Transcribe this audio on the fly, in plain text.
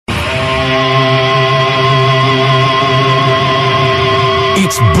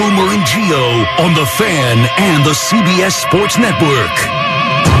It's Boomer and Gio on The Fan and the CBS Sports Network.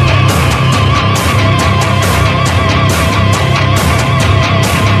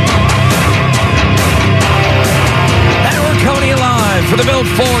 For the Built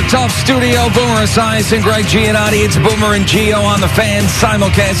Ford Tough Studio, Boomer Esiason, Greg Giannotti. It's Boomer and Gio on The Fan,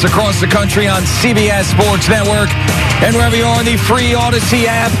 simulcast across the country on CBS Sports Network and wherever you are on the free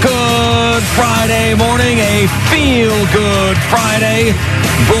Odyssey app. Good Friday morning, a feel-good Friday.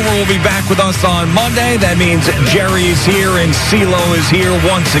 Boomer will be back with us on Monday. That means Jerry is here and CeeLo is here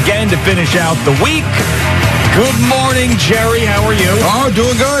once again to finish out the week. Good morning, Jerry. How are you? Oh,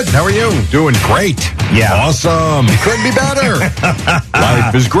 doing good. How are you? Doing great. Yeah. Awesome. Couldn't be better.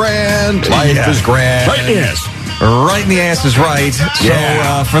 Life is grand. Life is grand. Right in the ass. Right in the ass is right.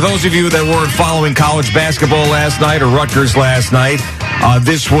 So, for those of you that weren't following college basketball last night or Rutgers last night,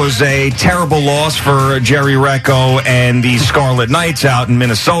 this was a terrible loss for Jerry Recco and the Scarlet Knights out in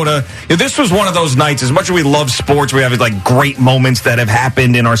Minnesota. This was one of those nights, as much as we love sports, we have like great moments that have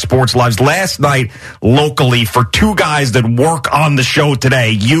happened in our sports lives. Last night, locally, for two guys that work on the show today,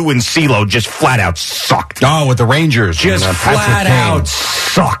 you and CeeLo just flat out sucked. Oh, with the Rangers. Just flat out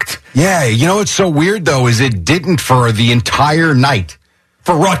sucked. Yeah, you know what's so weird, though, is it didn't for the entire night.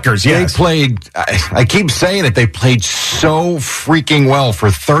 For Rutgers, yes. They played, I keep saying it, they played so freaking well for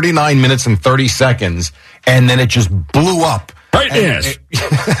 39 minutes and 30 seconds, and then it just blew up. Right, yes.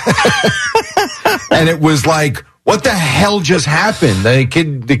 And it was like, what the hell just happened?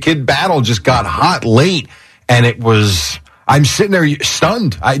 The kid battle just got hot late, and it was... I'm sitting there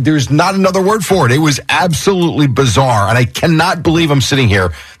stunned. There's not another word for it. It was absolutely bizarre, and I cannot believe I'm sitting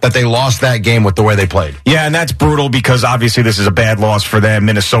here that they lost that game with the way they played. Yeah, and that's brutal because obviously this is a bad loss for them.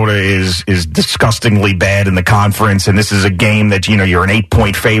 Minnesota is disgustingly bad in the conference, and this is a game that, you know, you're an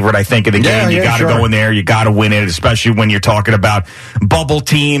 8-point favorite, I think, in the game. You got to go in there. You got to win it, especially when you're talking about bubble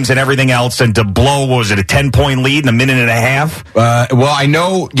teams and everything else. And to blow, what was it, a 10-point lead in a minute and a half? Well, I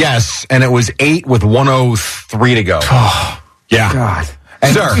know, yes, and it was 8 with 1:03 to go. Yeah. God.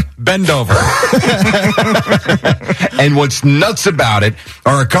 And sir, bend over. And what's nuts about it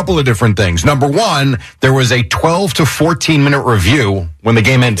are a couple of different things. Number one, there was a 12 to 14 minute review when the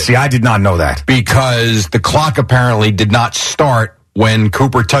game ended. See, I did not know that. Because the clock apparently did not start when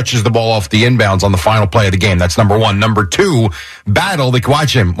Cooper touches the ball off the inbounds on the final play of the game. That's number one. Number two, Battle, like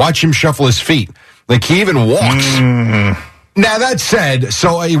watch him shuffle his feet. Like he even walks. Mm-hmm. Now, that said,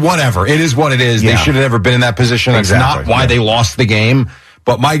 so whatever. It is what it is. Yeah. They should have never been in that position. That's not why they lost the game.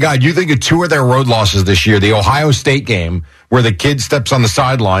 But, my God, you think of two of their road losses this year, the Ohio State game, where the kid steps on the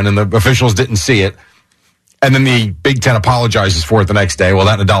sideline and the officials didn't see it, and then the Big Ten apologizes for it the next day. Well,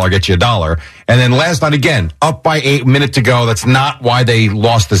 that and $1 gets you $1. And then last night, again, up by 8 minutes to go. That's not why they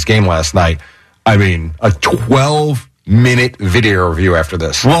lost this game last night. I mean, a 12-minute video review after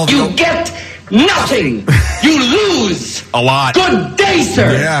this. Well, you get nothing. You lose. A lot. Good day,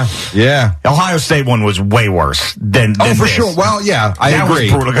 sir. Yeah. Ohio State one was way worse than for this. Sure. Well, yeah, I agree. That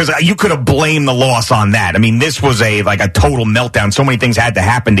was brutal because you could have blamed the loss on that. I mean, this was a total meltdown. So many things had to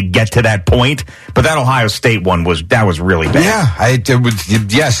happen to get to that point. But that Ohio State one was really bad. Yeah,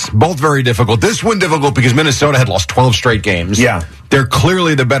 yes, both very difficult. This one difficult because Minnesota had lost 12 straight games. Yeah. They're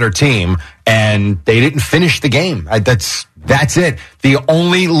clearly the better team, and they didn't finish the game. That's it. The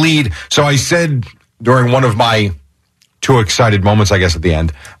only lead. So I said during one of my too excited moments, I guess, at the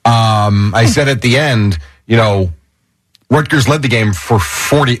end, I said at the end, you know, Rutgers led the game for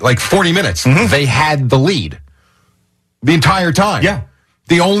 40 minutes. Mm-hmm. They had the lead the entire time. Yeah.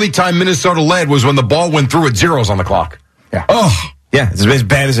 The only time Minnesota led was when the ball went through at zeros on the clock. Yeah. Oh. Yeah, it's as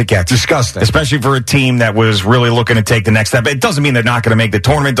bad as it gets. Disgusting. Especially for a team that was really looking to take the next step. It doesn't mean they're not going to make the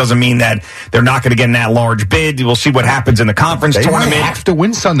tournament. It doesn't mean that they're not going to get in that large bid. We'll see what happens in the conference tournament. They have to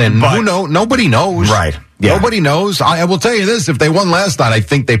win Sunday. Nobody knows. Right. Yeah. Nobody knows. I will tell you this. If they won last night, I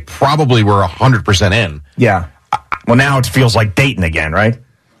think they probably were 100% in. Yeah. Well, now it feels like Dayton again, right?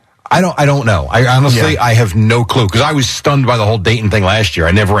 I don't know. I honestly, I have no clue because I was stunned by the whole Dayton thing last year.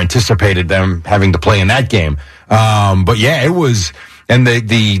 I never anticipated them having to play in that game. But yeah, it was, and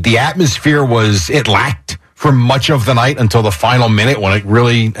the atmosphere it lacked for much of the night until the final minute when it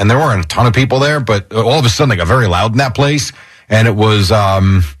really, and there weren't a ton of people there, but all of a sudden they got very loud in that place, and it was a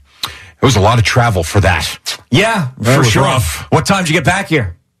lot of travel for that. Yeah, for sure. Rough. What time did you get back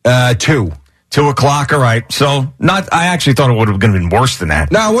here? 2. 2 o'clock, all right. So, I actually thought it would have been worse than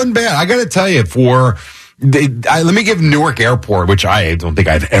that. No, it wasn't bad. I got to tell you, let me give Newark Airport, which I don't think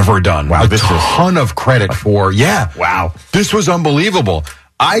I've ever done, a ton of credit for. Yeah. Wow. This was unbelievable.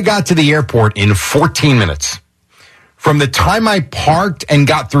 I got to the airport in 14 minutes. From the time I parked and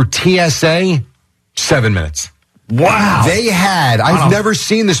got through TSA, 7 minutes. Wow. They had, I've never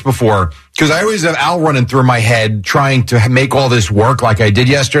seen this before, because I always have Al running through my head trying to make all this work like I did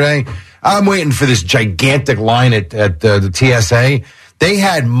yesterday. I'm waiting for this gigantic line at the TSA. They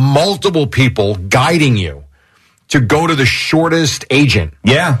had multiple people guiding you to go to the shortest agent.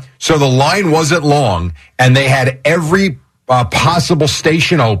 Yeah. So the line wasn't long, and they had every possible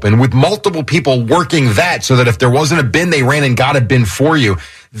station open with multiple people working that, so that if there wasn't a bin, they ran and got a bin for you.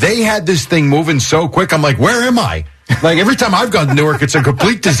 They had this thing moving so quick. I'm like, where am I? Like, every time I've gone to Newark, it's a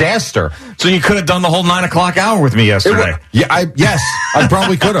complete disaster. So you could have done the whole 9 o'clock hour with me yesterday. Yes, I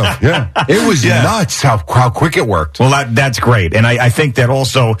probably could have. Yeah. It was nuts how quick it worked. Well, that's great. And I think that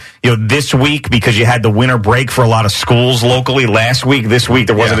also, this week, because you had the winter break for a lot of schools locally last week, this week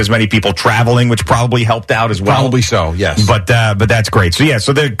there wasn't as many people traveling, which probably helped out as well. Probably so, yes. But that's great. So,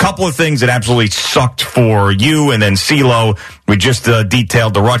 so there are a couple of things that absolutely sucked for you, and then CeeLo. We just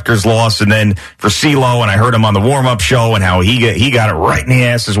detailed the Rutgers loss, and then for CeeLo, and I heard him on the warm-up show, and how he got it right in the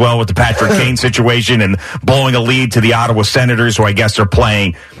ass as well with the Patrick Kane situation and blowing a lead to the Ottawa Senators, who I guess are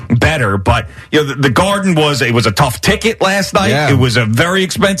playing better. But the Garden was a tough ticket last night. Yeah. It was a very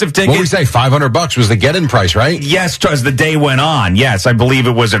expensive ticket. What did we say? $500 was the get-in price, right? Yes, as the day went on. Yes, I believe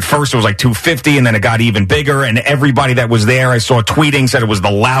it was at first. It was like $250, and then it got even bigger. And everybody that was there, I saw tweeting, said it was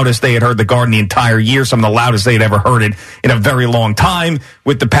the loudest they had heard the Garden the entire year. Some of the loudest they had ever heard it in a very long time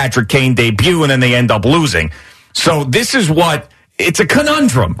with the Patrick Kane debut, and then they end up losing. So this is it's a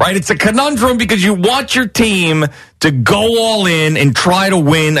conundrum, right? It's a conundrum because you want your team to go all in and try to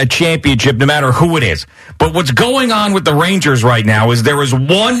win a championship no matter who it is. But what's going on with the Rangers right now is there is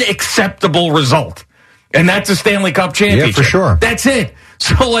one acceptable result, and that's a Stanley Cup championship. Yeah, for sure. That's it.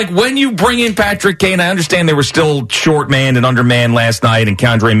 So, when you bring in Patrick Kane, I understand they were still short-manned and undermanned last night, and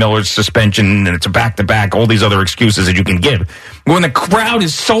K'Andre Miller's suspension, and it's a back-to-back, all these other excuses that you can give. When the crowd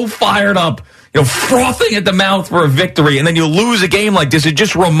is so fired up, frothing at the mouth for a victory, and then you lose a game like this, it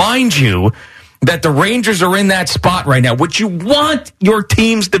just reminds you that the Rangers are in that spot right now, which you want your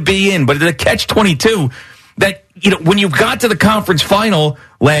teams to be in, but it's a catch-22 that, when you got to the conference final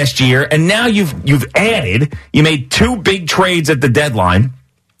last year, and now you made 2 big trades at the deadline.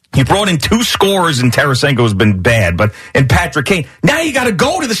 You brought in 2 scorers, and Tarasenko has been bad, and Patrick Kane. Now you got to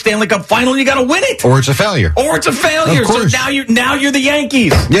go to the Stanley Cup final, and you got to win it. Or it's a failure. Of course. So now you're the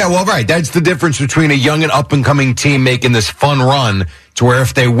Yankees. Yeah, well, right. That's the difference between a young and up-and-coming team making this fun run to where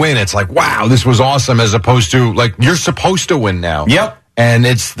if they win, it's like, wow, this was awesome, as opposed to, you're supposed to win now. Yep. And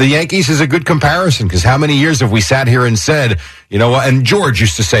the Yankees is a good comparison, because how many years have we sat here and said, and George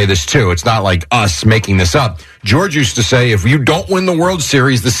used to say this too. It's not like us making this up. George used to say, if you don't win the World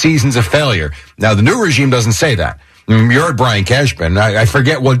Series, the season's a failure. Now, the new regime doesn't say that. You're at Brian Cashman. I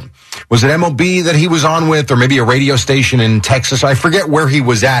forget was it MLB that he was on with, or maybe a radio station in Texas? I forget where he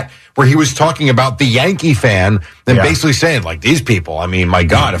was at, where he was talking about the Yankee fan and basically saying, these people, I mean, my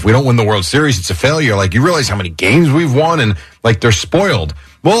God, if we don't win the World Series, it's a failure. You realize how many games we've won, and they're spoiled.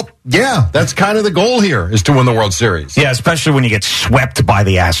 Well, yeah, that's kind of the goal here, is to win the World Series. Yeah, especially when you get swept by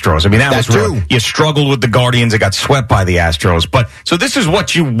the Astros. I mean, that was real. You struggled with the Guardians and got swept by the Astros. So this is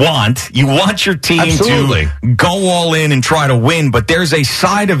what you want. You want your team to go all in and try to win, but there's a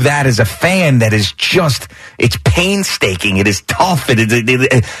side of that as a fan that is it's painstaking. It is tough.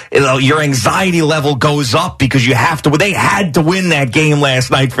 Your anxiety level goes up because they had to win that game last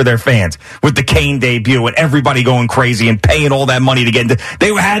night for their fans with the Kane debut and everybody going crazy and paying all that money to get into.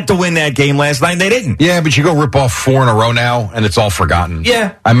 They had to win that game last night, and they didn't. Yeah, but you go rip off 4 in a row now, and it's all forgotten.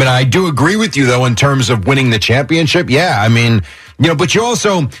 Yeah. I mean, I do agree with you, though, in terms of winning the championship. Yeah, I mean, but you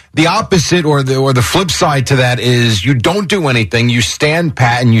also, the opposite or the flip side to that is you don't do anything. You stand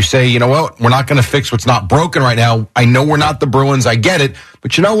pat and you say, you know what, we're not going to fix what's not broken right now. I know we're not the Bruins. I get it.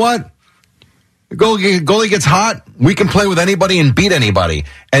 But you know what? The goalie gets hot, we can play with anybody and beat anybody.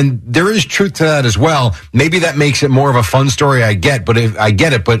 And there is truth to that as well. Maybe that makes it more of a fun story, I get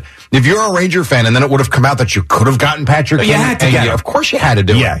it. But if you're a Ranger fan, and then it would have come out that you could have gotten Patrick Kane, you had to get him. Of course you had to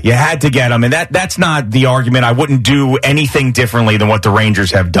do it. Yeah, you had to get him. And that's not the argument. I wouldn't do anything differently than what the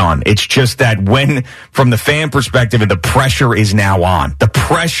Rangers have done. It's just that from the fan perspective, the pressure is now on. The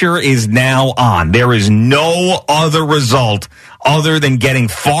pressure is now on. There is no other result other than getting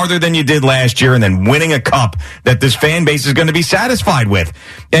farther than you did last year and then winning a cup that this fan base is going to be satisfied with.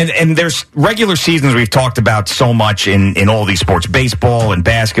 And there's regular seasons we've talked about so much in all these sports, baseball and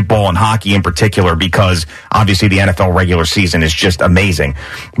basketball and hockey in particular, because obviously the NFL regular season is just amazing.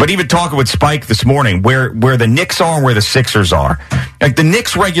 But even talking with Spike this morning, where the Knicks are and where the Sixers are, the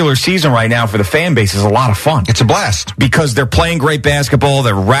Knicks regular season right now for the fan base is a lot of fun. It's a blast. Because they're playing great basketball,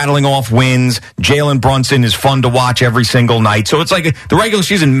 they're rattling off wins. Jalen Brunson is fun to watch every single night. So it's like the regular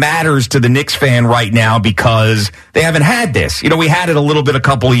season matters to the Knicks fan right now because they haven't had this. We had it a little bit a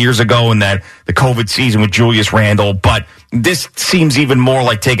couple of years ago in that the COVID season with Julius Randle, but this seems even more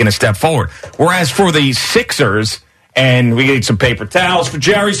like taking a step forward. Whereas for the Sixers, and we need some paper towels for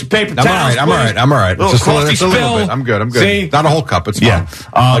Jerry, some paper towels. I'm all right. Little Just coffee a little bit. I'm good. See? Not a whole cup. It's fine. Yeah.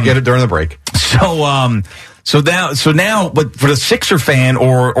 I'll get it during the break. So now, but for the Sixer fan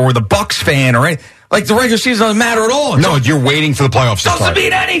or the Bucks fan or any, like the regular season doesn't matter at all. No, you're waiting for the playoffs to start. Doesn't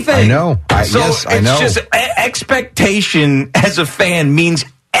mean anything. I know. I know. It's just expectation as a fan means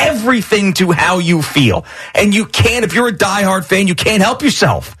everything to how you feel. And you can't, if you're a diehard fan, you can't help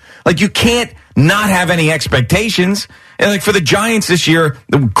yourself. Like you can't not have any expectations. And like for the Giants this year,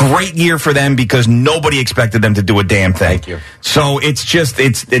 a great year for them because nobody expected them to do a damn thing. Thank you. So it's just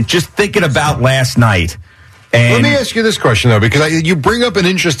thinking about last night. And let me ask you this question though, because you bring up an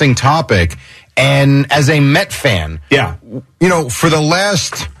interesting topic, and as a Met fan, for the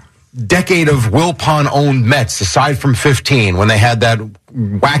last decade of Wilpon owned Mets, aside from 15 when they had that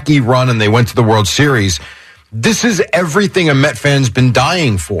wacky run and they went to the World Series. This is everything a Met fan's been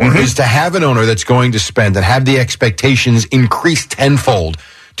dying for, is to have an owner that's going to spend and have the expectations increase tenfold.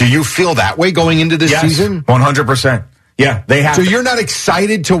 Do you feel that way going into this season? 100%. Yeah, they have. So you're not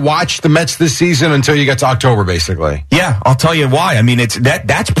excited to watch the Mets this season until you get to October, basically? Yeah, I'll tell you why. I mean,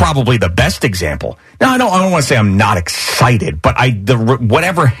 that's probably the best example. Now, I don't want to say I'm not excited, but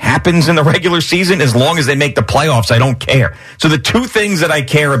whatever happens in the regular season, as long as they make the playoffs, I don't care. So the two things that I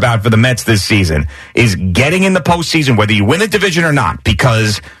care about for the Mets this season is getting in the postseason, whether you win a division or not,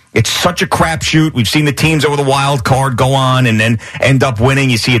 because it's such a crapshoot. We've seen the teams over the wild card go on and then end up winning.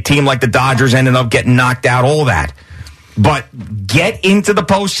 You see a team like the Dodgers ending up getting knocked out, all that. But get into the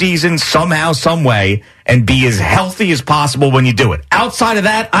postseason somehow, some way, and be as healthy as possible when you do it. Outside of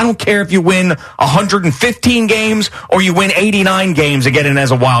that, I don't care if you win 115 games or you win 89 games and get in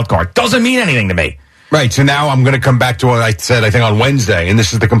as a wild card. Doesn't mean anything to me. Right, so now I'm going to come back to what I said, I think, on Wednesday, and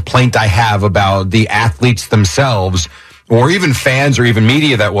this is the complaint I have about the athletes themselves, or even fans or even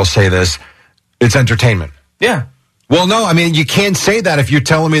media that will say this. It's entertainment. Yeah. Well, no, I mean, you can't say that if you're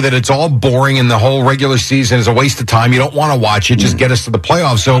telling me that it's all boring and the whole regular season is a waste of time. You don't want to watch it. Just get us to the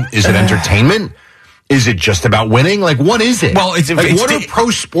playoffs. So is it entertainment? Is it just about winning? Like, what is it? Well, what are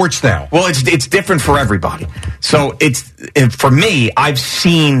pro sports now? Well, it's different for everybody. So for me, I've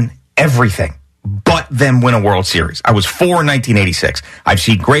seen everything but them win a World Series. I was 4 in 1986. I've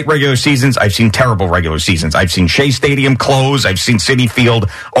seen great regular seasons. I've seen terrible regular seasons. I've seen Shea Stadium close. I've seen Citi Field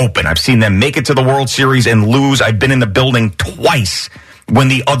open. I've seen them make it to the World Series and lose. I've been in the building twice when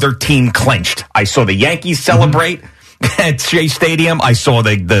the other team clinched. I saw the Yankees celebrate at Shea Stadium. I saw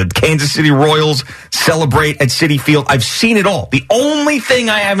the Kansas City Royals celebrate at Citi Field. I've seen it all. The only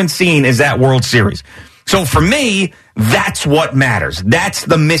thing I haven't seen is that World Series. So for me, that's what matters. That's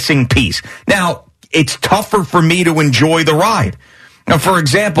the missing piece. Now, it's tougher for me to enjoy the ride. Now, for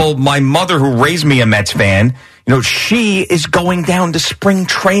example, my mother, who raised me a Mets fan, she is going down to spring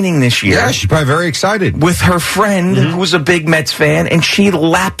training this year. Yeah, she's probably very excited. With her friend, who's a big Mets fan, and she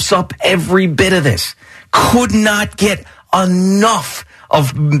laps up every bit of this. Could not get enough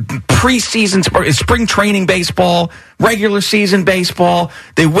of preseason, spring training baseball, regular season baseball.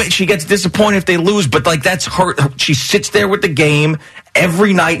 She gets disappointed if they lose, but that's her. She sits there with the game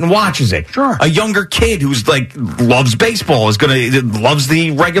every night and watches it. Sure. A younger kid who's loves baseball loves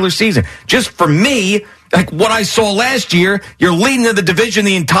the regular season. Just for me, what I saw last year, you're leading to the division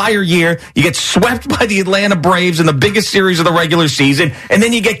the entire year. You get swept by the Atlanta Braves in the biggest series of the regular season, and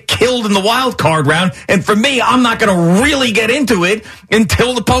then you get killed in the wild card round. And for me, I'm not going to really get into it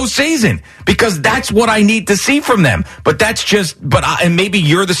until the postseason because that's what I need to see from them. But and maybe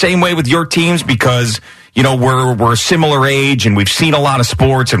you're the same way with your teams because we're a similar age and we've seen a lot of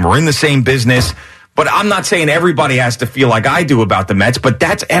sports and we're in the same business. But I'm not saying everybody has to feel like I do about the Mets, but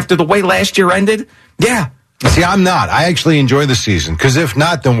that's after the way last year ended. Yeah. See, I'm not. I actually enjoy the season because if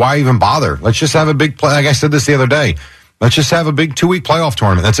not, then why even bother? Let's just have a big play. Like I said this the other day, let's just have a big 2-week playoff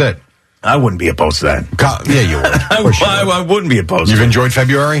tournament. That's it. I wouldn't be opposed to that. Yeah, you would. I wouldn't be opposed to it. You've enjoyed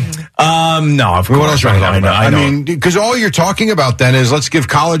February? No, of course. What else I mean, because all you're talking about then is let's give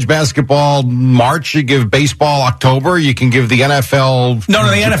college basketball March, you give baseball October, you can give the NFL. No,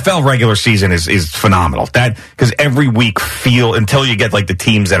 the NFL regular season is phenomenal. Because every week until you get the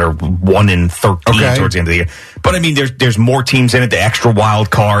teams that are 1-13 towards the end of the year. But I mean, there's more teams in it. The extra wild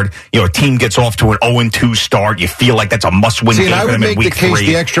card, a team gets off to an 0-2 start. You feel like that's a must-win game for them in week 3.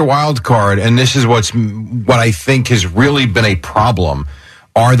 The extra wild card, and this is what I think has really been a problem,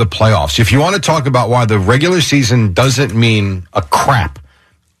 are the playoffs. If you want to talk about why the regular season doesn't mean a crap,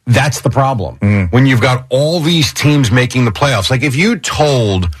 That's the problem. When you've got all these teams making the playoffs. Like if you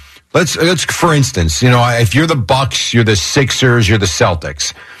told, let's for instance, if you're the Bucks, you're the Sixers, you're the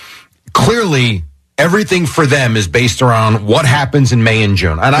Celtics, clearly everything for them is based around what happens in May and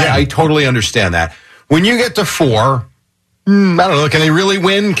June. And I totally understand that. When you get to 4, I don't know, can they really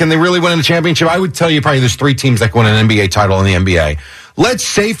win? Can they really win a championship? I would tell you probably there's 3 teams that can win an NBA title in the NBA. Let's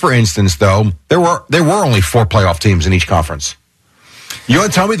say, for instance, though, there were only 4 playoff teams in each conference. You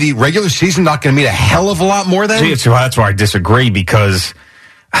want to tell me the regular season not going to mean a hell of a lot more then? See, that's why I disagree, because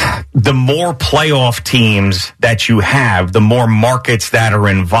the more playoff teams that you have, the more markets that are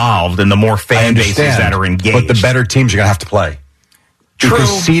involved and the more fan bases that are engaged. But the better teams are going to have to play. True.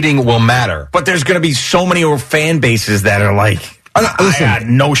 Because seeding will matter. But there's going to be so many fan bases that are like, listen, I got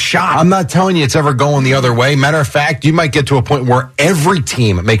no shot. I'm not telling you it's ever going the other way. Matter of fact, you might get to a point where every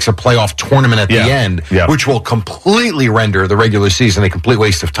team makes a playoff tournament at the end, which will completely render the regular season a complete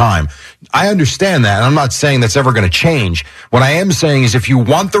waste of time. I understand that, and I'm not saying that's ever going to change. What I am saying is if you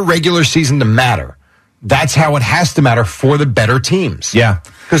want the regular season to matter, that's how it has to matter for the better teams. Yeah.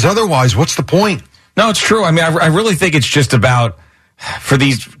 Because otherwise, what's the point? No, it's true. I mean, I really think it's just about for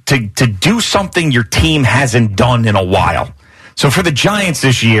these to do something your team hasn't done in a while. So for the Giants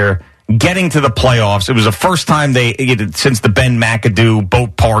this year, getting to the playoffs, it was the first time since the Ben McAdoo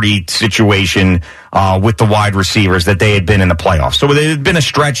boat party situation with the wide receivers that they had been in the playoffs. So it had been a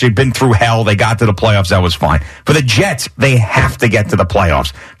stretch. They'd been through hell. They got to the playoffs. That was fine. For the Jets, they have to get to the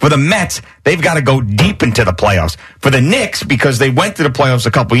playoffs. For the Mets, they've got to go deep into the playoffs. For the Knicks, because they went to the playoffs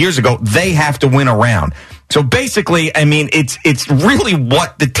a couple years ago, they have to win a round. So basically, I mean, it's really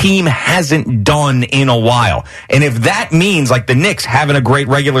what the team hasn't done in a while. And if that means like the Knicks having a great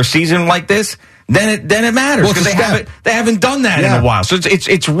regular season like this, then it matters because they haven't done that in a while. So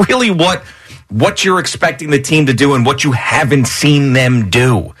it's really what you're expecting the team to do and what you haven't seen them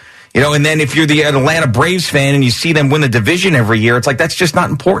do. And then if you're the Atlanta Braves fan and you see them win the division every year, it's like that's just not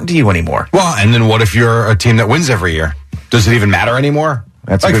important to you anymore. Well, and then what if you're a team that wins every year? Does it even matter anymore?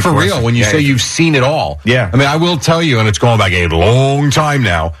 That's like for question. Real when you say you've seen it all. Yeah. I mean, I will tell you, and it's going back a long time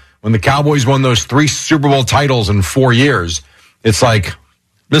now, when the Cowboys won those 3 Super Bowl titles in 4 years, it's like,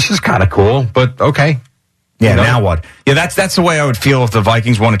 this is kind of cool, but okay. Yeah, now what? Yeah, that's the way I would feel if the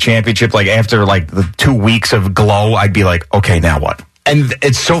Vikings won a championship. Like after like the 2 weeks of glow, I'd be like, okay, now what? And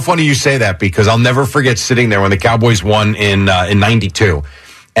it's so funny you say that because I'll never forget sitting there when the Cowboys won in 92.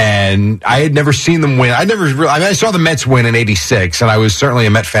 And I had never seen them win. I saw the Mets win in 86, and I was certainly a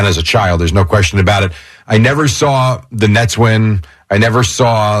Met fan as a child. There's no question about it. I never saw the Nets win. I never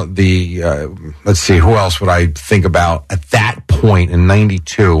saw let's see, who else would I think about at that point in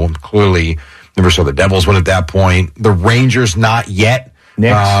 92? Clearly, never saw the Devils win at that point. The Rangers, not yet.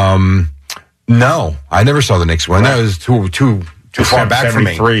 Knicks? No, I never saw the Knicks win. That was too far back for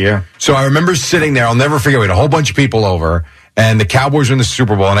me. Yeah. So I remember sitting there. I'll never forget. We had a whole bunch of people over. And the Cowboys were in the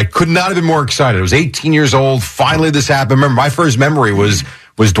Super Bowl, and I could not have been more excited. I was 18 years old. Finally, this happened. Remember, my first memory was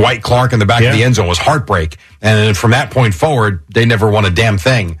Dwight Clark in the back of the end zone. It was heartbreak. And then from that point forward, they never won a damn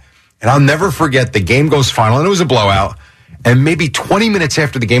thing. And I'll never forget the game goes final, and it was a blowout. And maybe 20 minutes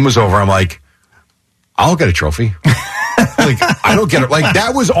after the game was over, I'm like, I'll get a trophy. I don't get it. Like,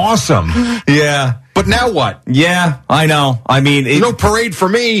 that was awesome. Yeah. But now what? Yeah, I know. I mean, no parade for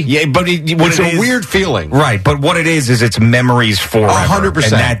me. Yeah, but it's a weird feeling. Right, but what it is it's memories forever.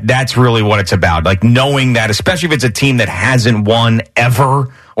 100%. And that's really what it's about. Like knowing that, especially if it's a team that hasn't won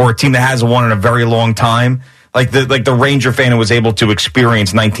ever or a team that hasn't won in a very long time. Like the Ranger fan who was able to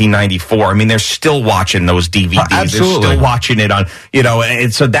experience 1994. I mean, they're still watching those DVDs. Absolutely. They're still watching it on,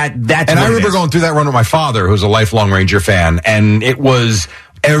 and so that's. And I remember going through that run with my father, who's a lifelong Ranger fan, and it was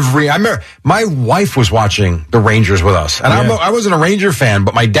I remember my wife was watching the Rangers with us, and I wasn't a Ranger fan,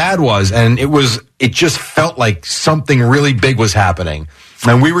 but my dad was, and it just felt like something really big was happening.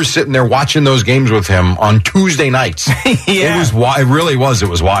 And we were sitting there watching those games with him on Tuesday nights. Yeah. It really was. It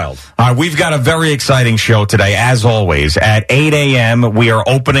was wild. All right, we've got a very exciting show today, as always. At 8 a.m., we are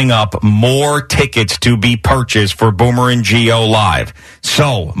opening up more tickets to be purchased for Boomer and Geo Live.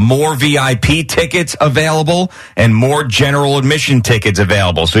 So, more VIP tickets available and more general admission tickets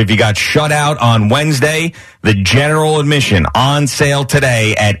available. So, if you got shut out on Wednesday, the general admission on sale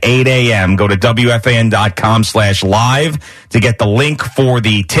today at 8 a.m. Go to WFAN.com/live to get the link for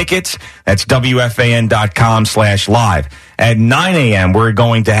the tickets. That's WFAN.com/live. At 9 a.m., we're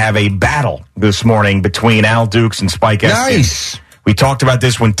going to have a battle this morning between Al Dukes and Spike Eskin. Nice. We talked about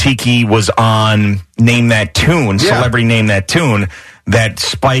this when Tiki was on Name That Tune, Celebrity Name That Tune. that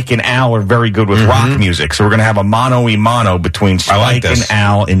Spike and Al are very good with rock music. So we're going to have a mano-y-mano between Spike and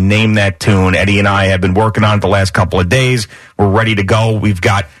Al and Name That Tune. Eddie and I have been working on it the last couple of days. We're ready to go. We've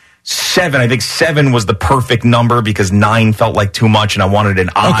got 7. I think 7 was the perfect number because 9 felt like too much, and I wanted an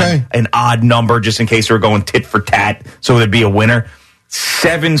odd number just in case we were going tit for tat, so there'd be a winner.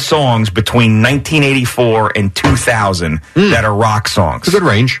 7 songs between 1984 and 2000 that are rock songs. It's a good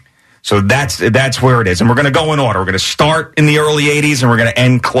range. So that's where it is, and we're going to go in order. We're going to start in the early 80s, and we're going to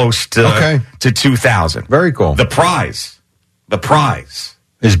end close to 2000. Very cool. The prize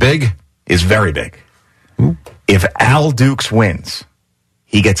is big. Is very big. Ooh. If Al Dukes wins,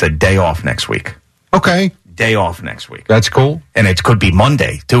 he gets a day off next week. Okay. Day off next week. That's cool. And it could be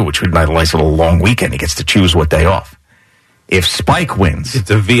Monday, too, which would be a nice little long weekend. He gets to choose what day off. If Spike wins...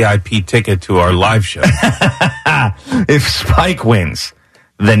 It's a VIP ticket to our live show. If Spike wins,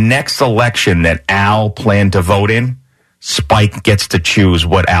 the next election that Al planned to vote in, Spike gets to choose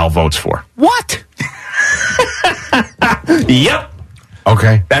what Al votes for. What? Yep.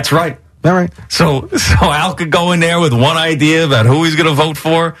 Okay. That's right. All right. So Al could go in there with one idea about who he's going to vote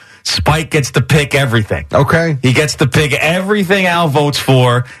for. Spike gets to pick everything. Okay. He gets to pick everything Al votes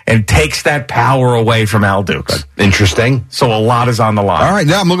for and takes that power away from Al Dukes. Interesting. So a lot is on the line. All right.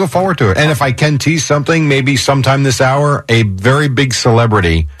 Yeah, I'm looking forward to it. And if I can tease something, maybe sometime this hour, a very big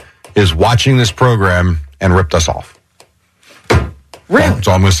celebrity is watching this program and ripped us off. Really? That's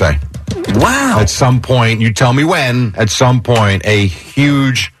all I'm going to say. Wow. At some point, you tell me when, at some point, a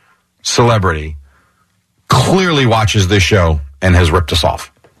huge celebrity clearly watches this show and has ripped us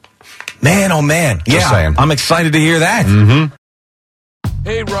off. Man, oh man. Just saying. I'm excited to hear that. Mm-hmm.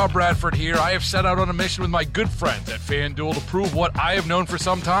 Hey, Rob Bradford here. I have set out on a mission with my good friends at FanDuel to prove what I have known for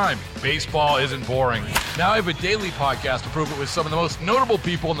some time. Baseball isn't boring. Now I have a daily podcast to prove it with some of the most notable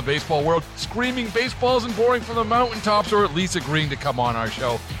people in the baseball world, screaming baseball isn't boring from the mountaintops, or at least agreeing to come on our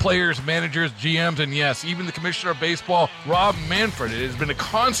show. Players, managers, GMs, and yes, even the commissioner of baseball, Rob Manfred. It has been a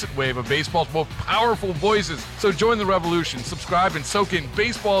constant wave of baseball's most powerful voices. So join the revolution. Subscribe and soak in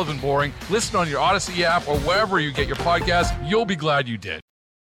Baseball Isn't Boring. Listen on your Odyssey app or wherever you get your podcasts. You'll be glad you did.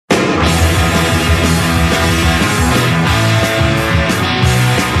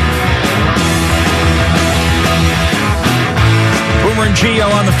 Boomer and Gio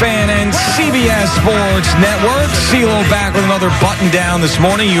on the Fan and CBS Sports Network. CeeLo back with another button down this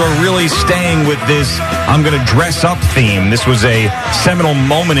morning. You are really staying with this I'm going to dress up theme. This was a seminal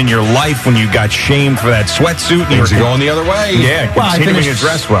moment in your life when you got shamed for that sweatsuit. And Things are going the other way. Yeah, well, continuing to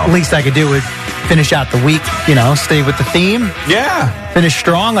dress well. Least I could do would finish out the week, stay with the theme. Yeah. Finish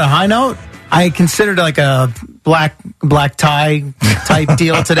strong on a high note. I considered like a black tie type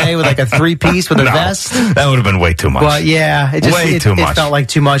deal today with like a 3-piece with a vest. That would have been way too much. But yeah, it felt like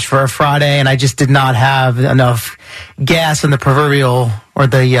too much for a Friday, and I just did not have enough gas in the proverbial or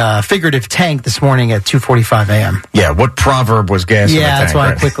the figurative tank this morning at 2:45 a.m. Yeah, what proverb was gas in the tank? Yeah, that's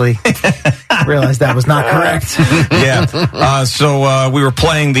why I quickly realized that was not correct. Yeah. So we were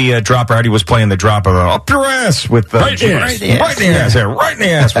playing the dropper. Eddie was playing the dropper up your ass with right in the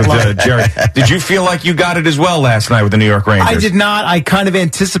ass with Jerry. Did you feel like you got it as well last night with the New York Rangers? I did not. I kind of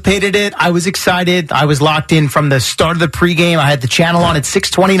anticipated it. I was excited. I was locked in from the start of the pregame. I had the channel on at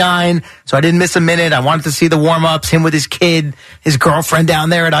 6:29, so I didn't miss a minute. I wanted to see the warm-ups, him with his kid, his girlfriend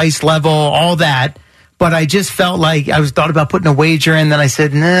down there at ice level, all that. But I just felt like I was thought about putting a wager in. Then I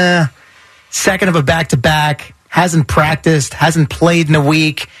said, nah, second of a back-to-back. Hasn't practiced, hasn't played in a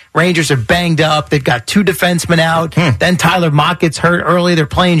week. Rangers are banged up. They've got 2 defensemen out. Then Tyler Mock gets hurt early. They're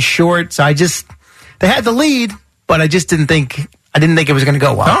playing short. So they had the lead, but I didn't think it was going to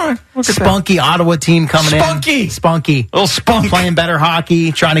go well. All right. Spunky Ottawa team coming in. Spunky. Little spunk. Playing better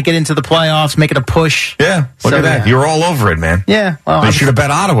hockey, trying to get into the playoffs, making a push. Yeah. Look at that. Yeah. You were all over it, man. Yeah. Well, you should have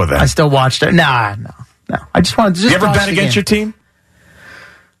bet Ottawa then. I still watched it. Nah, no. I just wanted to you ever bet against your team?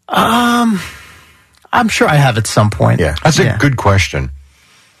 I'm sure I have at some point. Yeah. That's a good question.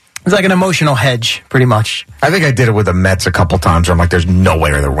 It's like an emotional hedge, pretty much. I think I did it with the Mets a couple times where I'm like, there's no way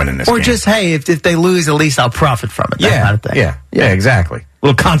they're winning this game. Or just, hey, if they lose, at least I'll profit from it. That kind of thing. Yeah, exactly.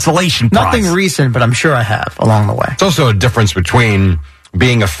 Little consolation prize. Nothing recent, but I'm sure I have along the way. It's also a difference between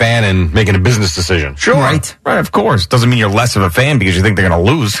being a fan and making a business decision. Sure. Right, of course. Doesn't mean you're less of a fan because you think they're going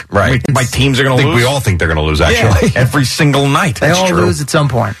to lose. Right. My teams are going to lose. We all think they're going to lose, actually. Yeah, every single night. They all lose at some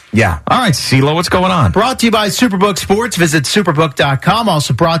point. Yeah. All right, CeeLo, what's going on? Brought to you by Superbook Sports. Visit superbook.com.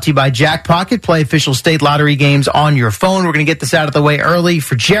 Also brought to you by Jack Pocket. Play official state lottery games on your phone. We're going to get this out of the way early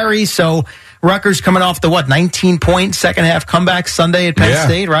for Jerry. So Rutgers coming off the 19-point second half comeback Sunday at Penn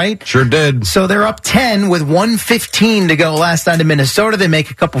State, right? Sure did. So they're up 10 with 1:15 to go last night in Minnesota. They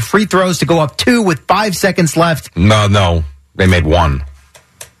make a couple free throws to go up 2 with 5 seconds left. No. They made one.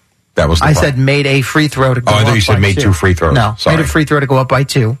 That was the I problem. said made a free throw to go up I thought you said by made 2 free throws. No, Sorry. made a free throw to go up by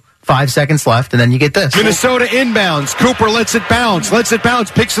 2. 5 seconds left, and then you get this. Minnesota inbounds. Cooper lets it bounce.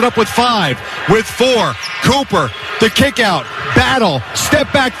 Picks it up with 5. With 4. Cooper, the kick out. Battle.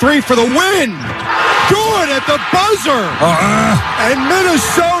 Step back 3 for the win. Good at the buzzer. And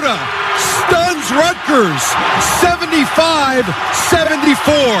Minnesota stuns Rutgers. 75-74.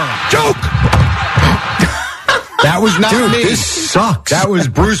 Joke. That was not me. This sucks. That was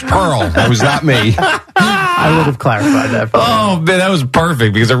Bruce Pearl. That was not me. I would have clarified that. Oh, man, that was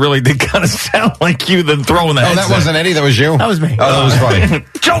perfect because it really did kind of sound like you then throwing the Oh, headset. that wasn't Eddie. That was you. That was me. Oh, that was funny.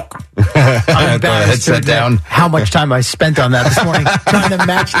 Joke. I'm embarrassed to headset admit down. how much time I spent on that this morning trying to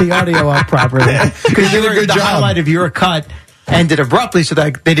match the audio up properly. Because You did a good the job. highlight of your cut ended abruptly, so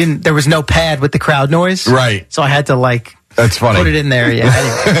that there was no pad with the crowd noise. Right. So I had to That's funny. put it in there. Yeah.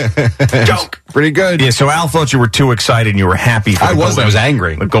 Anyway. Joke. Pretty good. Yeah, so Al thought you were too excited and you were happy for I the wasn't. Golden- I was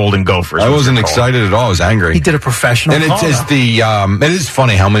angry. The Golden Gophers. I wasn't was excited at all. I was angry. He did a professional. And call, it is though. it is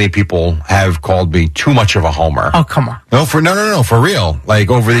funny how many people have called me too much of a homer. Oh, come on. No, for real. Like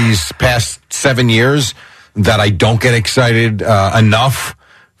over these past 7 years, that I don't get excited enough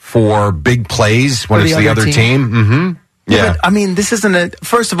for big plays when For it's the the other other team. Mm-hmm. Yeah. But, I mean, this isn't a.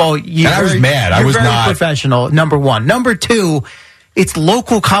 First of all, And I was mad. I you're was very not- professional. Number one. Number two. It's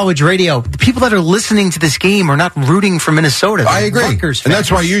local college radio. The people that are listening to this game are not rooting for Minnesota. They're I agree. Rutgers And that's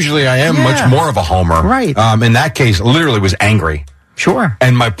fans. why usually I am Yeah. much more of a homer. Right. In that case, literally was angry. Sure.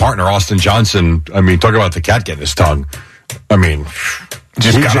 And my partner, Austin Johnson, I mean, talk about the cat getting his tongue. I mean,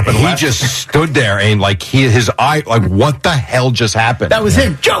 Just got up and he left. just stood there and his eye, like, what the hell just happened? That was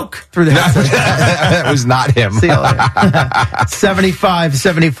him. Joke through the That was not him. See you later.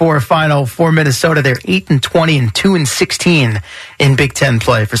 75-74 final for Minnesota. They're 8-20 and 2-16 in Big Ten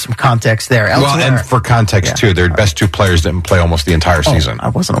play. For some context there. Well, Elsewhere, and for context, too, their best 2 players didn't play almost the entire season. I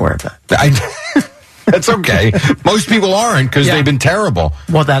wasn't aware of that. That's okay. Most people aren't because Yeah. they've been terrible.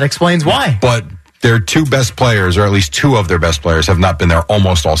 Well, that explains why. But their 2 best players, or at least 2 of their best players, have not been there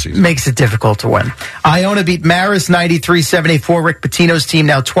almost all season. Makes it difficult to win. Iona beat Marist 93-74. Rick Pitino's team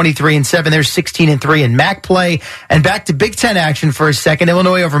now 23-7. They're 16-3 in MAC play. And back to Big Ten action for a second.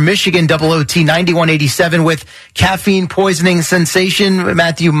 Illinois over Michigan, double OT 91-87 with caffeine poisoning sensation.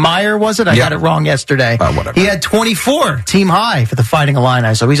 Matthew Meyer, was it? I Yeah. got it wrong yesterday. Whatever. He had 24, team high for the Fighting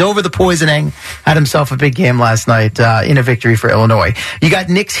Illini. So he's over the poisoning. Had himself a big game last night in a victory for Illinois. You got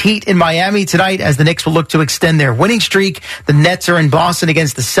Knicks Heat in Miami tonight as the Knicks will look to extend their winning streak. The Nets are in Boston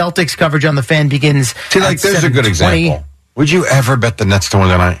against the Celtics. Coverage on the Fan begins. See, like, at there's a good 7:20. example. Would you ever bet the Nets to win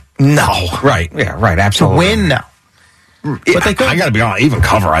tonight? No. Right. Yeah, right. To Absolutely. win, no. But they could. I got to be honest, even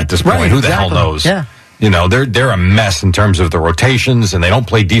cover at this point. Right, Who the hell exactly. knows? Yeah. You know, they're a mess in terms of the rotations, and they don't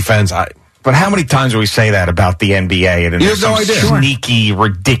play defense. But how many times do we say that about the NBA? And You there's have no some idea. sneaky,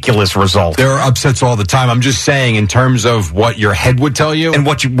 ridiculous result. There are upsets all the time. I'm just saying, in terms of what your head would tell you, And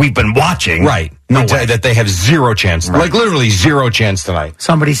what we've been watching. right? No would tell way. you that they have zero chance, like literally zero chance tonight.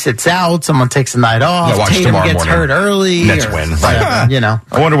 Somebody sits out. Someone takes a night off. Yeah, watch Tatum tomorrow gets morning. hurt early. Nets or- win, right. You know.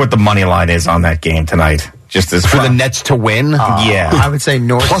 I wonder what the money line is on that game tonight. Just as For the Nets to win, yeah. I would say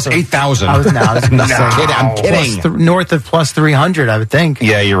north plus of 8,000. I was going to say I'm kidding. north of plus 300. I would think.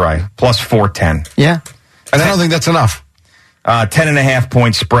 Yeah, you're right. Plus 410. Yeah. And I don't think that's enough. 10.5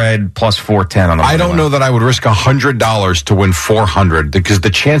 point spread plus 410 on the I money don't line. know that I would risk $100 to win 400 because the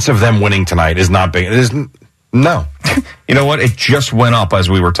chance of them winning tonight is not big. It isn't. No. You know what? It just went up as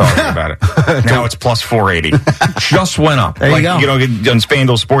we were talking about it. Now it's plus 480. Just went up. There you go. You know, on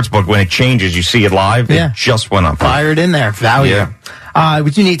FanDuel Sportsbook, when it changes, you see it live. Yeah. It just went up. Fired in there. Value. Yeah.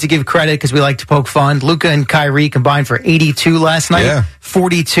 We do need to give credit because we like to poke fun. Luka and Kyrie combined for 82 last night. Yeah.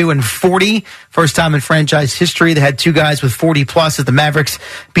 42 and 40. First time in franchise history. They had 2 guys with 40 plus as the Mavericks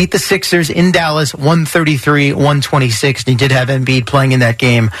beat the Sixers in Dallas 133-126. And he did have Embiid playing in that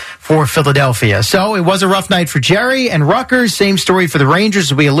game for Philadelphia. So it was a rough night for Jerry and Rutgers. Same story for the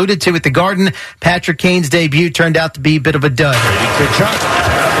Rangers as we alluded to at the Garden. Patrick Kane's debut turned out to be a bit of a dud. Good shot.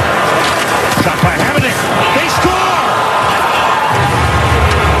 Shot by Hamannik. They score!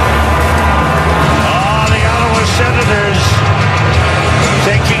 The Ottawa Senators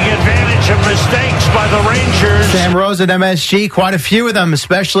taking advantage of mistakes by the Rangers. Sam Rose at MSG, quite a few of them,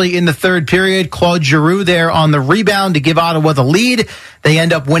 especially in the third period. Claude Giroux there on the rebound to give Ottawa the lead. They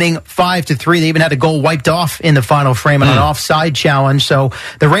end up winning 5-3. They even had a goal wiped off in the final frame on an offside challenge. So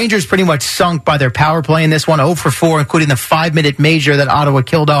the Rangers pretty much sunk by their power play in this one, 0 for 4, including the 5-minute major that Ottawa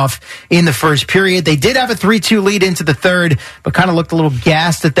killed off in the first period. They did have a 3-2 lead into the third, but kind of looked a little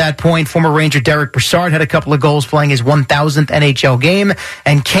gassed at that point. Former Ranger Derek Brassard had a couple of goals playing his 1,000th NHL game.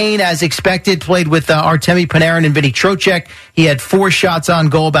 And Kane, as expected, played with Artemi Panarin and Vinny Trocheck. He had 4 shots on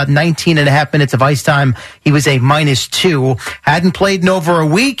goal, about 19 and a half minutes of ice time. He was a -2. Hadn't played in over a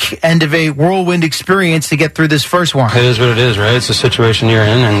week. End of a whirlwind experience to get through this first one. It is what it is, right? It's the situation you're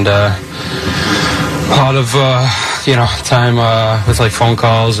in, and a lot of time with like phone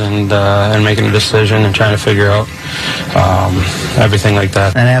calls and making a decision and trying to figure out everything like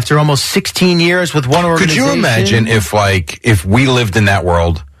that. And after almost 16 years with one organization, could you imagine if we lived in that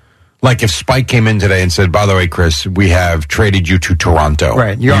world? Like if Spike came in today and said, "By the way, Chris, we have traded you to Toronto.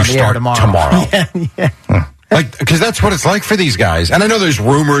 Right, you're on the air tomorrow." Yeah. Like, because that's what it's like for these guys. And I know there's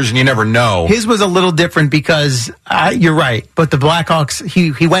rumors and you never know. His was a little different because you're right, but the Blackhawks,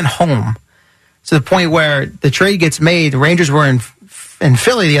 he went home to the point where the trade gets made. The Rangers were in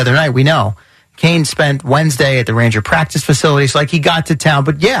Philly the other night. We know. Kane spent Wednesday at the Ranger practice facility, so like he got to town.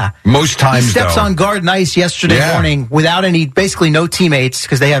 But yeah, most times he steps on guard ice yesterday morning without basically no teammates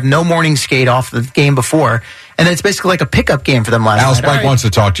because they have no morning skate off the game before, and then it's basically like a pickup game for them last night. Al Spike wants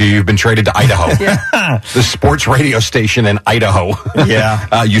to talk to you. You've been traded to Idaho, the sports radio station in Idaho.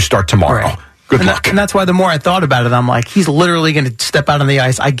 Yeah, you start tomorrow. Right. Good luck. And that's why the more I thought about it, I'm like, he's literally going to step out on the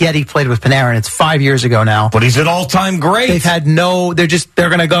ice. I get he played with Panarin. It's 5 years ago now. But he's an all-time great. They've had they're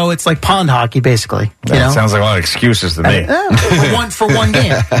going to go, it's like pond hockey, basically. That sounds like a lot of excuses to me. For one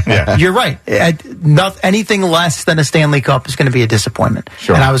game. Yeah. You're right. Anything less than a Stanley Cup is going to be a disappointment.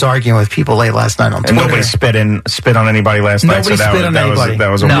 Sure. And I was arguing with people late last night on Twitter. And nobody spit on anybody last night. Nobody spit on anybody. That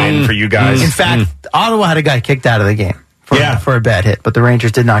was a win for you guys. In fact, Ottawa had a guy kicked out of the game. For a bad hit, but the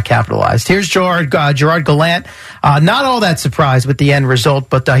Rangers did not capitalize. Here's Gerard Gallant. Not all that surprised with the end result,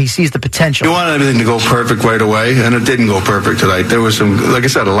 but he sees the potential. You want everything to go perfect right away, and it didn't go perfect tonight. There was some, like I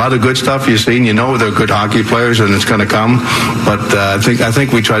said, a lot of good stuff you've seen. You know they're good hockey players, and it's going to come. But I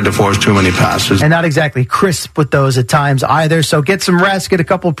think we tried to force too many passes. And not exactly crisp with those at times either. So get some rest, get a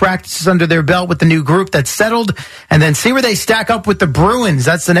couple of practices under their belt with the new group that's settled, and then see where they stack up with the Bruins.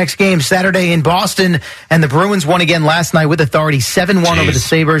 That's the next game Saturday in Boston, and the Bruins won again last night with authority, 7-1 over the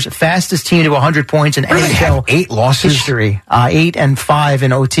Sabres, fastest team to 100 points in NHL 8 losses history, 8-5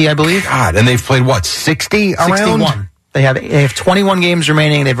 in OT, I believe. God, and they've played 60 around? 61. They have 21 games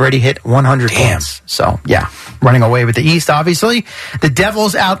remaining. They've already hit 100 points. So, yeah, running away with the East, obviously. The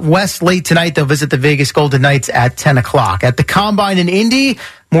Devils out west late tonight. They'll visit the Vegas Golden Knights at 10 o'clock. At the Combine in Indy,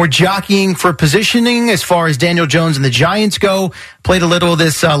 more jockeying for positioning as far as Daniel Jones and the Giants go. Played a little of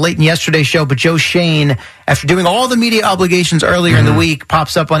this late in yesterday's show, but Joe Shane, after doing all the media obligations earlier in the week,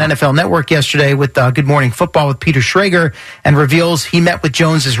 pops up on NFL Network yesterday with Good Morning Football with Peter Schrager and reveals he met with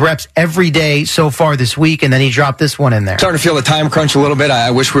Jones's reps every day so far this week, and then he dropped this one in there. Starting to feel the time crunch a little bit. I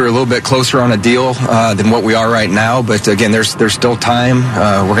wish we were a little bit closer on a deal than what we are right now, but again, there's still time.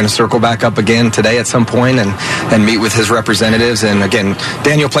 We're going to circle back up again today at some point and meet with his representatives. And again,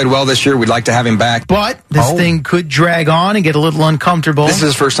 Daniel played well this year. We'd like to have him back. But this thing could drag on and get a little uncomfortable. This is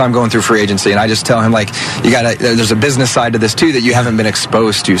his first time going through free agency, and I just tell him, like, there's a business side to this too that you haven't been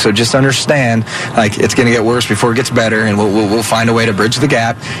exposed to. So just understand, like, it's going to get worse before it gets better, and we'll find a way to bridge the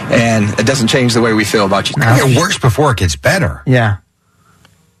gap. And it doesn't change the way we feel about you. It's going to get worse before it gets better. Yeah.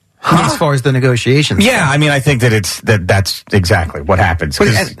 As far as the negotiations. Yeah, I mean, I think that that's exactly what happens.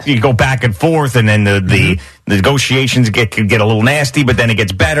 Because you go back and forth, and then the negotiations could get a little nasty, but then it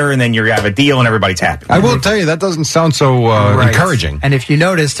gets better, and then you have a deal, and everybody's happy. I will tell you, that doesn't sound so encouraging. And if you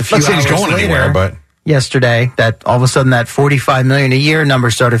noticed a few hours hours going later, anywhere, but yesterday, that all of a sudden that $45 million a year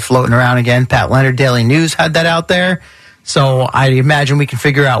number started floating around again. Pat Leonard, Daily News had that out there. So I imagine we can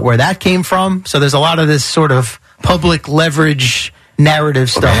figure out where that came from. So there's a lot of this sort of public leverage narrative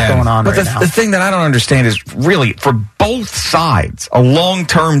stuff going on right now. The thing that I don't understand is really, for both sides, a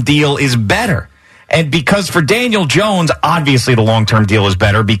long-term deal is better. And because for Daniel Jones, obviously the long-term deal is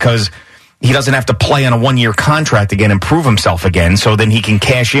better because he doesn't have to play on a one-year contract again and prove himself again, so then he can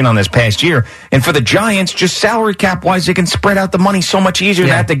cash in on this past year. And for the Giants, just salary cap-wise, they can spread out the money so much easier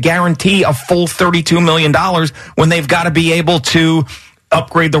than have to guarantee a full $32 million when they've got to be able to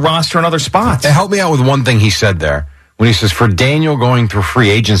upgrade the roster in other spots. Help me out with one thing he said there. When he says, for Daniel going through free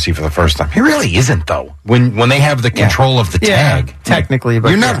agency for the first time, he really isn't, though. When they have the control of the tag. Technically. But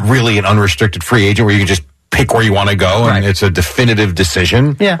you're not really an unrestricted free agent where you can just pick where you want to go, and it's a definitive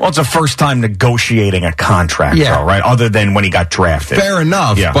decision. Yeah. Well, it's a first time negotiating a contract, though, right? Other than when he got drafted. Fair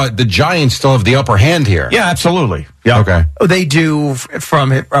enough, but the Giants still have the upper hand here. Yeah, absolutely. Yeah. Okay. They do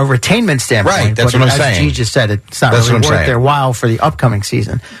from a retainment standpoint. Right, that's but what I'm saying. As G just said, it's not That's really what I'm worth saying. their while for the upcoming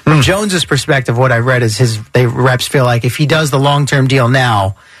season. From Jones's perspective, what I read is reps feel like if he does the long-term deal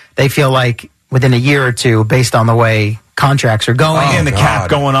now, they feel like within a year or two, based on the way contracts are going. And the cap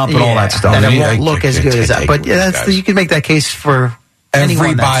going up and all that stuff. Then it won't look as good as that. But you can make that case for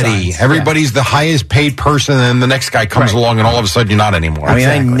anyone that signs. Everybody's the highest paid person, and then the next guy comes along, and all of a sudden you're not anymore. I mean,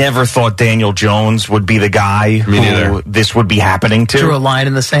 I never thought Daniel Jones would be the guy who this would be happening to. Drew a line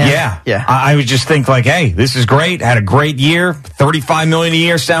in the sand. Yeah. I would just think like, hey, this is great. Had a great year. $35 million a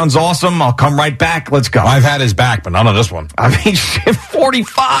year sounds awesome. I'll come right back. Let's go. I've had his back, but none of this one. I mean, shit,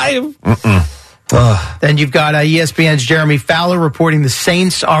 45. Then you've got ESPN's Jeremy Fowler reporting the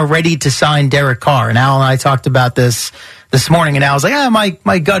Saints are ready to sign Derek Carr. And Al and I talked about this morning, and Al was like,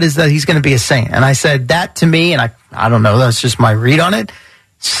 my gut is that he's going to be a Saint. And I said, that to me, and I don't know, that's just my read on it,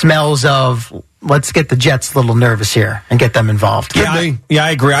 smells of let's get the Jets a little nervous here and get them involved. I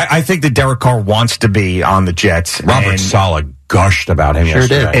agree. I think that Derek Carr wants to be on the Jets. Robert Saleh gushed about him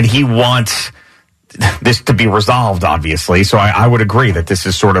yesterday. And he wants this to be resolved, obviously. So I would agree that this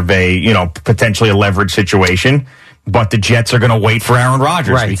is sort of a, potentially a leverage situation. But the Jets are going to wait for Aaron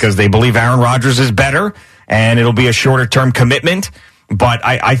Rodgers because they believe Aaron Rodgers is better, and it'll be a shorter-term commitment. But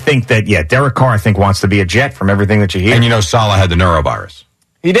I think that, Derek Carr, wants to be a Jet from everything that you hear. And Saleh had the neurovirus.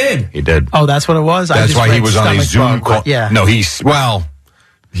 He did. He did. Oh, that's what it was? That's why he was on a Zoom call. Yeah. No, he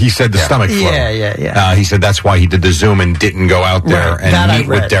said the stomach flu. Yeah. He said that's why he did the Zoom and didn't go out there and meet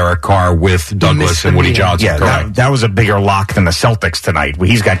with Derek Carr with Douglas and Woody Johnson. Yeah, that was a bigger lock than the Celtics tonight.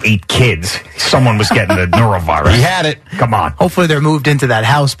 He's got 8 kids. Someone was getting the neurovirus. He had it. Come on. Hopefully they're moved into that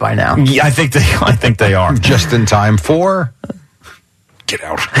house by now. Yeah, I think they are. Just in time for... Get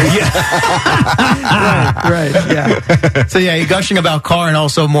out. Right, yeah. So, you're gushing about Carr and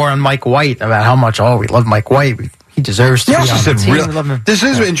also more on Mike White about how much, we love Mike White. He deserves to be on the team. We love him. This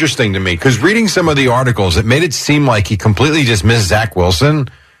is interesting to me because reading some of the articles, it made it seem like he completely dismissed Zach Wilson.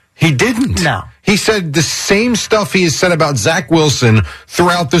 He didn't. No. He said the same stuff he has said about Zach Wilson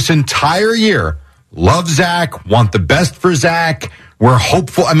throughout this entire year. Love Zach, want the best for Zach. We're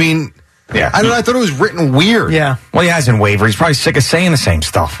hopeful. I mean... Yeah. I don't know. I thought it was written weird. Yeah. Well, he hasn't wavered. He's probably sick of saying the same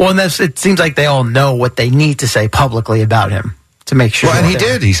stuff. Well, and it seems like they all know what they need to say publicly about him to make sure. Well, and he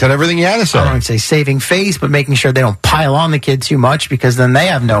did. He said everything he had to say. I don't want to say saving face, but making sure they don't pile on the kid too much because then they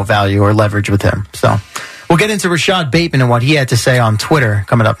have no value or leverage with him. So we'll get into Rashad Bateman and what he had to say on Twitter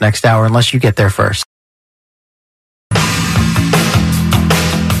coming up next hour, unless you get there first.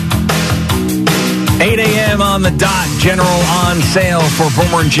 8 a.m. on the dot, general on sale for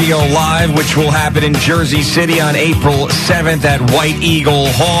Boomer and Gio Live, which will happen in Jersey City on April 7th at White Eagle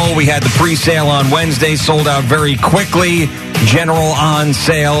Hall. We had the pre-sale on Wednesday, sold out very quickly. General on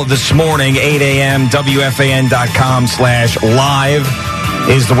sale this morning, 8 a.m., WFAN.com/live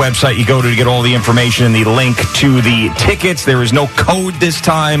is the website you go to get all the information and the link to the tickets. There is no code this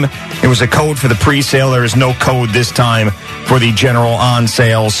time. There was a code for the pre-sale. There is no code this time for the general on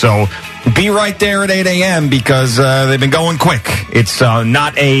sale. So be right there at 8 a.m. because they've been going quick. It's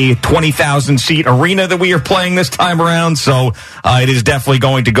not a 20,000-seat arena that we are playing this time around, so it is definitely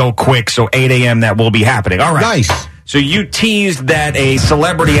going to go quick. So 8 a.m. that will be happening. All right. Nice. So you teased that a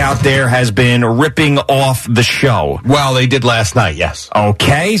celebrity out there has been ripping off the show. Well, they did last night, yes.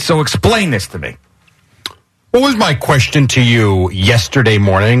 Okay, so explain this to me. What was my question to you yesterday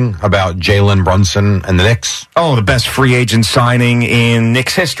morning about Jalen Brunson and the Knicks? Oh, the best free agent signing in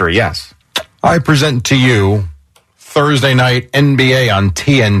Knicks history, yes. I present to you Thursday night NBA on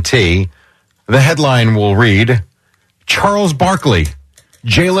TNT. The headline will read, Charles Barkley,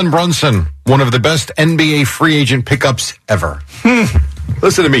 Jalen Brunson, one of the best NBA free agent pickups ever.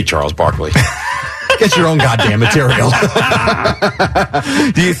 Listen to me, Charles Barkley. Get your own goddamn material. Do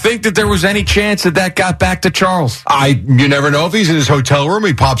you think that there was any chance that got back to Charles? You never know. If he's in his hotel room,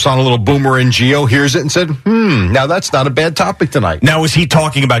 he pops on a little Boomer and Gio, hears it, and said, now that's not a bad topic tonight. Now, was he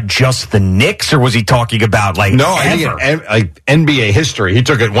talking about just the Knicks, or was he talking about, like, no, I think NBA history. He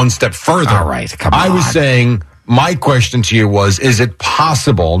took it one step further. All right, come on. I was saying, my question to you was, is it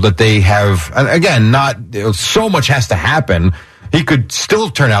possible that they have, and again, not so much has to happen. He could still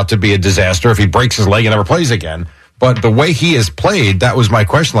turn out to be a disaster if he breaks his leg and never plays again. But the way he has played, that was my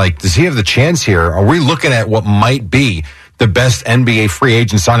question. Like, does he have the chance here? Are we looking at what might be the best NBA free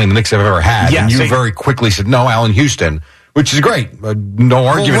agent signing the Knicks have ever had? Yeah, and you very quickly said, no, Allen Houston, which is great. No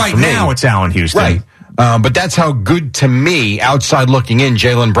argument right for me. Now it's Allen Houston. Right. But that's how good to me, outside looking in,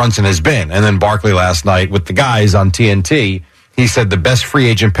 Jalen Brunson has been. And then Barkley last night with the guys on TNT, he said the best free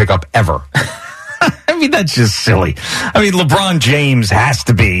agent pickup ever. I mean, that's just silly. I mean, LeBron James has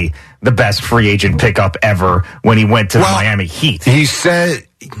to be the best free agent pickup ever when he went to the Miami Heat. He said,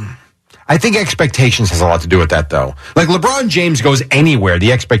 I think expectations has a lot to do with that, though. Like, LeBron James goes anywhere.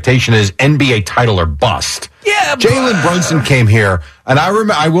 The expectation is NBA title or bust. Yeah, Jalen Brunson came here, and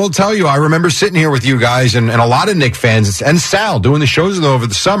I will tell you, I remember sitting here with you guys and a lot of Knicks fans and Sal doing the shows with them over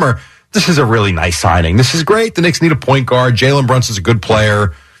the summer. This is a really nice signing. This is great. The Knicks need a point guard. Jalen Brunson's a good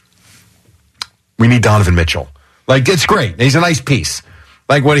player. We need Donovan Mitchell. Like, it's great. He's a nice piece.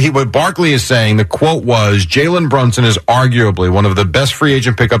 Like what Barkley is saying, the quote was, Jalen Brunson is arguably one of the best free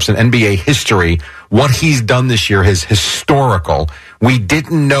agent pickups in NBA history. What he's done this year is historical. We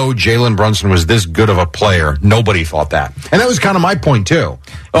didn't know Jalen Brunson was this good of a player. Nobody thought that. And that was kind of my point, too.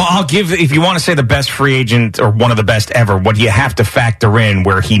 Well, I'll give, if you want to say the best free agent or one of the best ever, what you have to factor in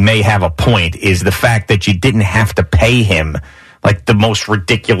where he may have a point is the fact that you didn't have to pay him like the most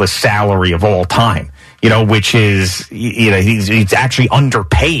ridiculous salary of all time. You know, which is, you know, he's actually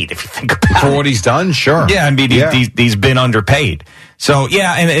underpaid if you think about it. For what he's done, sure. Yeah, I mean, he's been underpaid. So,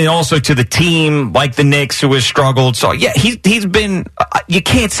 yeah, and also to the team, like the Knicks, who has struggled. So, yeah, he's been, you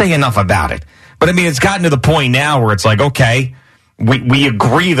can't say enough about it. But, I mean, it's gotten to the point now where it's like, okay, we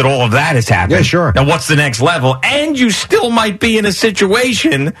agree that all of that has happened. Yeah, sure. Now, what's the next level? And you still might be in a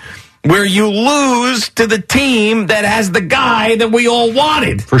situation where you lose to the team that has the guy that we all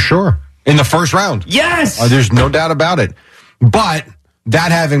wanted. For sure. In the first round. Yes. There's no doubt about it. But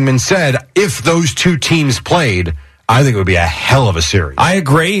that having been said, if those two teams played, I think it would be a hell of a series. I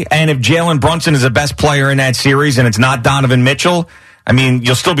agree. And if Jalen Brunson is the best player in that series and it's not Donovan Mitchell, I mean,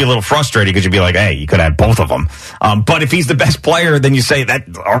 you'll still be a little frustrated because you'll be like, hey, you could have both of them. But if he's the best player, then you say that,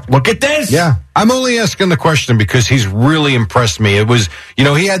 look at this. Yeah. I'm only asking the question because he's really impressed me. It was, you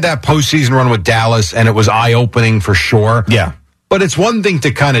know, he had that postseason run with Dallas and it was eye-opening for sure. Yeah. But it's one thing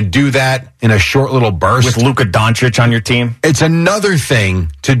to kind of do that in a short little burst. With Luka Doncic on your team? It's another thing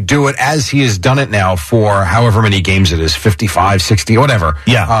to do it as he has done it now for however many games it is, 55, 60, whatever.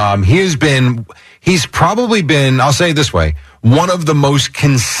 Yeah. He's probably been, I'll say it this way, one of the most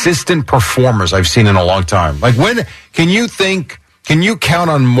consistent performers I've seen in a long time. Like can you count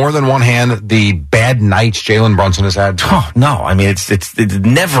on more than one hand the bad nights Jalen Brunson has had? Oh, no. I mean, it's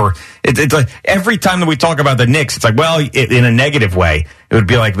never, it's like every time that we talk about the Knicks, it's like, well, in a negative way, it would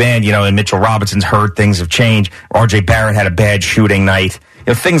be like, man, you know, and Mitchell Robinson's hurt, things have changed. RJ Barrett had a bad shooting night. You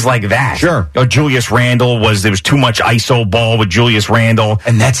know, things like that. Sure. You know, Julius Randle there was too much ISO ball with Julius Randle.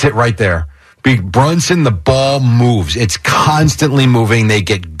 And that's it right there. Brunson, the ball moves. It's constantly moving. They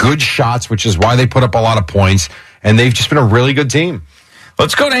get good shots, which is why they put up a lot of points. And they've just been a really good team.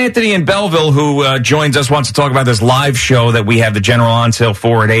 Let's go to Anthony in Belleville, who joins us, wants to talk about this live show that we have the general on sale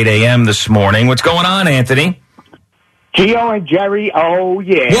for at 8 a.m. this morning. What's going on, Anthony? Gio and Jerry, oh,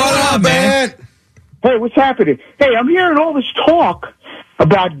 yeah. What up, man? Hey, what's happening? Hey, I'm hearing all this talk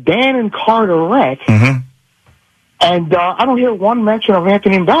about Dan and Carteret, and I don't hear one mention of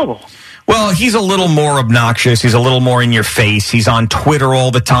Anthony in Belleville. Well, he's a little more obnoxious. He's a little more in your face. He's on Twitter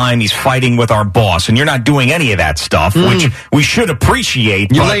all the time. He's fighting with our boss, and you're not doing any of that stuff, which we should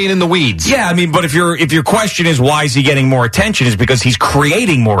appreciate. You're laying in the weeds. Yeah, I mean, but if your question is why is he getting more attention, is because he's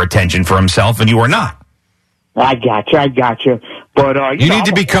creating more attention for himself, and you are not. I got you. But you need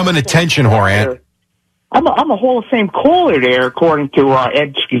to become an attention whore, Ant. I'm a Hall of Fame caller there, according to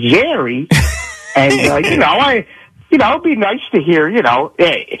Ed Schizzeri, and it'd be nice to hear,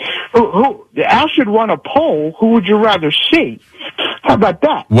 hey, Al should run a poll. Who would you rather see? How about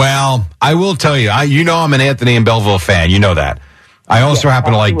that? Well, I will tell you, I'm an Anthony and Belleville fan. You know that. I also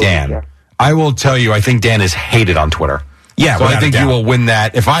happen to like Dan. Yeah. I will tell you, I think Dan is hated on Twitter. Yeah, so I think you will win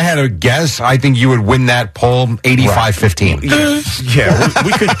that. If I had a guess, I think you would win that poll 85-15. Yeah,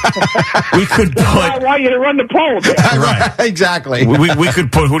 we could put. I want you to run the poll. Right, exactly. We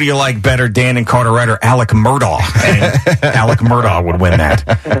could put who do you like better, Dan and Carteret or Alec Murdaugh? And Alec Murdaugh would win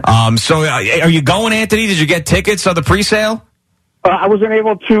that. So, are you going, Anthony? Did you get tickets on the pre-sale? I wasn't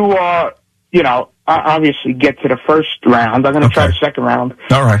able to. Obviously get to the first round. I'm going to try the second round.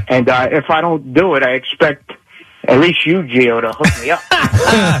 All right. And if I don't do it, I expect at least you, Gio, to hook me up.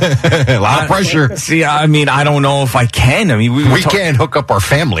 A lot of pressure. See, I mean, I don't know if I can. I mean, we can't hook up our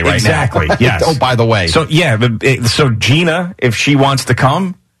family right now. Exactly. Yes. Oh, by the way. So, yeah. So Gina, if she wants to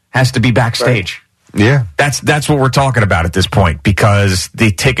come, has to be backstage. Yeah. That's what we're talking about at this point, because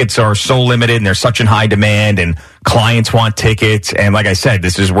the tickets are so limited and they're such in high demand, and clients want tickets. And like I said,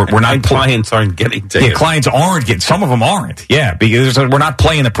 we're not clients aren't getting tickets. Yeah, clients aren't getting. Some of them aren't. Yeah, because we're not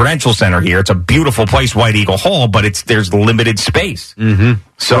playing the Prudential Center here. It's a beautiful place, White Eagle Hall, but there's limited space. Mm-hmm.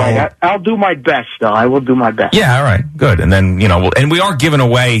 So right, I'll do my best, though. I will do my best. Yeah, all right, good. And then and we are giving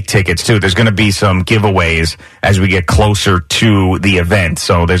away tickets too. There's going to be some giveaways as we get closer to the event.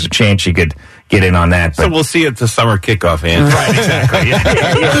 So there's a chance you could get in on that. So we'll see you at the summer kickoff, Anthony. Right, exactly.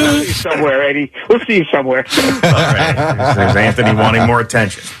 Yeah. We'll see you somewhere, Eddie. We'll see you somewhere. All right. There's Anthony wanting more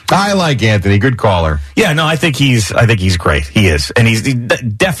attention. I like Anthony. Good caller. Yeah, no, I think he's great. He is, and he's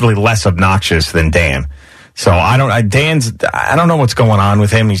definitely less obnoxious than Dan. So I don't know what's going on with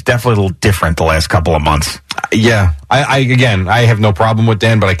him. He's definitely a little different the last couple of months. Yeah, I have no problem with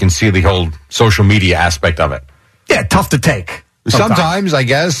Dan, but I can see the whole social media aspect of it. Yeah, tough to take. Sometimes I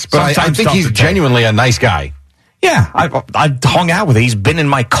guess, but I think he's genuinely a nice guy. Yeah, I've hung out with him. He's been in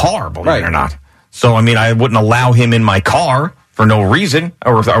my car, believe it or not. So, I mean, I wouldn't allow him in my car for no reason,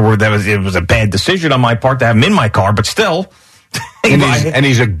 or it was a bad decision on my part to have him in my car, but still. And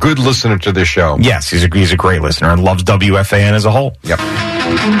he's a good listener to this show. Yes, he's a great listener and loves WFAN as a whole. Yep.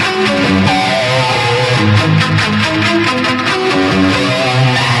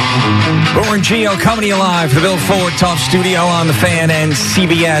 Boomer and Gio coming to you live from the Bill Ford Tough Studio on the Fan and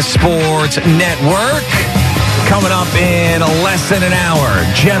CBS Sports Network. Coming up in less than an hour,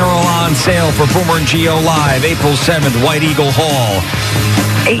 general on sale for Boomer and Gio Live, April 7th, White Eagle Hall,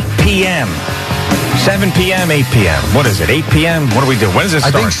 8 p.m. 7 p.m., 8 p.m. What is it, 8 p.m.? What do we do? When does it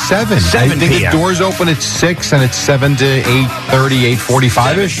start? I think 7. 7 I think p.m. the doors open at 6, and it's 7 to 8:30,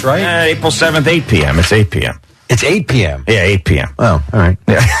 8:45-ish, right? April 7th, 8 p.m. It's 8 p.m. It's 8 p.m.? Yeah, 8 p.m. Oh, all right.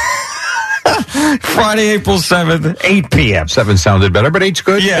 Yeah. Friday, April 7th, 8 p.m. 7 sounded better, but 8's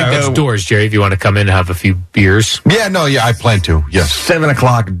good. Yeah, I think that's doors, Jerry, if you want to come in and have a few beers. Yeah, I plan to, yes. 7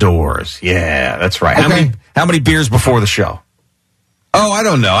 o'clock doors. Yeah, that's right. Okay. How many beers before the show? Oh, I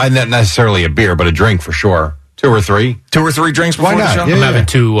don't know. Not necessarily a beer, but a drink for sure. 2 or 3. 2 or 3 drinks before the show? I'm having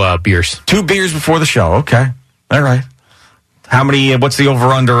 2 beers. 2 beers before the show. Okay. All right. How many, what's the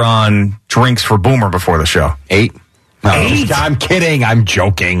over-under on drinks for Boomer before the show? 8. No, 8? I'm kidding. I'm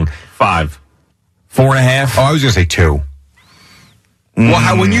joking. 5. 4.5? Oh, I was going to say 2.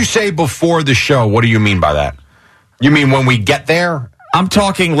 Well, when you say before the show, what do you mean by that? You mean when we get there? I'm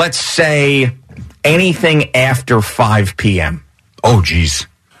talking, let's say, anything after 5 p.m. Oh, geez.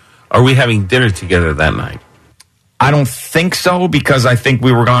 Are we having dinner together that night? I don't think so, because I think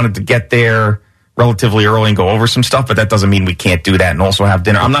we were going to get there relatively early and go over some stuff, but that doesn't mean we can't do that and also have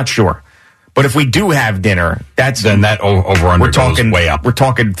dinner. I'm not sure. But if we do have dinner, then that over-under goes way up. We're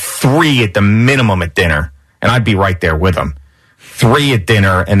talking 3 at the minimum at dinner, and I'd be right there with them. 3 at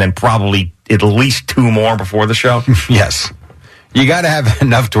dinner, and then probably at least 2 more before the show. Yes. You got to have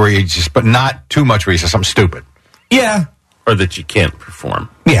enough to where you but not too much where you say something stupid. Yeah. Or that you can't perform.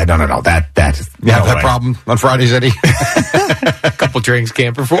 Yeah, no. That you have that problem on Fridays, Eddie? A couple drinks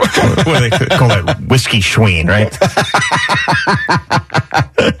can't perform. What do they call that? Whiskey Schween, right?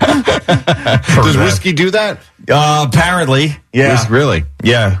 Does whiskey do that? Apparently, yeah. Really?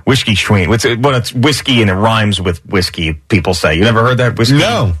 Yeah, Whiskey Schween. It's whiskey and it rhymes with whiskey, people say. You never heard that? Whiskey?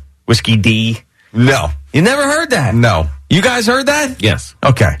 No. Whiskey D? No. You never heard that? No. You guys heard that? Yes.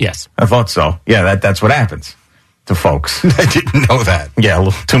 Okay. Yes. I thought so. Yeah, that's what happens to folks. I didn't know that. Yeah, a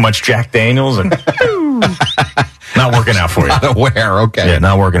little too much Jack Daniels and not working out for you. Not aware, okay. Yeah,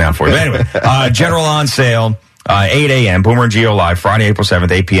 not working out for you. But anyway, general on sale, 8 a.m., Boomer and Gio Live, Friday, April 7th,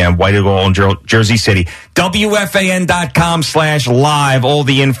 8 p.m., White Eagle in Jersey City. WFAN.com/live. All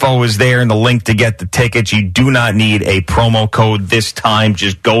the info is there and the link to get the tickets. You do not need a promo code this time.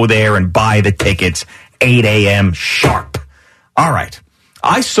 Just go there and buy the tickets, 8 a.m. sharp. All right.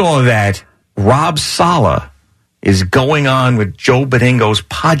 I saw that Rob Saleh is going on with Joe Benigno's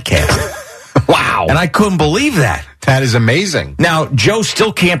podcast. Wow. And I couldn't believe that. That is amazing. Now, Joe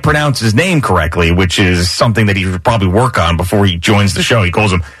still can't pronounce his name correctly, which is something that he should probably work on before he joins the show. He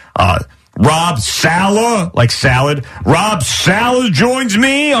calls him Rob Saleh, like salad. Rob Saleh joins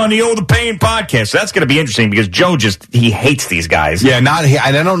me on the the Pain podcast. So that's going to be interesting because Joe he hates these guys. Yeah,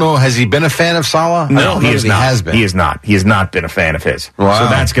 I don't know. Has he been a fan of Saleh? No, he is not. He has been. He is not. He has not been a fan of his. Wow. So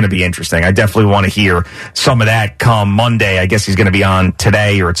that's going to be interesting. I definitely want to hear some of that come Monday. I guess he's going to be on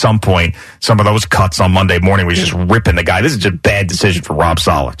today or at some point. Some of those cuts on Monday morning where he's just ripping the guy. This is just a bad decision for Rob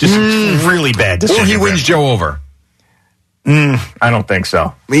Saleh. Just really bad decision. Or he wins Joe over. I don't think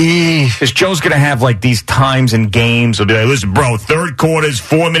so. Because Joe's going to have like these times in games. He'll be like, listen, bro, third quarter's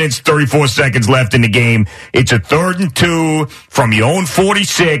 4 minutes, 34 seconds left in the game. It's a 3rd and 2 from your own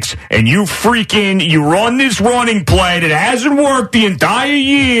 46, and you run this running play that hasn't worked the entire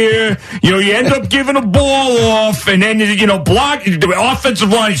year. You end up giving a ball off, and then, block. The offensive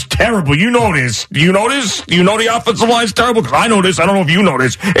line is terrible. You know this. You know this? You know the offensive line is terrible? Because I know this. I don't know if you know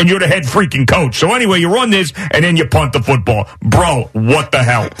this. And you're the head freaking coach. So anyway, you run this, and then you punt the football. Bro, what the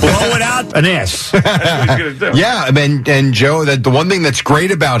hell? Blow it out an S. That's what he's going to do. Yeah, and Joe, the one thing that's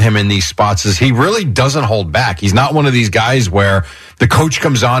great about him in these spots is he really doesn't hold back. He's not one of these guys where the coach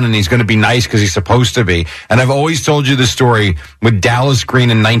comes on and he's going to be nice because he's supposed to be. And I've always told you the story with Dallas Green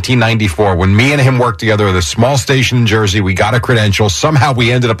in 1994 when me and him worked together at a small station in Jersey. We got a credential. Somehow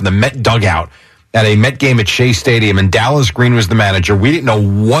we ended up in the Met dugout at a Met game at Shea Stadium, and Dallas Green was the manager. We didn't know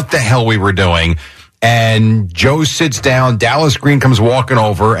what the hell we were doing. And Joe sits down. Dallas Green comes walking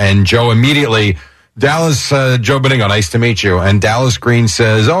over, and Joe immediately, Joe Benigno, nice to meet you. And Dallas Green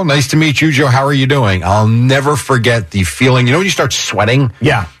says, oh, nice to meet you, Joe. How are you doing? I'll never forget the feeling. You know when you start sweating?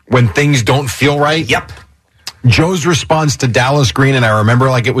 Yeah. When things don't feel right? Yep. Joe's response to Dallas Green, and I remember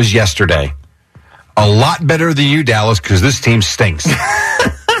like it was yesterday, a lot better than you, Dallas, because this team stinks.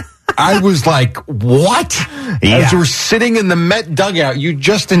 I was like, what? Yeah. As we're sitting in the Met dugout, you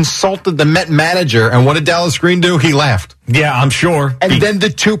just insulted the Met manager. And what did Dallas Green do? He laughed. Yeah, I'm sure. And then the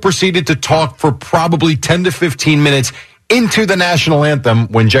two proceeded to talk for probably 10 to 15 minutes into the national anthem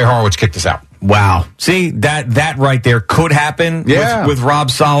when Jay Horowitz kicked us out. Wow. See, that right there could happen with Rob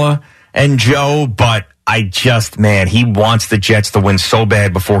Saleh and Joe, but he wants the Jets to win so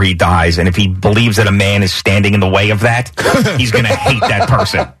bad before he dies. And if he believes that a man is standing in the way of that, he's going to hate that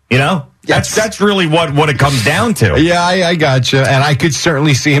person. That's really what it comes down to. Yeah, I got you. And I could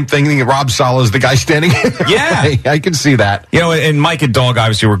certainly see him thinking that Rob Saleh is the guy standing in the way. I could see that. And Mike and Dog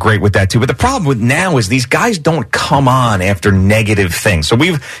obviously were great with that too. But the problem with now is these guys don't come on after negative things. So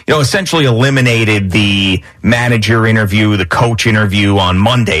we've, essentially eliminated the manager interview, the coach interview on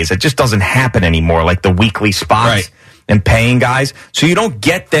Mondays. It just doesn't happen anymore, like the weekly spots. Right. And paying guys, so you don't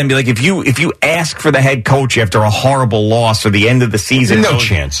get them. Like if you ask for the head coach after a horrible loss or the end of the season, no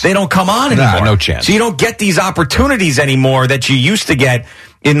chance. They don't come on anymore. No chance. So you don't get these opportunities anymore that you used to get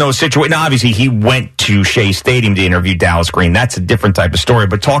in those situations. Now, obviously, he went to Shea Stadium to interview Dallas Green. That's a different type of story.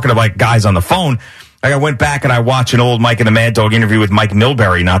 But talking about guys on the phone, like I went back and I watched an old Mike and the Mad Dog interview with Mike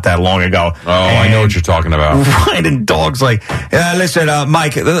Milbury not that long ago. Oh, I know what you're talking about. Right, and Dog's like, listen,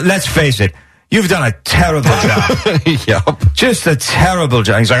 Mike, let's face it. You've done a terrible job. Yep. Just a terrible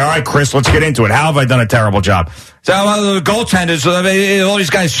job. He's like, all right, Chris, let's get into it. How have I done a terrible job? So, the goaltenders, all these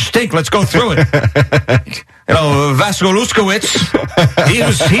guys stink. Let's go through it. Vasco Luskowitz,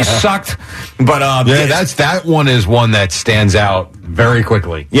 he sucked. But that one is one that stands out very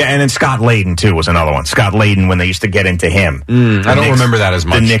quickly. Yeah, and then Scott Layden, too, was another one. Scott Layden, when they used to get into him. I don't remember that as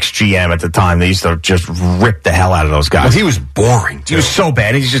much. The Knicks GM at the time, they used to just rip the hell out of those guys. Well, he was boring, too. He was so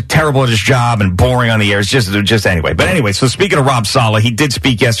bad. He's just terrible at his job and boring on the air. It's just anyway. But anyway, so speaking of Rob Saleh, he did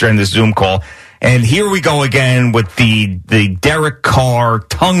speak yesterday in this Zoom call. And here we go again with the Derek Carr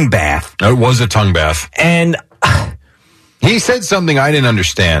tongue bath. It was a tongue bath. And he said something I didn't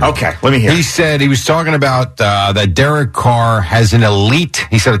understand. Okay, let me hear. He said he was talking about that Derek Carr has an elite,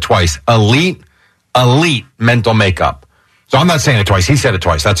 he said it twice, elite mental makeup. So I'm not saying it twice. He said it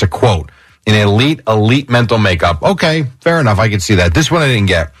twice. That's a quote. An elite mental makeup. Okay, fair enough. I can see that. This one I didn't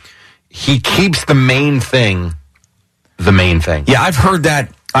get. He keeps the main thing the main thing. Yeah, I've heard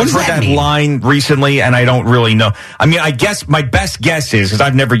that. I've heard that line recently, and I don't really know. I mean, I guess my best guess is, because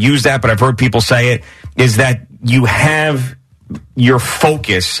I've never used that, but I've heard people say it, is that you have your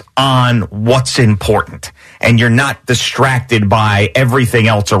focus on what's important, and you're not distracted by everything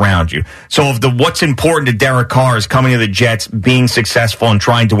else around you. So if what's important to Derek Carr is coming to the Jets, being successful, and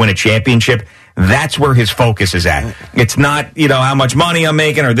trying to win a championship, that's where his focus is at. It's not, how much money I'm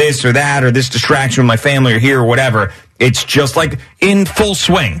making, or this or that, or this distraction with my family, or here, or whatever. It's just like in full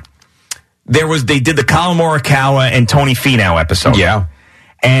swing. They did the Colin Morikawa and Tony Finau episode. Yeah.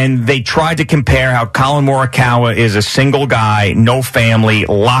 And they tried to compare how Colin Morikawa is a single guy, no family,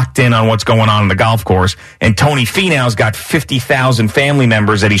 locked in on what's going on the golf course. And Tony Finau's got 50,000 family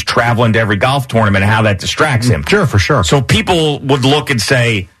members that he's traveling to every golf tournament, and how that distracts him. Sure, for sure. So people would look and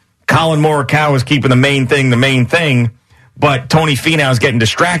say, Colin Morikawa is keeping the main thing, but Tony Finau is getting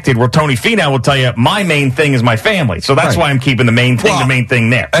distracted, where Tony Finau will tell you, my main thing is my family. So that's why I'm keeping the main thing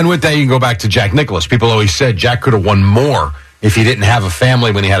there. And with that, you can go back to Jack Nicklaus. People always said Jack could have won more if he didn't have a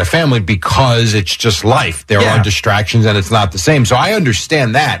family when he had a family, because it's just life. There are distractions, and it's not the same. So I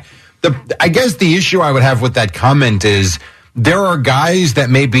understand that. I guess the issue I would have with that comment is there are guys that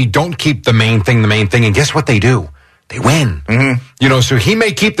maybe don't keep the main thing, and guess what they do? They win. Mm-hmm. So he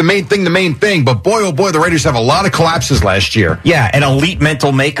may keep the main thing, but boy, oh boy, the Raiders have a lot of collapses last year. Yeah, an elite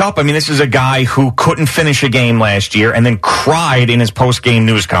mental makeup. I mean, this is a guy who couldn't finish a game last year and then cried in his post-game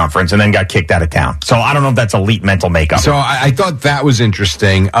news conference and then got kicked out of town. So I don't know if that's elite mental makeup. So I thought that was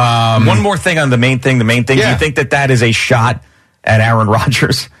interesting. One more thing on the main thing. Yeah. Do you think that is a shot at Aaron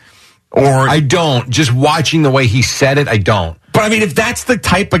Rodgers? Or I don't. Just watching the way he said it, I don't. But I mean, if that's the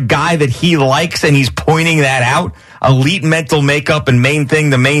type of guy that he likes and he's pointing that out, elite mental makeup and main thing,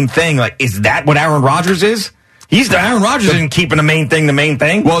 like, is that what Aaron Rodgers is? Aaron Rodgers isn't keeping the main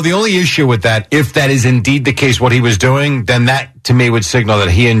thing. Well, the only issue with that, if that is indeed the case, what he was doing, then that to me would signal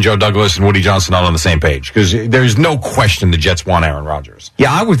that he and Joe Douglas and Woody Johnson are on the same page. Because there's no question the Jets want Aaron Rodgers.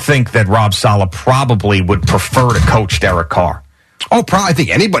 Yeah, I would think that Rob Saleh probably would prefer to coach Derek Carr. Oh, I think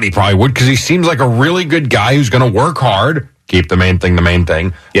anybody probably would, because he seems like a really good guy who's going to work hard, keep the main thing,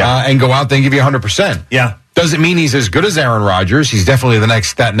 and go out there and give you 100%. Yeah. Doesn't mean he's as good as Aaron Rodgers. He's definitely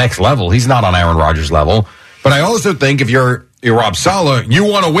that next level. He's not on Aaron Rodgers' level. But I also think if you're Rob Saleh, you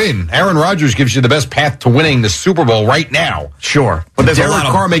want to win. Aaron Rodgers gives you the best path to winning the Super Bowl right now. Sure. But there's Derek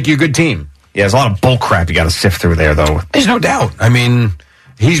Carr make you a good team. Yeah, there's a lot of bull crap you got to sift through there, though. There's no doubt. I mean,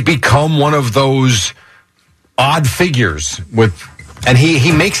 he's become one of those odd figures and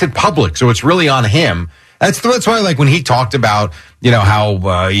he makes it public, so it's really on him. That's why, like, when he talked about,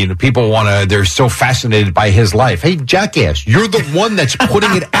 how, people they're so fascinated by his life. Hey, jackass, you're the one that's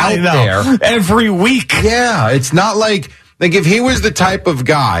putting it out there. Every week. Yeah, it's not like if he was the type of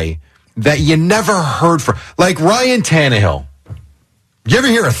guy that you never heard from, like Ryan Tannehill. You ever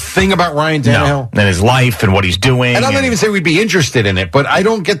hear a thing about Ryan Tannehill? No. And his life and what he's doing. And I'm not even saying we'd be interested in it, but I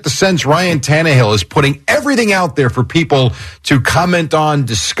don't get the sense Ryan Tannehill is putting everything out there for people to comment on,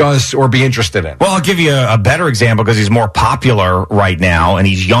 discuss, or be interested in. Well, I'll give you a better example because he's more popular right now and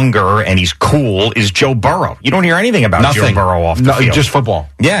he's younger and he's cool, is Joe Burrow. You don't hear anything about Joe Burrow off the field. Just football.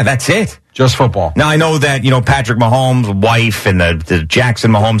 Yeah, that's it. Just football. Now, I know that, Patrick Mahomes' wife and the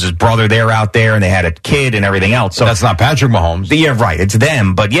Jackson Mahomes' brother, they're out there and they had a kid and everything else. So that's not Patrick Mahomes. Yeah, right. It's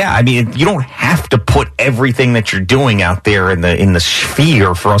them. But yeah, I mean, you don't have to put everything that you're doing out there in the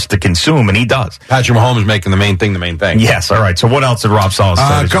sphere for us to consume, and he does. Patrick Mahomes making the main thing. Yes, all right. So what else did Rob Saleh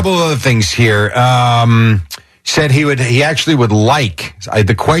say? A couple of other things here. Said he actually would like,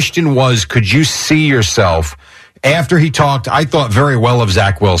 the question was, could you see yourself, after he talked, I thought very well of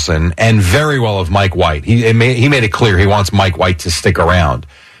Zach Wilson and very well of Mike White. He made it clear he wants Mike White to stick around.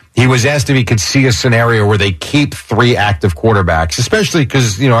 He was asked if he could see a scenario where they keep 3 active quarterbacks, especially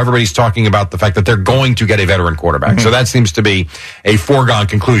because, everybody's talking about the fact that they're going to get a veteran quarterback. Mm-hmm. So that seems to be a foregone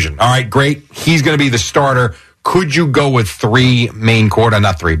conclusion. All right, great. He's going to be the starter. Could you go with 3 main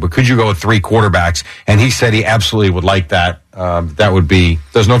not 3, but could you go with 3 quarterbacks? And he said he absolutely would like that. That would be,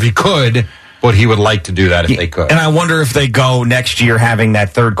 doesn't know if he could, but he would like to do that if they could. And I wonder if they go next year having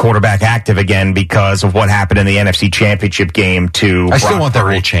that 3rd quarterback active again because of what happened in the NFC Championship game to I still want that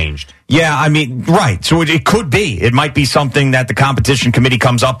rule changed. Yeah, I mean, right. So it could be. It might be something that the competition committee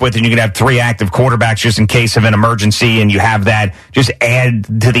comes up with, and you can have 3 active quarterbacks just in case of an emergency, and you have that just add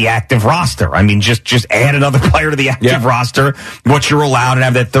to the active roster. I mean, just add another player to the active roster, what you're allowed, and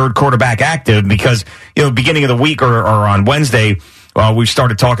have that 3rd quarterback active because, beginning of the week or on Wednesday, we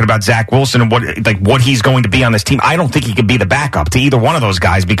started talking about Zach Wilson and what he's going to be on this team. I don't think he could be the backup to either one of those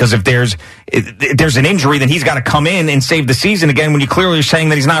guys because if there's an injury, then he's got to come in and save the season again when you clearly are saying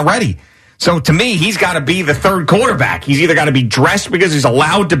that he's not ready. So to me, he's got to be the 3rd quarterback. He's either got to be dressed because he's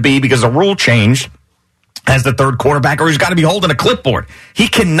allowed to be because the rule changed as the 3rd quarterback, or he's got to be holding a clipboard. He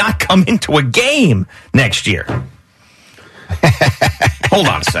cannot come into a game next year. Hold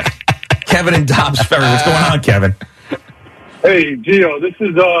on a second. Kevin and Dobbs Ferry. What's going on, Kevin? Hey, Gio, this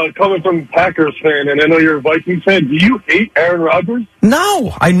is coming from Packers fan, and I know you're a Vikings fan. Do you hate Aaron Rodgers?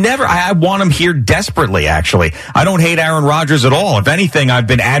 No, I never. I want him here desperately, actually. I don't hate Aaron Rodgers at all. If anything, I've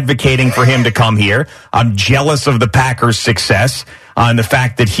been advocating for him to come here. I'm jealous of the Packers' success and the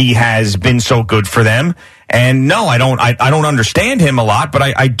fact that he has been so good for them. And no, I don't understand him a lot, but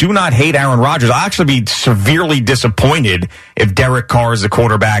I do not hate Aaron Rodgers. I'll actually be severely disappointed if Derek Carr is the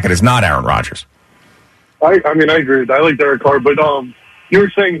quarterback and it's not Aaron Rodgers. I mean, I agree. I like Derek Carr, but you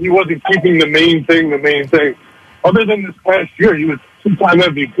were saying he wasn't keeping the main thing. Other than this past year, he was 2-time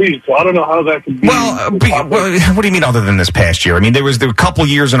MVP, so I don't know how that could be. Well, what do you mean other than this past year? I mean, there were a couple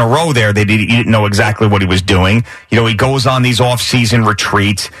years in a row there that he didn't know exactly what he was doing. He goes on these off-season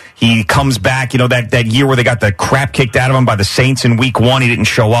retreats. He comes back, that year where they got the crap kicked out of him by the Saints in week 1. He didn't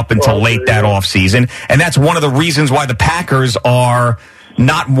show up until late that off-season. And that's one of the reasons why the Packers are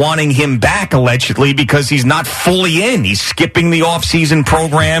not wanting him back, allegedly, because he's not fully in. He's skipping the offseason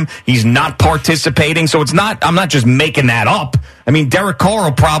program. He's not participating. So I'm not just making that up. I mean, Derek Carr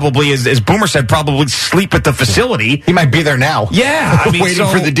will probably, as Boomer said, probably sleep at the facility. He might be there now. Yeah. I mean, waiting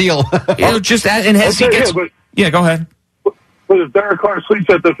for the deal. Yeah, go ahead. But if Derek Carr sleeps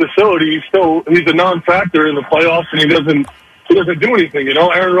at the facility, he's a non-factor in the playoffs, and he doesn't do anything.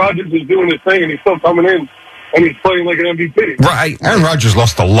 Aaron Rodgers is doing his thing, and he's still coming in, and he's playing like an MVP. Right. Aaron Rodgers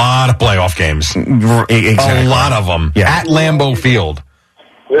lost a lot of playoff games. Exactly. A lot of them at Lambeau Field.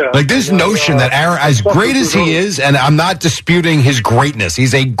 Yeah. Like this notion that Aaron, as great as he is, and I'm not disputing his greatness,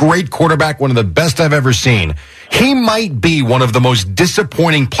 he's a great quarterback, one of the best I've ever seen. He might be one of the most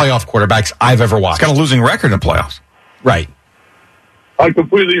disappointing playoff quarterbacks I've ever watched. He's got a losing record in the playoffs. Right. I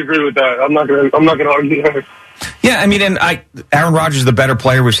completely agree with that. I'm not gonna argue that. Yeah, I mean, Aaron Rodgers is the better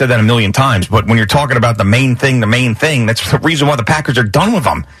player. We've said that a million times. But when you're talking about the main thing, that's the reason why the Packers are done with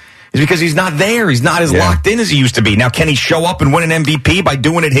him. Is because he's not there. He's not as locked in as he used to be. Now, can he show up and win an MVP by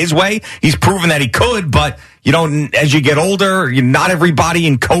doing it his way? He's proven that he could, but as you get older, not everybody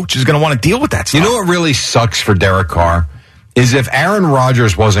in coach is going to want to deal with that stuff. You know what really sucks for Derek Carr is if Aaron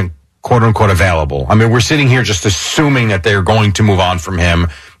Rodgers wasn't quote unquote available. I mean, we're sitting here just assuming that they're going to move on from him,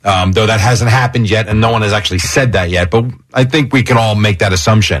 though that hasn't happened yet, and no one has actually said that yet. But I think we can all make that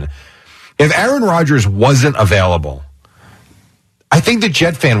assumption. If Aaron Rodgers wasn't available, I think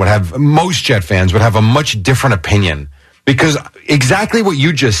most Jet fans would have a much different opinion, because exactly what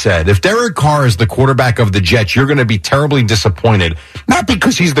you just said. If Derek Carr is the quarterback of the Jets, you're going to be terribly disappointed, not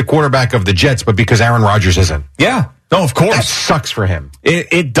because he's the quarterback of the Jets, but because Aaron Rodgers isn't. Yeah. No, of course. That sucks for him.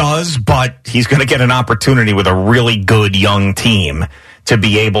 It does, but he's going to get an opportunity with a really good young team to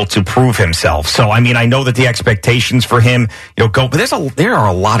be able to prove himself. So, I mean, I know that the expectations for him, but there are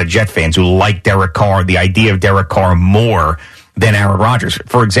a lot of Jet fans who like Derek Carr, the idea of Derek Carr more than Aaron Rodgers.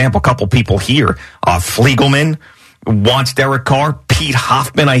 For example, a couple people here, Fliegelman wants Derek Carr. Pete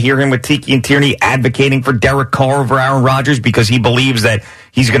Hoffman, I hear him with Tiki and Tierney advocating for Derek Carr over Aaron Rodgers because he believes that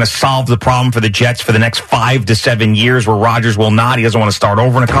he's going to solve the problem for the Jets for the next 5 to 7 years, where Rodgers will not. He doesn't want to start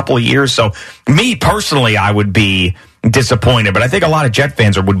over in a couple of years. So me personally, I would be disappointed, but I think a lot of Jet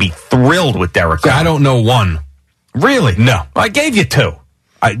fans would be thrilled with Derek Carr. I don't know one. Really? No. I gave you 2.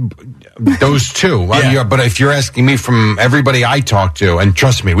 Those 2. Yeah. But if you're asking me from everybody I talk to, and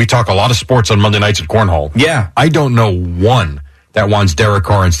trust me, we talk a lot of sports on Monday nights at Cornhole. Yeah. I don't know one that wants Derek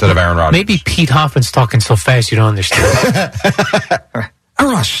Carr instead of Aaron Rodgers. Maybe Pete Hoffman's talking so fast you don't understand.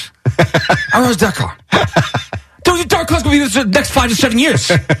 Aaron Derek Carr. Dude, Derek Carr's going to be the next 5 to 7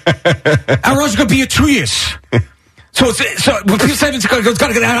 years. Aaron Rodgers is going to be here 2 years. So when people say it's got to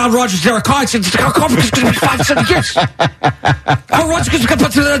get Aaron Rodgers, Derek Carr, it's Derek Carr because it's going to be 5 to 7 years. Aaron Rodgers is going to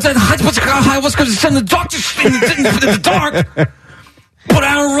put the high, what's going to send the doctors in the dark. But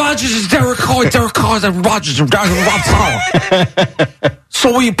Aaron Rodgers is Derek Carr. Derek Carr is Aaron Rodgers and Rob Sala.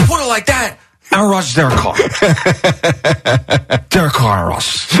 So when you put it like that, Aaron Rodgers, Derek Carr. Derek Carr, Aaron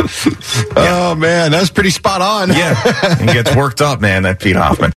Rodgers. Oh, man, that's pretty spot on. Yeah, he gets worked up, man, that Pete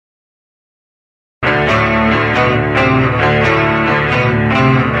Hoffman.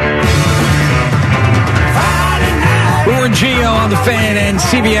 Gio on the Fan and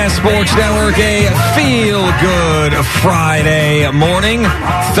CBS Sports Network. A feel-good Friday morning.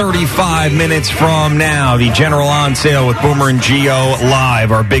 35 minutes from now, the general on sale with Boomer and Gio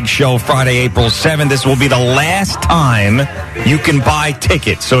live. Our big show Friday, April 7th. This will be the last time you can buy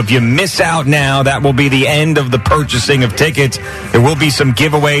tickets. So if you miss out now, that will be the end of the purchasing of tickets. There will be some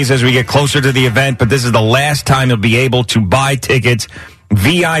giveaways as we get closer to the event, but this is the last time you'll be able to buy tickets.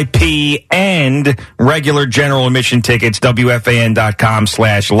 VIP and regular general admission tickets.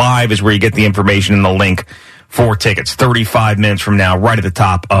 WFAN.com/live is where you get the information and the link for tickets. 35 minutes from now, right at the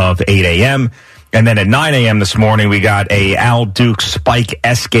top of 8 a.m. And then at 9 a.m. this morning, we got a Al Duke Spike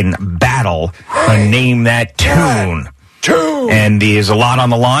Eskin battle. Name that tune. And there's a lot on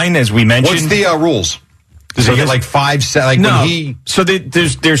the line, as we mentioned. What's the rules? Does he get like 5 sets? Like no. When he... So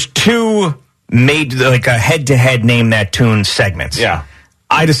there's 2 made like a head-to-head name that tune segments. Yeah.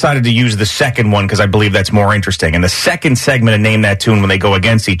 I decided to use the second one because I believe that's more interesting. And the second segment of Name That Tune, when they go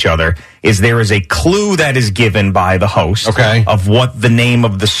against each other, is there is a clue that is given by the host of what the name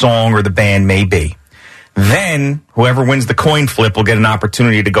of the song or the band may be. Then whoever wins the coin flip will get an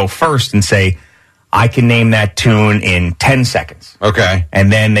opportunity to go first and say, I can name that tune in 10 seconds. Okay.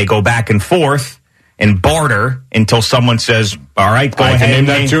 And then they go back and forth and barter until someone says, all right, go ahead. I can name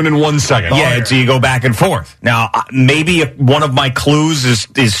that tune in 1 second. Yeah, so you go back and forth. Now, maybe if one of my clues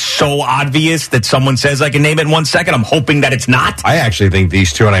is so obvious that someone says I can name it in 1 second. I'm hoping that it's not. I actually think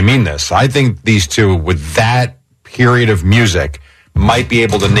these 2, and I mean this, I think these 2, with that period of music, might be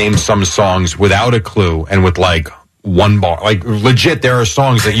able to name some songs without a clue and with like one bar. Like legit, there are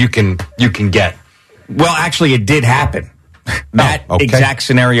songs that you can get. Well, actually, it did happen. That exact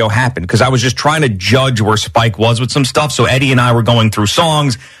scenario happened because I was just trying to judge where Spike was with some stuff. So Eddie and I were going through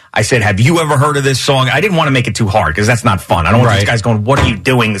songs. I said, have you ever heard of this song? I didn't want to make it too hard because that's not fun. I don't want these guys going, what are you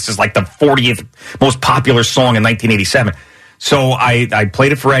doing? This is like the 40th most popular song in 1987. So I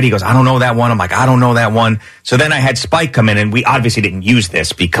played it for Eddie. He goes, I don't know that one. I'm like, I don't know that one. So then I had Spike come in, and we obviously didn't use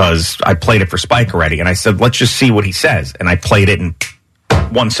this because I played it for Spike already. And I said, let's just see what he says. And I played it in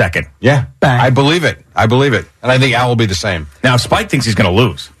 1 second. Yeah, I believe it. I believe it. And I think Al will be the same. Now, Spike thinks he's going to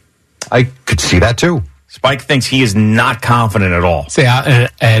lose. I could see that too. Spike thinks he is not confident at all. See,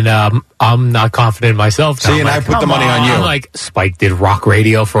 I'm not confident myself. See, and I put the money on you. I'm like, Spike did rock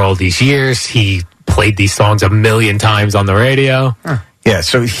radio for all these years. He played these songs 1,000,000 times on the radio. Yeah,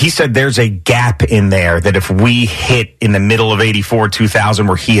 so he said there's a gap in there that if we hit in the middle of 84, 2000,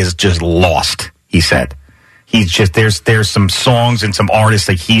 where he is just lost, he said. He's just, there's some songs and some artists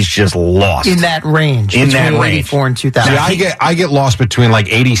that he's just lost. In that range. In that between range. 84 and 2000. See, I get lost between like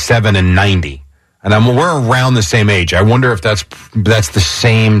 87 and 90. And we're around the same age. I wonder if that's the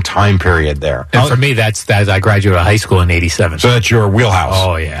same time period there. And for me, that's I graduated high school in 87. So that's your wheelhouse.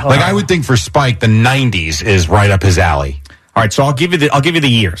 Oh, yeah. Like I would think for Spike, the 90s is right up his alley. All right, so I'll give you the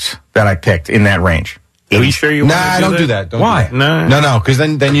years that I picked in that range. Are you sure you want to don't do that. Why? No, because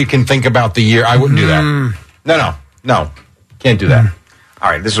then you can think about the year. I wouldn't do that. No. Can't do that. All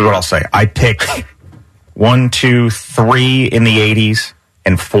right, this is what I'll say. I picked 1, 2, 3 in the 80s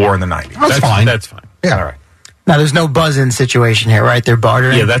and 4 in the 90s. That's fine. That's fine. Yeah. All right. Now, there's no buzz-in situation here, right? They're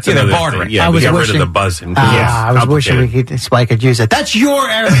bartering. Yeah, that's they're another bartering. thing. Yeah, we got rid of the buzzing. I was wishing Spike could use it. That's your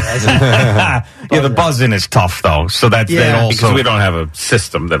error. Yeah, the buzz-in is tough, though. So that also... Because we don't have a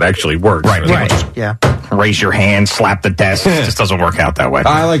system that actually works. Right. Yeah. Raise your hand, slap the desk. It just doesn't work out that way.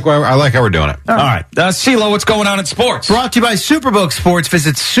 I like how we're doing it. All right. CeeLo, what's going on in sports? Brought to you by Superbook Sports.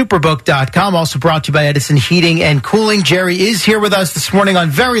 Visit superbook.com. Also brought to you by Edison Heating and Cooling. Jerry is here with us this morning on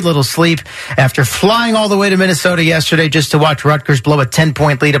very little sleep after flying all the way to Minnesota yesterday just to watch Rutgers blow a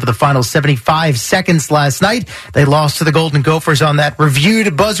 10-point lead up at the final 75 seconds last night. They lost to the Golden Gophers on that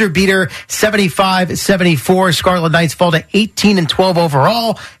reviewed buzzer beater, 75-74. Scarlet Knights fall to 18-12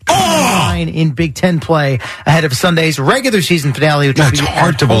 overall, 9 in Big Ten play ahead of Sunday's regular season finale. Which It's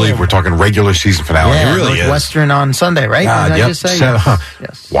hard to believe we're talking regular season finale. Yeah, it really is. Northwestern on Sunday, right? Did I just say?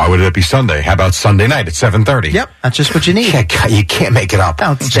 Yes. Why would it be Sunday? How about Sunday night at 7:30? Yep, that's just what you need. You can't make it up.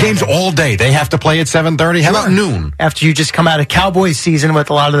 It's games all day. They have to play at 7:30. How about noon? After you just come out of Cowboys season with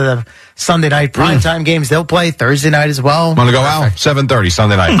a lot of the Sunday night primetime games, they'll play Thursday night as well. Want to go out? 7:30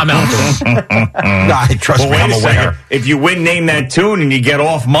 Sunday night. I'm out. Trust me, I'm aware. If you win Name That Tune and you get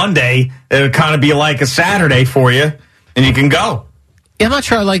off Monday, it'll kind of be like a Saturday for you, and you can go. Yeah, I'm not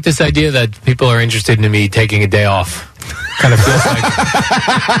sure I like this idea that people are interested in me taking a day off. Kind of feels like.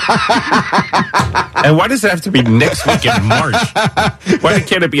 And why does it have to be next week in March? Why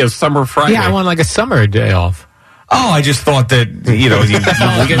can't it be a summer Friday? Yeah, I want like a summer day off. Oh, I just thought that,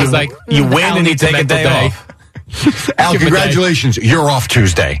 you win and you take a day off. Al, congratulations. You're off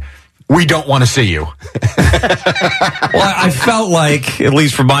Tuesday. We don't want to see you. Well, I felt like, at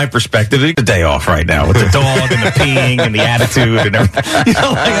least from my perspective, it's a day off right now with the dog and the peeing and the attitude and everything.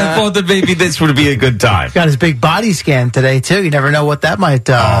 I thought that maybe this would be a good time. Got his big body scan today, too. You never know what that might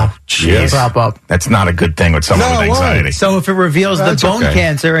prop up. That's not a good thing with someone with anxiety. So if it reveals the bone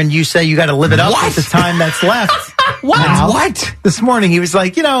cancer and you say you got to live it up with the time that's left. What? This morning he was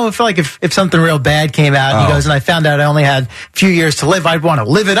like, I feel like if something real bad came out, and he goes, and I found out I only had a few years to live, I'd want to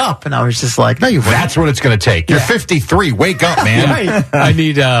live it up. And I was just like, no, you wouldn't. That's what it's going to take. You're 53. Wake up, man. I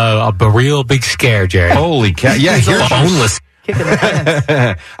need a real big scare, Jerry. Holy cow. Yeah, you're boneless. Kicking the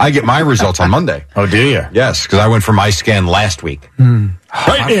pants. I get my results on Monday. Oh, do you? Yes, because I went for my scan last week.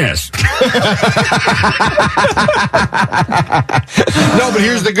 Right, yes. No, but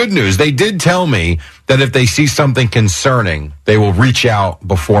here's the good news. They did tell me that if they see something concerning, they will reach out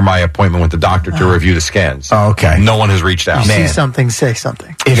before my appointment with the doctor to review the scans. Oh, okay. No one has reached out. See something, say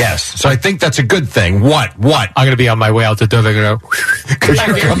something. Yes. So I think that's a good thing. What? I'm going to be on my way out the door. They're going to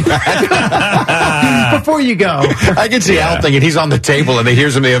Come back. Before you go. I can see Al thinking he's on the table and they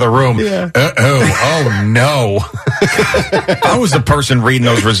hears him in the other room. Yeah. Oh no. If I was the person reading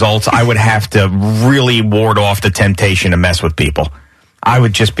those results, I would have to really ward off the temptation to mess with people.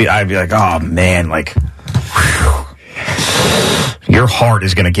 I'd be like, oh man, like, your heart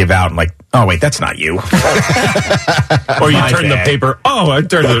is going to give out and like, oh, wait, that's not you. Or you turn the paper. Oh, I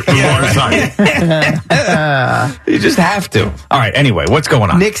turned the wrong side. You just have to. All right, anyway, what's going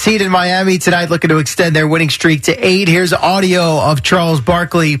on? Knicks Heat in Miami tonight looking to extend their winning streak to 8. Here's audio of Charles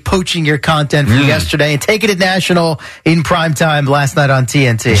Barkley poaching your content from yesterday and taking it national in primetime last night on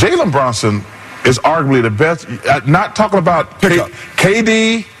TNT. Jalen Brunson is arguably the best. Not talking about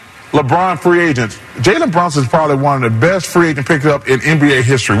KD, LeBron free agents. Jalen Brunson is probably one of the best free agent pickup in NBA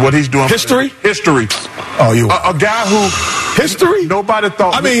history. What he's doing. History? Oh, you. A guy who. History? Nobody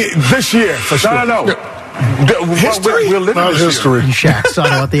thought. I mean, this year, for sure. No. History? We're living not history. Shaq saw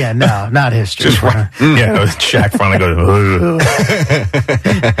it at the end. No, not history. Just yeah, Shaq finally goes.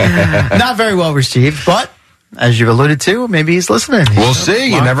 Not very well received, but as you've alluded to, maybe he's listening. We'll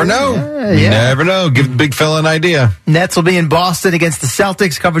see. You never know. You never know. Give the big fella an idea. Nets will be in Boston against the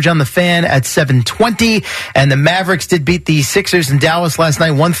Celtics. Coverage on the Fan at 7:20. And the Mavericks did beat the Sixers in Dallas last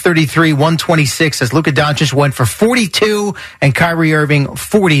night, 133-126, as Luka Doncic went for 42 and Kyrie Irving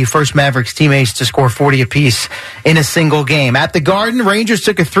 40. First Mavericks teammates to score 40 apiece in a single game. At the Garden, Rangers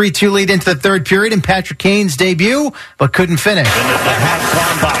took a 3-2 lead into the third period in Patrick Kane's debut, but couldn't finish. And the hat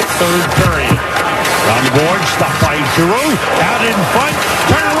gone by third period. On the board, stopped by Giroux, out in front,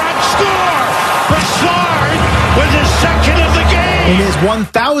 turn around, score! Brassard with his second of the game! In his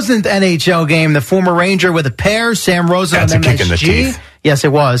 1,000th NHL game, the former Ranger with a pair, Sam Rosen on MSG. That's a kick in the teeth. Yes,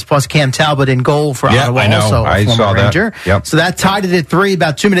 it was. Plus Cam Talbot in goal for Ottawa, I know. also a former saw Ranger. That. Yep. So that tied it at 3.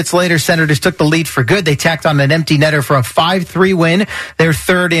 About 2 minutes later, Senators took the lead for good. They tacked on an empty netter for a 5-3 win. Their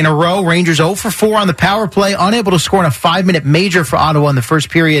third in a row. Rangers 0 for 4 on the power play, unable to score in a 5-minute major for Ottawa in the first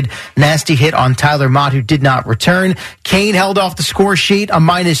period. Nasty hit on Tyler Mott, who did not return. Kane held off the score sheet, a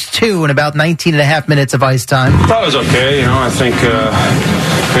 -2 in about 19 and a half minutes of ice time. I thought it was okay. I think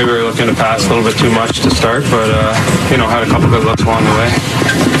maybe we were looking to pass a little bit too much to start, but had a couple good looks along the way.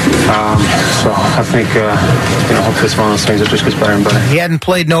 So I think, hopefully it's one of those things that just gets better and better. He hadn't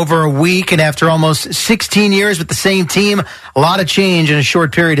played in over a week, and after almost 16 years with the same team, a lot of change in a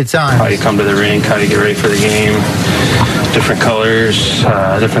short period of time. How you come to the rink, how you get ready for the game, different colors,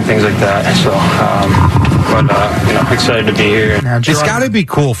 different things like that. So, excited to be here. It's got to be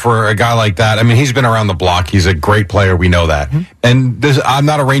cool for a guy like that. I mean, he's been around the block. He's a great player. We know that. Mm-hmm. And I'm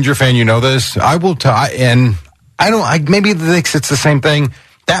not a Ranger fan. You know this. I will maybe it's the same thing.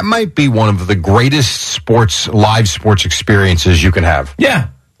 That might be one of the greatest live sports experiences you can have. Yeah.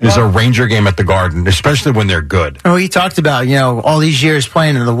 Is a Ranger game at the Garden, especially when they're good. Oh, he talked about, all these years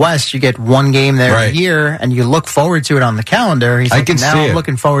playing in the West, you get one game there a year, and you look forward to it on the calendar. He's like, I'm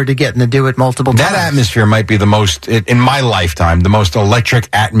looking forward to getting to do it multiple times. That atmosphere might be the most, in my lifetime, the most electric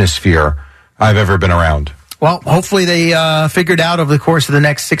atmosphere I've ever been around. Well, hopefully they figured out over the course of the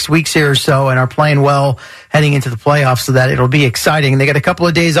next 6 weeks here or so and are playing well heading into the playoffs so that it'll be exciting. They got a couple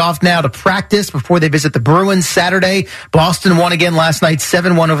of days off now to practice before they visit the Bruins Saturday. Boston won again last night,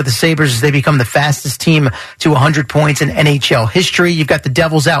 7-1 over the Sabres as they become the fastest team to 100 points in NHL history. You've got the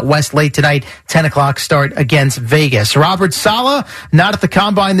Devils out west late tonight, 10 o'clock start against Vegas. Robert Saleh, not at the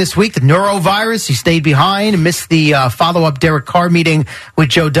Combine this week. The neurovirus, he stayed behind, missed the follow-up Derek Carr meeting with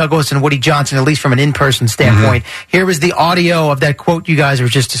Joe Douglas and Woody Johnson, at least from an in-person standpoint. Mm-hmm. Here was the audio of that quote you guys were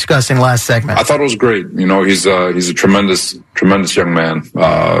just discussing last segment. I thought it was great. He's a tremendous young man.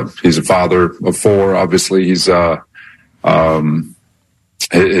 He's a father of 4. Obviously, he's his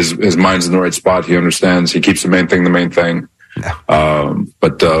mind's in the right spot. He understands. He keeps the main thing.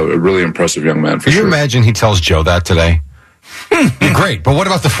 But a really impressive young man. Can you imagine he tells Joe that today? Great, but what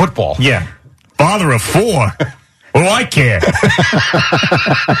about the football? Yeah, father of 4. What do I care?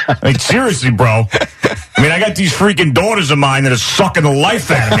 Seriously, bro. I got these freaking daughters of mine that are sucking the life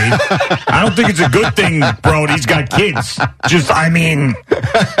out of me. I don't think it's a good thing, bro, that he's got kids. I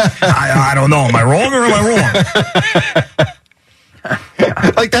don't know. Am I wrong or am I wrong?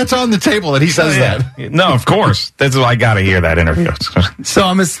 That's on the table that he says that. No, of course. That's why I got to hear that interview. So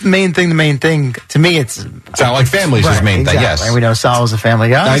the main thing. To me, it's not like family's his main thing. Yes, and we know Saleh's a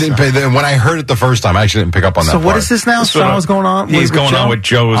family guy. When I heard it the first time, I actually didn't pick up on that. So what is this now? Saleh's going on. He's going on with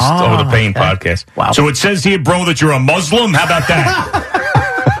Joe's Over the Pain podcast. Wow. So it says here, bro, that you're a Muslim. How about that?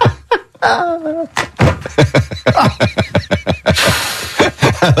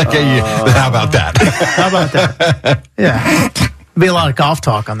 How about that? How about that? Yeah. Be a lot of golf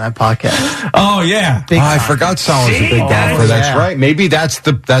talk on that podcast. Oh yeah, I forgot Saleh's a big golfer. That's right. Maybe that's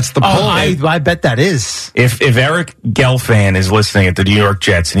the pull. I bet that is. If Eric Gelfand is listening at the New York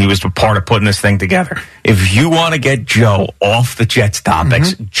Jets and he was a part of putting this thing together, if you want to get Joe off the Jets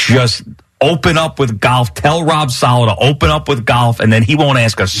topics, just open up with golf. Tell Rob Saleh to open up with golf, and then he won't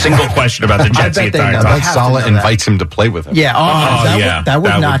ask a single question about the Jets the entire time. But Saleh invites him to play with him. Yeah, that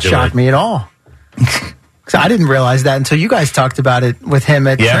would not shock me at all. Because I didn't realize that until you guys talked about it with him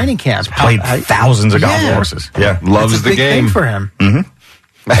at training camp. Played thousands of golf courses. Yeah, loves it's a the big game thing for him.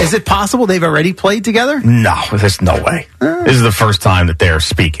 Mm-hmm. Is it possible they've already played together? No, there's no way. This is the first time that they're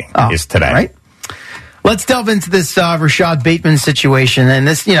speaking. Is today. Right. Let's delve into this Rashad Bateman situation, and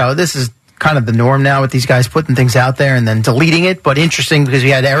this is kind of the norm now with these guys putting things out there and then deleting it. But interesting because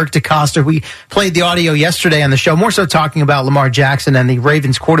we had Eric DeCosta. We played the audio yesterday on the show, more so talking about Lamar Jackson and the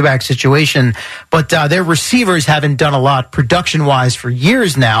Ravens quarterback situation. But their receivers haven't done a lot production-wise for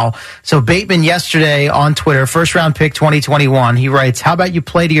years now. So Bateman yesterday on Twitter, first-round pick 2021, he writes, "How about you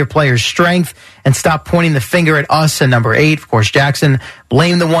play to your players' strength and stop pointing the finger at us?" And number 8, of course, Jackson,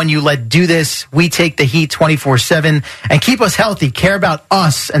 "Blame the one you let do this. We take the heat 24/7 and keep us healthy. Care about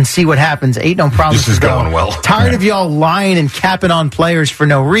us and see what happens. 8 no promises. This is going well. Tired of y'all lying and capping on players for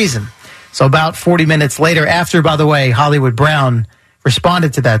no reason." So about 40 minutes later, after, by the way, Hollywood Brown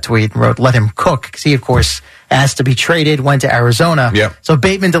responded to that tweet and wrote, "Let him cook," because he, of course, asked to be traded, went to Arizona. Yep. So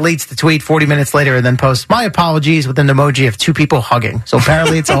Bateman deletes the tweet 40 minutes later and then posts, "My apologies," with an emoji of 2 people hugging. So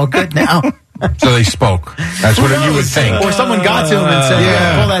apparently it's all good now. So they spoke. That's what you would think. Or someone got to him and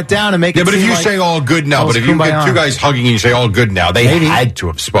said, pull that down and make it but if seem you like say all good now, but if you get 2 guys hugging and you say all good now, they had to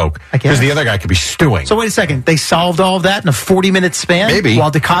have spoke. Because the other guy could be stewing. So wait a second. They solved all of that in a 40-minute span? Maybe.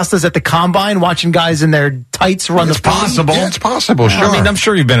 While DeCosta's at the combine watching guys in their tights run the 40? Possible. Yeah, it's possible, sure. I mean, I'm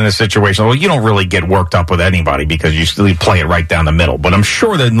sure you've been in a situation. Well, you don't really get worked up with anybody because you still play it right down the middle. But I'm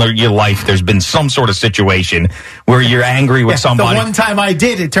sure that in your life there's been some sort of situation where you're angry with somebody. The one time I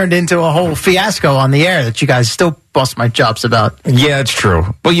did, it turned into a whole fiasco on the air that you guys still bust my chops about. Yeah, it's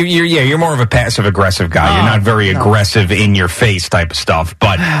true. Well, you're more of a passive-aggressive guy. You're not very aggressive in your face type of stuff.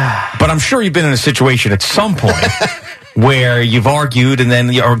 But I'm sure you've been in a situation at some point where you've argued and then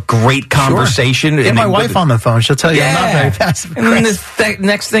a great conversation. Get my wife on the phone. She'll tell you I'm not very passive aggressive. And then the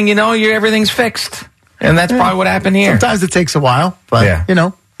next thing you know, everything's fixed. And that's probably what happened here. Sometimes it takes a while, but,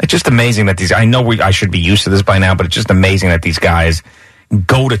 It's just amazing that I know I should be used to this by now, but it's just amazing that these guys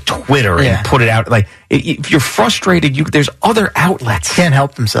go to Twitter and put it out. Like, if you're frustrated, there's other outlets. Can't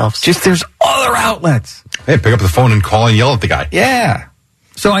help themselves. There's other outlets. Hey, pick up the phone and call and yell at the guy. Yeah.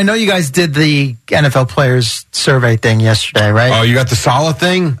 So I know you guys did the NFL players survey thing yesterday, right? Oh, you got the Saleh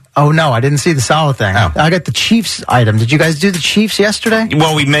thing? Oh, no, I didn't see the Saleh thing. Oh. I got the Chiefs item. Did you guys do the Chiefs yesterday?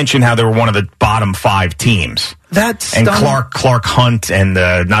 Well, we mentioned how they were one of the bottom 5 teams. That's and Clark Hunt and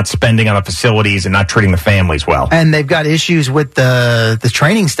not spending on the facilities and not treating the families well. And they've got issues with the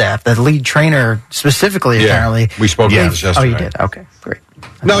training staff, the lead trainer specifically, apparently. We spoke about this yesterday. Oh, you did? Okay, great.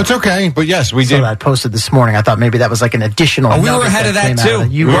 No, it's okay, but yes, we did. So I posted this morning. I thought maybe that was like an additional. We were ahead of that too.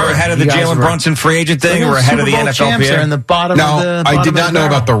 We were ahead of the Jalen Brunson free agent thing. We're ahead of the NFLPA. In the bottom. No, I did not know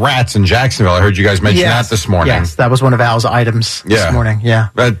about the rats in Jacksonville. I heard you guys mention that this morning. Yes, that was one of Al's items this morning. Yeah.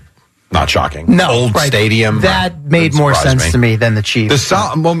 Not shocking. No, old stadium. That made more sense to me than the Chiefs.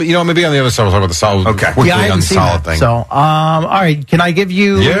 Well, maybe on the other side we'll talk about the Saleh. Okay. Quickly on the Saleh thing. So, all right. Can I give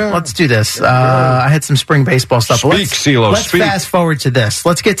you? Yeah. Let's do this. I had some spring baseball stuff. Let's fast forward to this.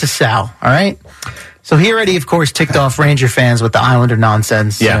 Let's get to Sal. All right. So he already, of course, ticked off Ranger fans with the Islander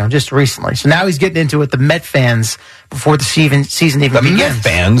nonsense. Just recently. So now he's getting into it. The Met fans before the season even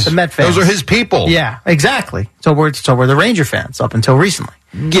begins. The Met fans. Those are his people. Yeah, exactly. So we're the Ranger fans up until recently.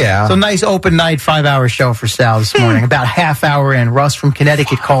 Yeah. So nice open night, 5-hour show for Sal this morning. About half hour in, Russ from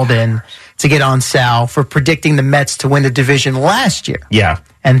Connecticut called in to get on Sal for predicting the Mets to win the division last year. Yeah.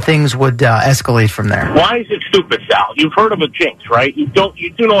 And things would escalate from there. Why is it stupid, Sal? You've heard of a jinx, right? You do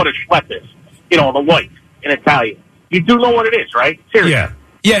know what a schlepp is. The white in Italian. You do know what it is, right? Seriously.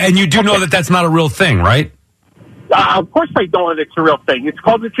 Yeah, and you do know that that's not a real thing, right? Of course I know that it's a real thing. It's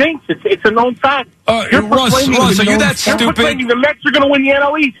called the jinx. It's a known fact. Russ, are you that stupid? You're proclaiming the Mets are going to win the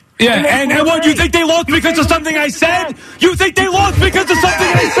NL East. Yeah, and what, you think they lost because of something I said? You think they lost because of something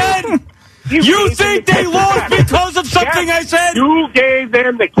I said? You think they lost because of something I said? You gave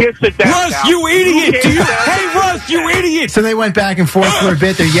them the kiss of death. Russ, you idiot! Hey, Russ, you idiot! So they went back and forth for a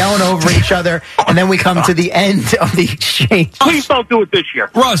bit. They're yelling over each other, and then we come to the end of the exchange. Please don't do it this year.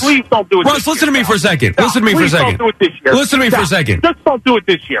 Russ, please don't do it. Russ, listen to me for a second. Listen to me for a second. Please don't do it this year. Listen to me for a second. Just don't do it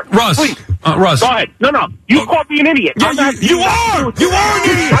this year. Russ, Russ, go ahead. No, you called me an idiot. Yeah, you are. You are an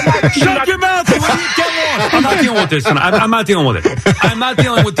idiot. Shut your mouth, you idiot. Get lost. I'm not dealing with this. I'm not dealing with it. I'm not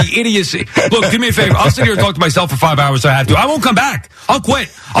dealing with the idiocy. Look, do me a favor. I'll sit here and talk to myself for 5 hours if I have to. I won't come back. I'll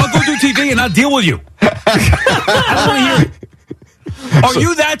quit. I'll go do TV and not deal with you. I don't want to hear it. Are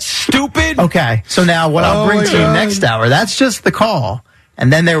you that stupid? Okay, so now what I'll bring to you next hour, that's just the call.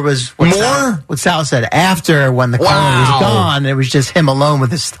 And then there was what Sal said after when the caller was gone. It was just him alone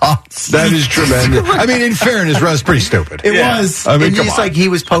with his thoughts. That is tremendous. I mean, in fairness, Russ, pretty stupid. It was. I mean, and it's like he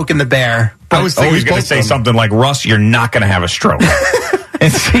was poking the bear. I was thinking he was going to say something like, Russ, you're not going to have a stroke.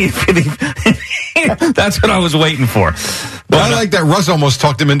 And see that's what I was waiting for. But I like that Russ almost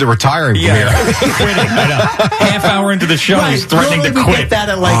talked him into retiring from here. Quitting. I know. Half hour into the show, he's threatening to quit. Get that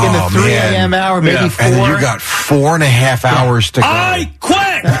at like in the 3 a.m. hour, maybe 4. And then you got 4.5 hours to go. I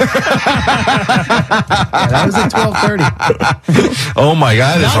quit! That was at 12:30. Oh my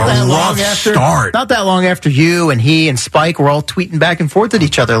God, it's a rough start. Not that long after you and he and Spike were all tweeting back and forth at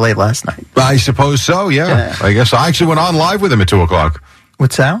each other late last night. I suppose so, yeah. I guess I actually went on live with him at 2 o'clock.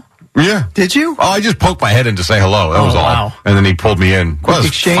 What's that? Yeah. Did you? Oh, I just poked my head in to say hello. That was all. Wow. And then he pulled me in. Quick Well,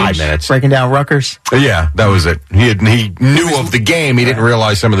 exchange, 5 minutes. breaking down Rutgers. Yeah, that was it. He knew of the game. He didn't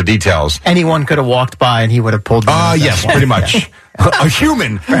realize some of the details. Anyone could have walked by and he would have pulled me in. Yes, pretty much. A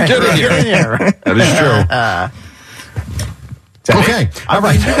human. Right. Get in here. That is true. Okay. All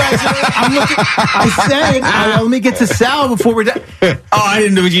right. You guys, I said, let me get to Sal before we're done. Oh, I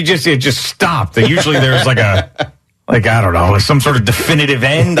didn't know. It just stopped. Usually there's I don't know, some sort of definitive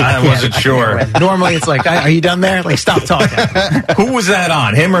end. I wasn't sure. Normally it's like, are you done there? Like, stop talking. Who was that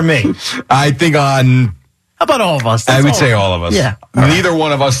on, him or me? I think on... How about all of us? I would say all of us. Yeah. Neither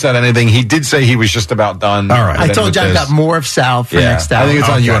one of us said anything. He did say he was just about done. All right. I told you I've got more of Sal for next hour. I think it's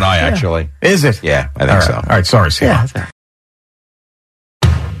on you and I, actually. Is it? Yeah, I think so. All right, sorry, Sal. Yeah.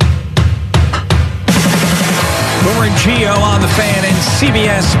 Boomer and Gio on the Fan and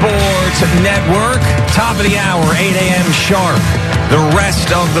CBS Sports Network. Top of the hour, 8 a.m. sharp. The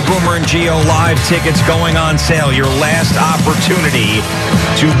rest of the Boomer and Gio live tickets going on sale. Your last opportunity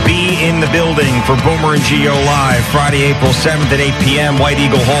to be in the building for Boomer and Gio Live. Friday, April 7th at 8 p.m. White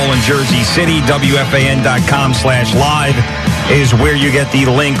Eagle Hall in Jersey City. WFAN.com/live is where you get the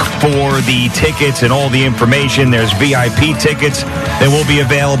link for the tickets and all the information. There's VIP tickets that will be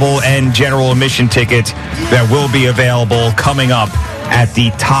available and general admission tickets that will be available coming up at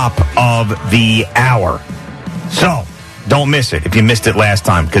the top of the hour. So, don't miss it if you missed it last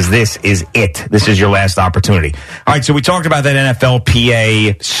time, because this is it. This is your last opportunity. All right, so we talked about that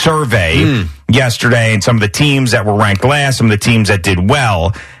NFLPA survey yesterday and some of the teams that were ranked last, some of the teams that did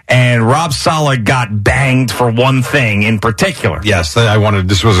well. And Rob Saleh got banged for one thing in particular. Yes, this was what I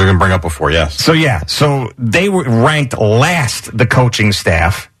was going to bring up before, yes. So they were ranked last, the coaching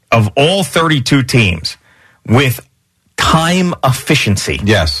staff, of all 32 teams with time efficiency.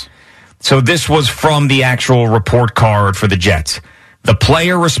 Yes. So this was from the actual report card for the Jets. The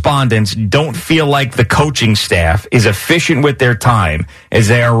player respondents don't feel like the coaching staff is efficient with their time, as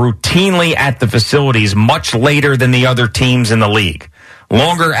they are routinely at the facilities much later than the other teams in the league.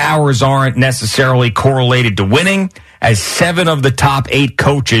 Longer hours aren't necessarily correlated to winning, as 7 of the top 8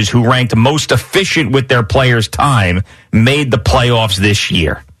 coaches who ranked most efficient with their players' time made the playoffs this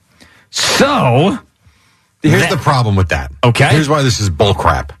year. So, here's the problem with that. Okay. Here's why this is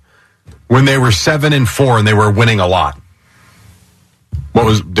bullcrap. When they were 7-4 and they were winning a lot,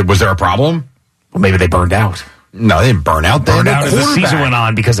 was there a problem? Well, maybe they burned out. No, they didn't burn out. They burned out as the season went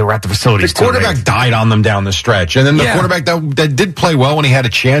on because they were at the facilities. The quarterback died on them down the stretch. And then the quarterback that did play well when he had a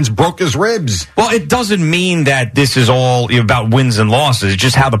chance broke his ribs. Well, it doesn't mean that this is all about wins and losses. It's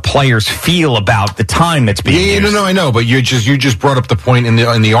just how the players feel about the time that's being used. No, I know. But you just brought up the point in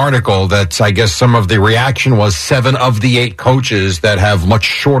the article that I guess some of the reaction was 7 of the 8 coaches that have much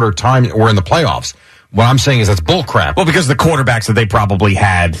shorter time were in the playoffs. What I'm saying is that's bullcrap. Well, because the quarterbacks that they probably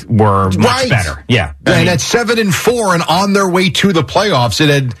had were much better. Yeah. And at 7-4 and on their way to the playoffs, it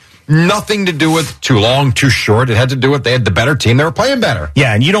had nothing to do with too long, too short. It had to do with they had the better team. They were playing better.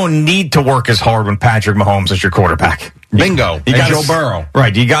 Yeah, and you don't need to work as hard when Patrick Mahomes is your quarterback. Bingo. You and Joe Burrow.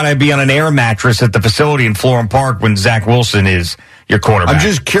 Right. You got to be on an air mattress at the facility in Florham Park when Zach Wilson is your quarterback. I'm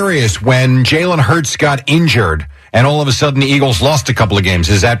just curious, when Jalen Hurts got injured and all of a sudden the Eagles lost a couple of games,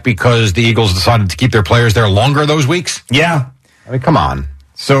 is that because the Eagles decided to keep their players there longer those weeks? Yeah. I mean, come on.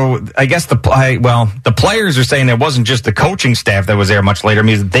 So I guess the players are saying it wasn't just the coaching staff that was there much later. It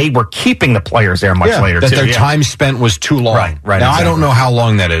means they were keeping the players there much later, that their time spent was too long. Right. Now, exactly. I don't know how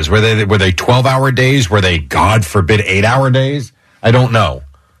long that is. Were they 12-hour days? Were they, God forbid, 8-hour days? I don't know.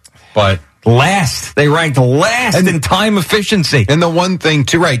 But they ranked last in time efficiency. And the one thing,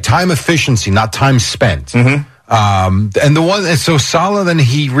 too, right, time efficiency, not time spent. Mm-hmm. So Saleh, then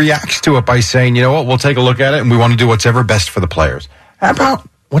he reacts to it by saying, you know what, we'll take a look at it and we want to do what's ever best for the players. How about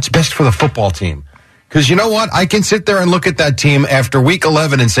what's best for the football team? Because you know what, I can sit there and look at that team after week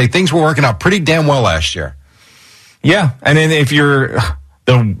 11 and say things were working out pretty damn well last year. Yeah, and then if you're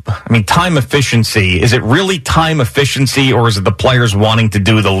time efficiency, is it really time efficiency or is it the players wanting to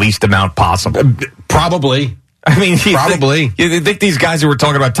do the least amount possible? Probably. I mean, probably. You think these guys who were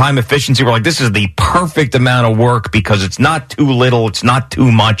talking about time efficiency were like, this is the perfect amount of work because it's not too little, it's not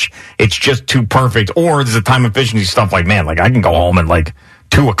too much, it's just too perfect. Or there's a time efficiency stuff like, man, like I can go home at like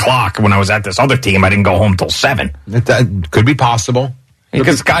 2 o'clock. When I was at this other team, I didn't go home till 7. That could be possible.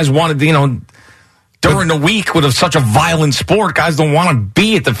 Because guys wanted, during the week with such a violent sport, guys don't want to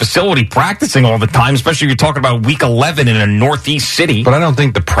be at the facility practicing all the time, especially if you're talking about week 11 in a northeast city. But I don't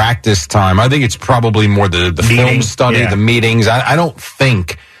think the practice time, I think it's probably more the film study, the meetings. I don't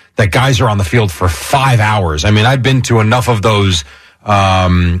think that guys are on the field for 5 hours. I mean, I've been to enough of those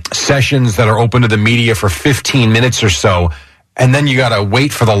sessions that are open to the media for 15 minutes or so, and then you got to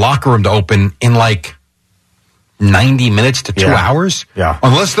wait for the locker room to open in like 90 minutes to 2 hours? Yeah.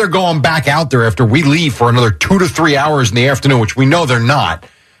 Unless they're going back out there after we leave for another 2 to 3 hours in the afternoon, which we know they're not.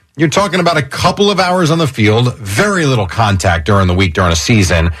 You're talking about a couple of hours on the field, very little contact during the week during a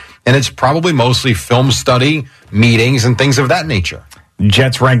season, and it's probably mostly film study, meetings, and things of that nature.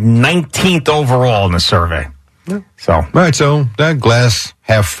 Jets ranked 19th overall in the survey. So, all right, so that glass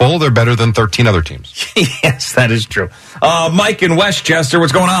half full, they're better than 13 other teams. Yes, that is true. Mike in Westchester,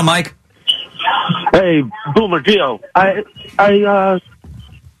 what's going on, Mike? Hey, Boomer Gio.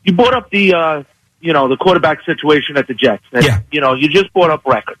 You brought up the the quarterback situation at the Jets. And, you just brought up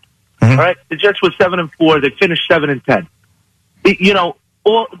record. All right, the Jets were 7-4. They finished 7-10.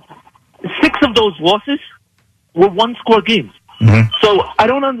 All 6 of those losses were 1-score games. So I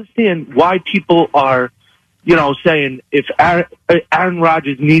don't understand why people are, saying if Aaron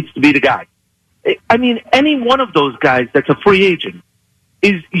Rodgers needs to be the guy. I mean, any one of those guys that's a free agent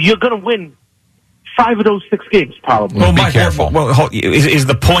you're going to win 5 of those 6 games, probably. Well, be careful. Is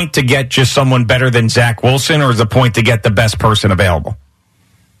the point to get just someone better than Zach Wilson, or is the point to get the best person available?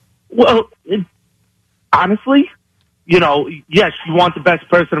 Well, honestly, yes, you want the best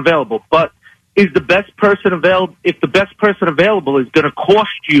person available, but is the best person available? If the best person available is going to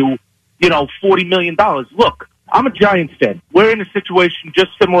cost you, $40 million. Look, I'm a Giants fan. We're in a situation just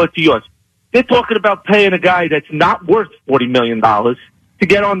similar to yours. They're talking about paying a guy that's not worth $40 million to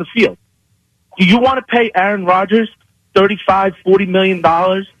get on the field. Do you want to pay Aaron Rodgers $35, $40 million,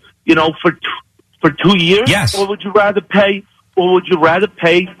 for 2 years? Yes. Or would you rather pay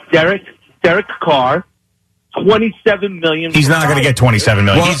Derek Carr $27 million? He's not going to get $27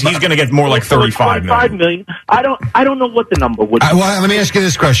 million. He's going to get more like $35 million. I don't know what the number would be. Let me ask you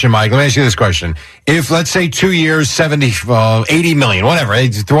this question, Mike. If, let's say, 2 years, $80 million, whatever,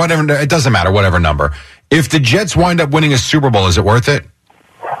 it doesn't matter, whatever number. If the Jets wind up winning a Super Bowl, is it worth it?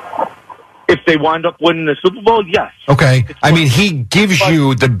 If they wind up winning the Super Bowl, yes. Okay. I mean, he gives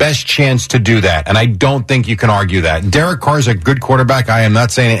you the best chance to do that, and I don't think you can argue that. Derek Carr's a good quarterback. I am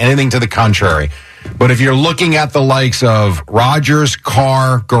not saying anything to the contrary. But if you're looking at the likes of Rodgers,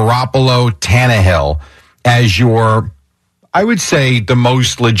 Carr, Garoppolo, Tannehill as your, I would say, the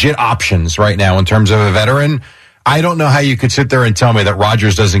most legit options right now in terms of a veteran, I don't know how you could sit there and tell me that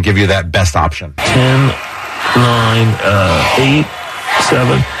Rodgers doesn't give you that best option. 10, 9, 8,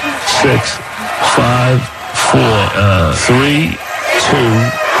 7, 6, 5, 4, 3, 2, 1.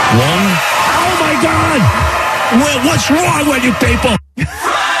 Oh my God! Well, what's wrong with you people?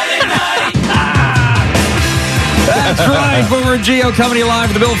 That's right, Boomer and Gio coming to you live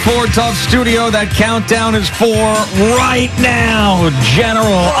at the Bill Ford Tough Studio. That countdown is for right now.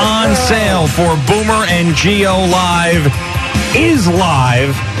 General on sale for Boomer and Gio Live is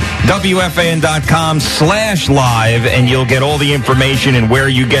live. WFAN.com/live, and you'll get all the information and where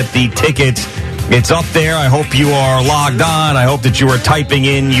you get the tickets. It's up there. I hope you are logged on. I hope that you are typing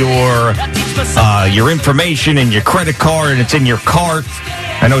in your information and your credit card, and it's in your cart.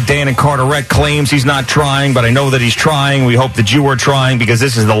 I know Dan in Carteret claims he's not trying, but I know that he's trying. We hope that you are trying, because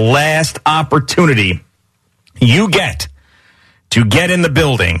this is the last opportunity you get to get in the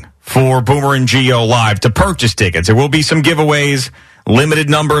building for Boomer and Gio Live to purchase tickets. There will be some giveaways, limited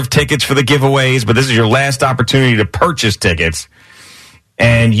number of tickets for the giveaways, but this is your last opportunity to purchase tickets.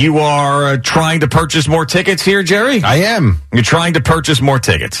 And you are trying to purchase more tickets here, Jerry? I am. You're trying to purchase more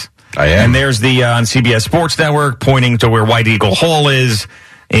tickets. I am. And there's the on CBS Sports Network pointing to where White Eagle Hall is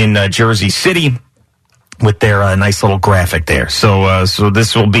in Jersey City with their nice little graphic there. So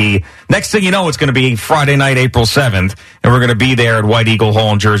this will be, next thing you know, it's going to be Friday night, April 7th, and we're going to be there at White Eagle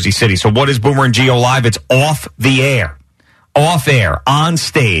Hall in Jersey City. So what is Boomer and Gio Live? It's off the air. Off air, on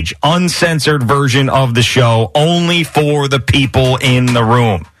stage, uncensored version of the show, only for the people in the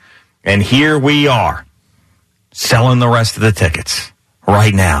room. And here we are, selling the rest of the tickets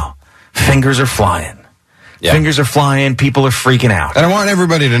right now. Fingers are flying. Yeah. Fingers are flying. People are freaking out. And I want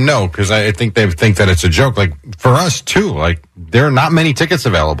everybody to know, because I think they think that it's a joke. Like, for us, too, like, there are not many tickets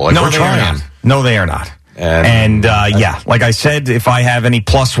available. Like, No, we're they trying. are not. No, they are not. And like I said, if I have any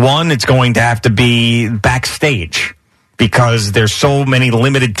 +1, it's going to have to be backstage because there's so many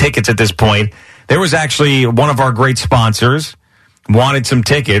limited tickets at this point. There was actually one of our great sponsors wanted some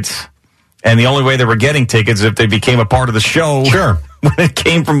tickets, and the only way they were getting tickets is if they became a part of the show. Sure. When it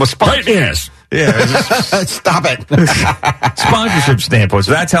came from a sponsor. Right, yes. Yeah. Stop it. Sponsorship standpoint.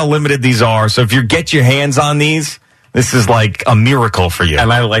 So that's how limited these are. So if you get your hands on these, this is like a miracle for you.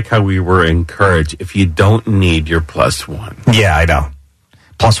 And I like how we were encouraged, if you don't need your +1. Yeah, I know.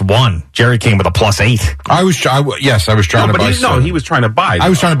 +1. Jerry came with a +8. I was trying to buy. He was trying to buy. I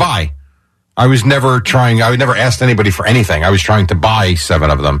was trying to buy. I was never trying. I never asked anybody for anything. I was trying to buy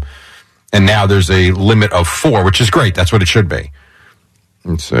 7 of them, and now there's a limit of 4, which is great. That's what it should be.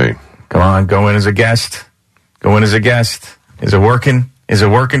 Let's see. Come on, go in as a guest. Go in as a guest. Is it working? Is it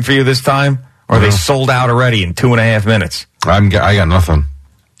working for you this time? Or are they sold out already in 2.5 minutes? I got nothing.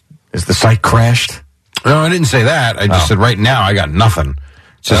 Is the site crashed? No, I didn't say that. I just said right now I got nothing.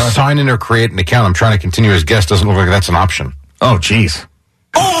 It says sign in or create an account. I'm trying to continue as guest. Doesn't look like that's an option. Oh, jeez.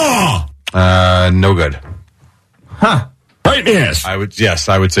 Oh! No good. Huh. Right, yes. I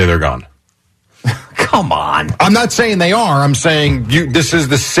would say they're gone. Come on. I'm not saying they are. I'm saying this is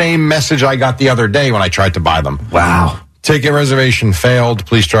the same message I got the other day when I tried to buy them. Wow. Ticket reservation failed.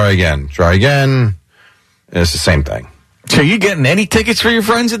 Please try again. Try again. And it's the same thing. So you getting any tickets for your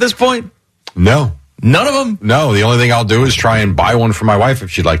friends at this point? No. None of them? No. The only thing I'll do is try and buy one for my wife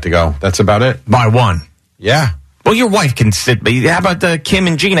if she'd like to go. That's about it. Buy one? Yeah. Well, your wife can sit. How about Kim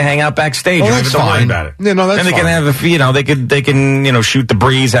and Gina hang out backstage? Oh, You don't that's have to worry fine. about it. Yeah, no, that's and they fine. can have they can shoot the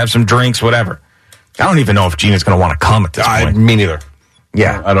breeze, have some drinks, whatever. I don't even know if Gina's going to want to come at this point. Me neither.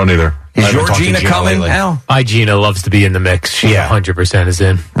 Yeah, I don't either. Is your Gina coming, Al? My Gina loves to be in the mix. She 100% is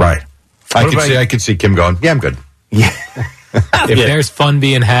in. Right. I could see Kim going, yeah, I'm good. Yeah. If there's fun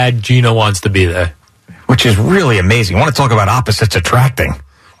being had, Gina wants to be there. Which is really amazing. I want to talk about opposites attracting.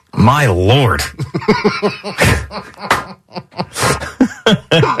 My Lord.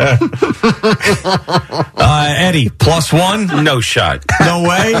 Eddie, +1? No shot. No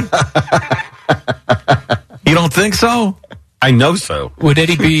way? You don't think so? I know so. Would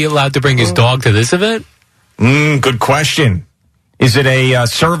Eddie be allowed to bring his dog to this event? Good question. Is it a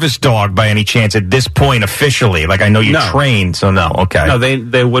service dog by any chance at this point officially? Like I know you train, so no. Okay. No,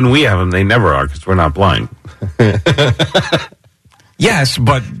 they when we have them, they never are because we're not blind. Yes,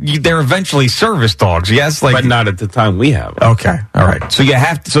 but they're eventually service dogs. Yes, but not at the time we have them. Okay, all right. So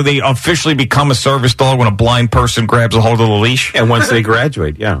so they officially become a service dog when a blind person grabs a hold of the leash. And once they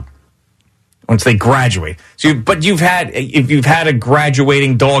graduate, yeah. Once they graduate. So, if you've had a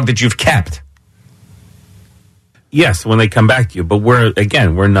graduating dog that you've kept. Yes, when they come back to you, but we're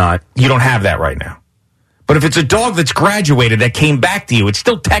not. You don't have that right now. But if it's a dog that's graduated that came back to you, it's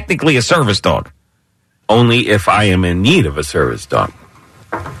still technically a service dog. Only if I am in need of a service dog.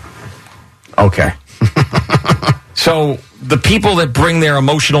 Okay. So the people that bring their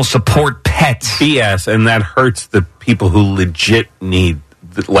emotional support pets. BS, and that hurts the people who legit need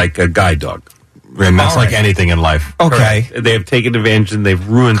like a guide dog. And that's like anything in life. Okay. Correct. They have taken advantage and they've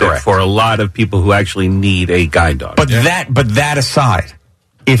ruined it for a lot of people who actually need a guide dog. But that aside,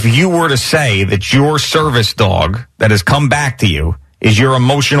 if you were to say that your service dog that has come back to you is your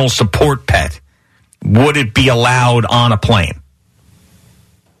emotional support pet, would it be allowed on a plane?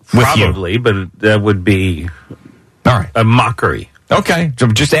 Probably, but that would be a mockery. Okay. So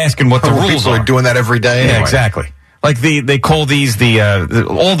I'm just asking what the rules People are doing that every day. Yeah, anyway. exactly. Like they call these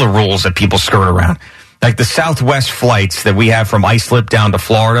all the rules that people skirt around. Like the Southwest flights that we have from Islip down to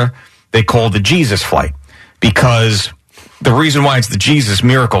Florida, they call the Jesus flight because the reason why it's the Jesus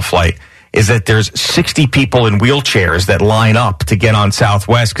miracle flight is that there's 60 people in wheelchairs that line up to get on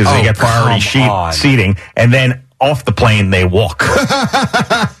Southwest because they get priority seating, and then off the plane they walk.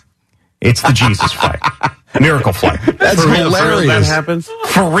 It's the Jesus flight. Miracle flight. That's hilarious. That happens?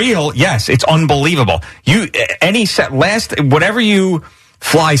 For real, yes. It's unbelievable. Whenever you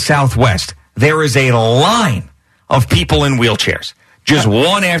fly Southwest, there is a line of people in wheelchairs. Just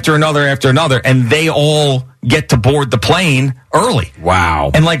one after another, and they all get to board the plane early.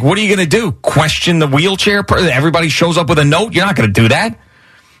 Wow. And what are you going to do? Question the wheelchair? Everybody shows up with a note? You're not going to do that.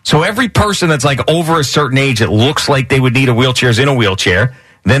 So every person that's over a certain age that looks like they would need a wheelchair is in a wheelchair.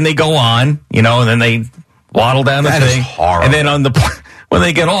 Then they go on, and then they waddle down the thing. That is horrible. And then when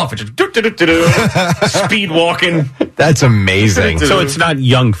they get off, it's just speed walking. That's amazing. So it's not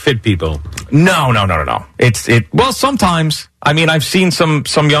young, fit people. No. Well, sometimes I mean, I've seen some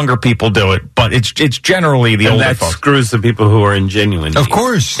younger people do it, but it's generally the older that folks. screws the people who are in genuine need. Of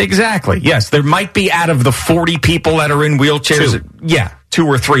course. Exactly. Yes, there might be out of the 40 people that are in wheelchairs, 2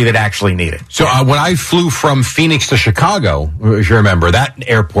 or 3 that actually need it. So when I flew from Phoenix to Chicago, if you remember, that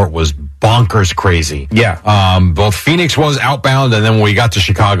airport was bonkers crazy. Yeah. Both Phoenix was outbound, and then when we got to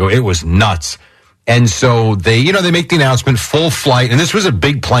Chicago, it was nuts. And so they make the announcement, full flight, and this was a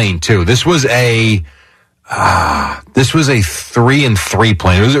big plane too. This was a 3-3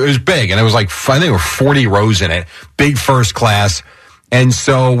 plane. It was big, and it was like, I think there were 40 rows in it. Big first class. And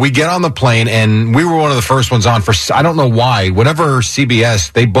so we get on the plane, and we were one of the first ones on for, I don't know why, whatever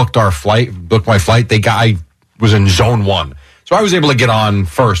CBS, they booked my flight. I was in zone 1. So I was able to get on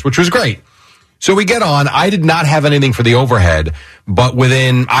first, which was great. So we get on. I did not have anything for the overhead, but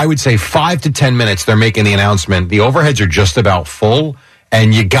within, I would say, 5 to 10 minutes, they're making the announcement. The overheads are just about full,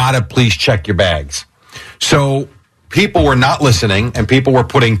 and you gotta please check your bags. So people were not listening, and people were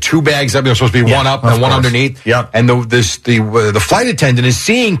putting 2 bags up. There was supposed to be one up and one underneath. Yep. And the flight attendant is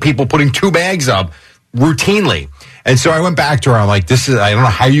seeing people putting 2 bags up routinely. And so I went back to her. I'm like, I don't know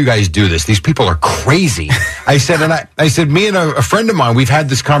how you guys do this. These people are crazy. I said, me and a friend of mine, we've had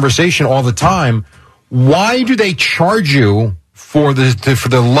this conversation all the time. Why do they charge you for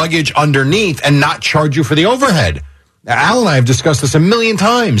the luggage underneath and not charge you for the overhead? Now, Al and I have discussed this a million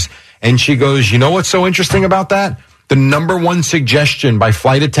times. And she goes, you know what's so interesting about that? The number one suggestion by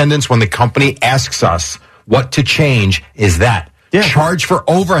flight attendants when the company asks us what to change is that. Yeah. Charge for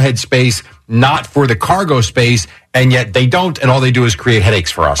overhead space, not for the cargo space, and yet they don't, and all they do is create headaches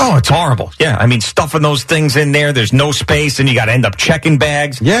for us. Oh, it's horrible. Yeah, I mean, stuffing those things in there's no space, and you got to end up checking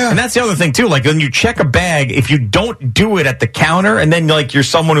bags. Yeah. And that's the other thing, too. Like, when you check a bag, if you don't do it at the counter, and then, like, you're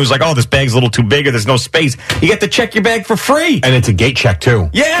someone who's like, oh, this bag's a little too big, or there's no space, you get to check your bag for free. And it's a gate check, too.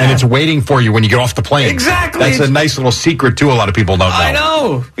 Yeah. And it's waiting for you when you get off the plane. Exactly. That's a nice little secret, too, a lot of people don't know. I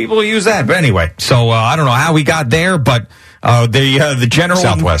know. People use that. But anyway, so I don't know how we got there, but the general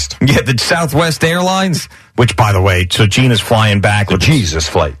Southwest. Yeah, the Southwest Airlines, which, by the way, so Gina's flying back. The Jesus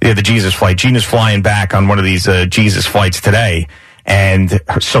flight. Yeah, the Jesus flight. Gina's flying back on one of these Jesus flights today. And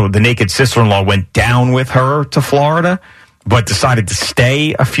so the naked sister-in-law went down with her to Florida, but decided to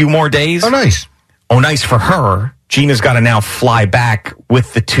stay a few more days. Oh, nice. Oh, nice for her. Gina's got to now fly back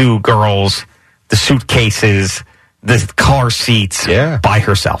with the 2 girls, the suitcases, the car seats by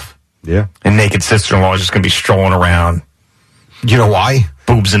herself. Yeah. And naked sister-in-law is just going to be strolling around. You know why?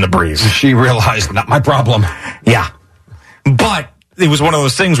 Boobs in the breeze. She realized, not my problem. Yeah. But it was one of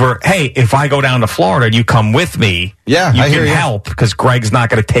those things where, hey, if I go down to Florida and you come with me, you can help, because Greg's not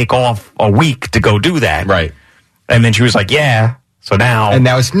going to take off a week to go do that. Right. And then she was like, yeah. So now. And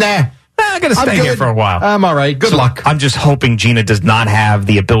now it's, I'm going to stay here for a while. I'm all right. Good luck. I'm just hoping Gina does not have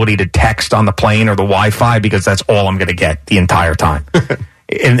the ability to text on the plane or the Wi-Fi, because that's all I'm going to get the entire time.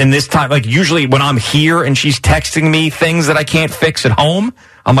 And this time, like, usually when I'm here and she's texting me things that I can't fix at home,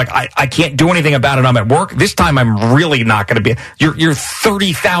 I'm like, I can't do anything about it. I'm at work. This time, I'm really not going to be. You're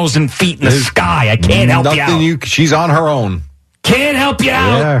 30,000 feet in the sky. I can't help you out. She's on her own. Can't help you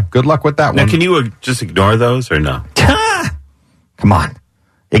out. Yeah, good luck with that now, one. Can you just ignore those or no? Come on.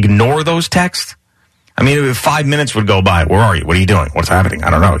 Ignore those texts? I mean, if 5 minutes would go by. Where are you? What are you doing? What's happening? I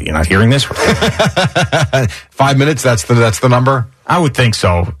don't know. You're not hearing this? 5 minutes, that's the number? I would think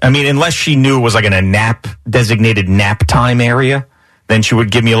so. I mean, unless she knew it was like in a designated nap time area, then she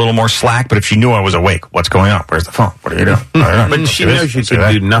would give me a little more slack. But if she knew I was awake, what's going on? Where's the phone? What are you doing? But she knows she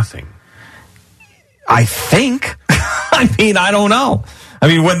could do nothing. I think. I mean, I don't know. I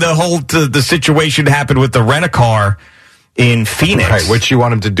mean, when the situation happened with the rent-a-car in Phoenix. Right, what you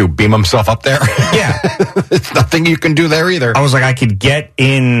want him to do, beam himself up there? Yeah. There's nothing you can do there either. I was like, I could get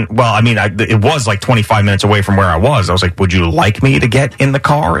in, well, I mean, it was like 25 minutes away from where I was. I was like, would you like me to get in the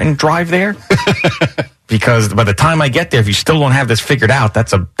car and drive there? Because by the time I get there, if you still don't have this figured out,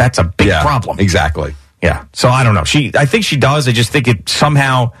 that's a big problem. Exactly. Yeah. So I don't know. I think she does. I just think it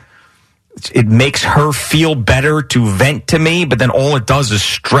makes her feel better to vent to me, but then all it does is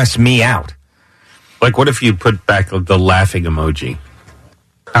stress me out. Like, what if you put back the laughing emoji?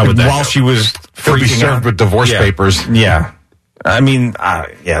 How would that While go? she was He'll be freaking served out with divorce papers. Yeah. I mean,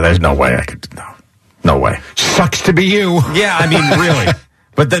 there's no way I could. No way. Sucks to be you. Yeah, I mean, really.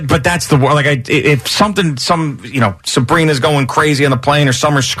 But that's the like. If Sabrina's going crazy on the plane, or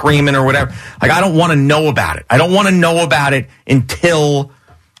Summer's screaming or whatever, like, I don't want to know about it. I don't want to know about it until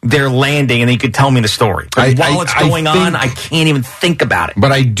they're landing, and then you could tell me the story. But while it's going on, I can't even think about it.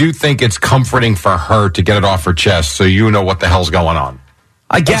 But I do think it's comforting for her to get it off her chest, so you know what the hell's going on.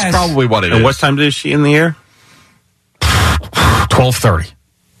 I guess that's probably what it is. And what time is she in the air? 12:30.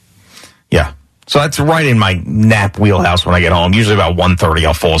 Yeah. So that's right in my nap wheelhouse when I get home. Usually about 1:30,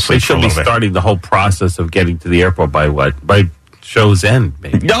 I'll fall They asleep for a should be little bit. starting the whole process of getting to the airport by what? By show's end,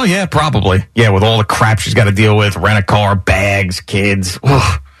 maybe. Oh, yeah, probably. Yeah, with all the crap she's got to deal with, rent a car, bags, kids.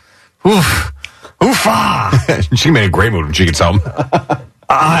 Oof. Oof. Oofa. She made a great move when she gets home.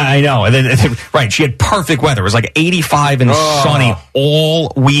 I know. And then, right, she had perfect weather. It was like 85 and sunny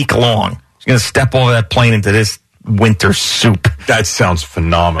all week long. She's going to step over that plane into this winter soup. That sounds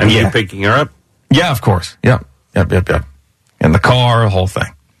phenomenal. And you picking her up? Yeah, of course. Yep. In the car, the whole thing.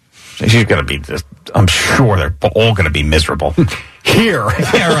 She's going to be just, I'm sure they're all going to be miserable. Here.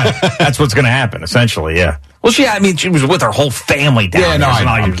 Yeah, right. That's what's going to happen, essentially, yeah. Well, she was with her whole family down there. No, so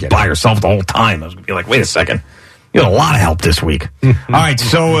I'm she was by herself the whole time. I was going to be like, wait a second. You had a lot of help this week. All right,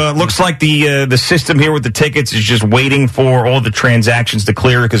 so looks like the system here with the tickets is just waiting for all the transactions to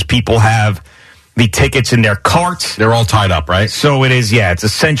clear because people have the tickets in their carts. They're all tied up, right? So it is, it's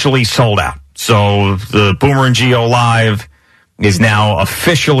essentially sold out. So the Boomer and Geo Live is now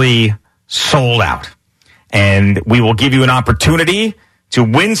officially sold out. And we will give you an opportunity to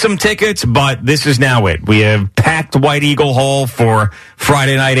win some tickets, but this is now it. We have packed White Eagle Hall for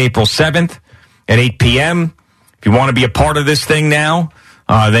Friday night, April 7th at 8 p.m. If you want to be a part of this thing now,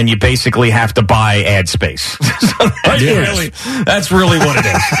 then you basically have to buy ad space. So that's really what it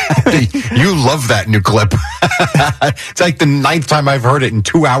is. You love that new clip. It's like the 9th time I've heard it in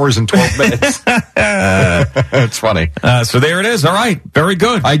 2 hours and 12 minutes. It's funny. So there it is. All right. Very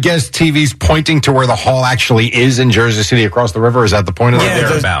good. I guess TV's pointing to where the hall actually is in Jersey City across the river. Is that the point of that?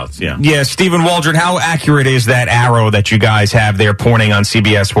 Thereabouts, yeah. Yeah, Stephen Waldron, how accurate is that arrow that you guys have there pointing on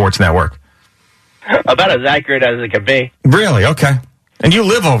CBS Sports Network? About as accurate as it can be. Really? Okay. And you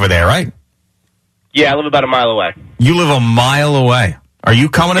live over there, right? Yeah, I live about a mile away. You live a mile away. Are you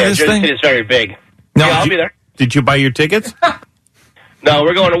coming to this Jersey thing? City is very big. No, yeah, I'll be there. Did you buy your tickets? No,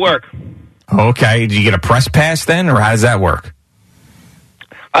 we're going to work. Okay. Did you get a press pass then, or how does that work?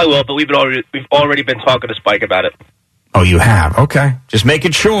 I will, but we've already been talking to Spike about it. Oh, you have? Okay. Just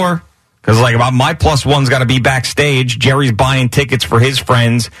making sure. Because, my plus one's got to be backstage. Jerry's buying tickets for his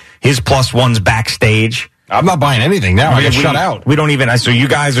friends. His plus one's backstage. I'm not buying anything now. I get shut out. We don't even. So you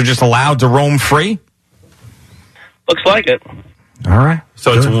guys are just allowed to roam free? Looks like it. All right.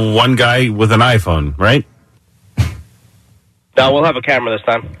 So it's one guy with an iPhone, right? No, we'll have a camera this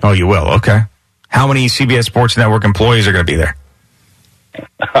time. Oh, you will? Okay. How many CBS Sports Network employees are going to be there?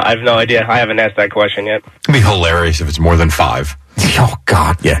 I have no idea. I haven't asked that question yet. It'd be hilarious if it's more than 5. Oh,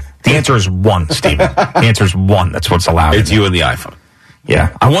 God. Yeah. The answer is 1, Steven. The answer is 1. That's what's allowed. It's you and the iPhone.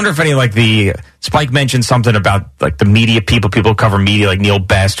 Yeah. I wonder if any, Spike mentioned something about, the media people who cover media, like Neil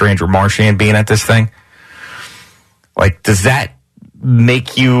Best or Andrew Marchand being at this thing. Does that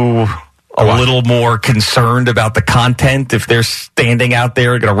make you a little more concerned about the content if they're standing out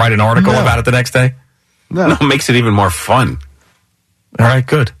there going to write an article about it the next day? No, it makes it even more fun. All right,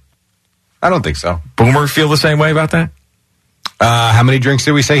 good. I don't think so. Boomer feel the same way about that? How many drinks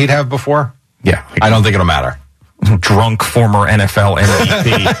did we say he'd have before? Yeah. I don't think it'll matter. Drunk former NFL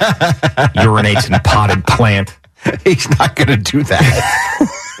MVP urinates in potted plant. He's not going to do that.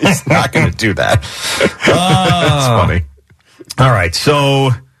 He's not going to do that. That's funny. All right. So,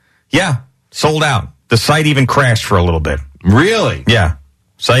 sold out. The site even crashed for a little bit. Really? Yeah.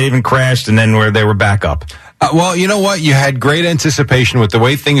 Site even crashed, and then they were back up. Well, you know what? You had great anticipation with the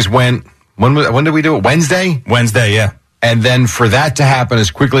way things went. When did we do it? Wednesday? Wednesday, yeah. And then for that to happen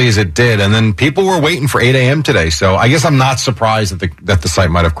as quickly as it did, and then people were waiting for 8 a.m. today. So I guess I'm not surprised that the site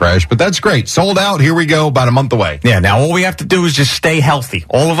might have crashed, but that's great. Sold out. Here we go. About a month away. Yeah. Now all we have to do is just stay healthy.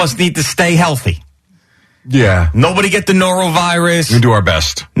 All of us need to stay healthy. Yeah. Nobody get the norovirus. We do our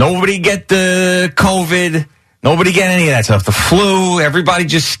best. Nobody get the COVID. Nobody get any of that stuff. The flu. Everybody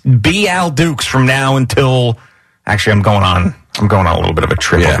just be Al Dukes from now until. Actually, I'm going on a little bit of a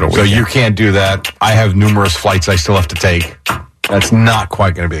trip over the weekend. So you can't do that. I have numerous flights I still have to take. That's not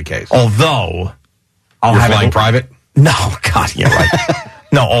quite going to be the case. Although, You're flying private? No, God, yeah, right.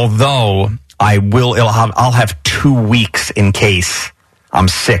 No, although I'll have 2 weeks in case I'm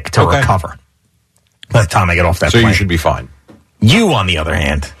sick to recover. By the time I get off that plane. So you should be fine. You, on the other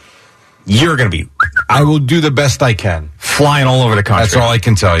hand, you're going to be. I will do the best I can. Flying all over the country. That's all I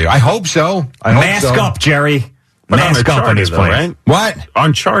can tell you. I hope so. Mask up, Jerry. But Mask up on these planes. Right? What?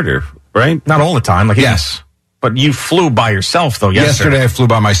 On charter, right? Not all the time. Yes. But you flew by yourself, though, yesterday. I flew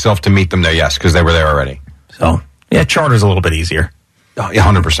by myself to meet them there, yes, because they were there already. So, yeah, charter's a little bit easier. Oh, yeah,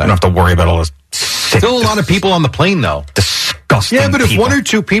 100%. You don't have to worry about all this. Still a lot of people on the plane, though. Disgusting. Yeah, but if 1 or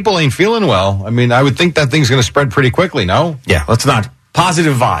 2 people ain't feeling well, I mean, I would think that thing's going to spread pretty quickly, no? Yeah, let's not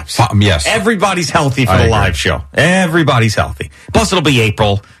Positive vibes. Yes. Everybody's healthy for I the agree. live show. Everybody's healthy. Plus, it'll be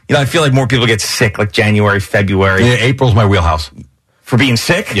April. You know, I feel like more people get sick, like January, February. Yeah, April's my wheelhouse. For being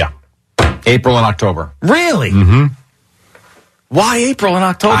sick? Yeah. April and October. Really? Mm-hmm. Why April and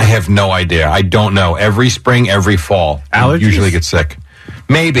October? I have no idea. I don't know. Every spring, every fall. Allergies? I usually get sick.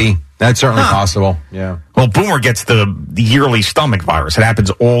 Maybe. That's certainly possible. Yeah. Well, Boomer gets the yearly stomach virus. It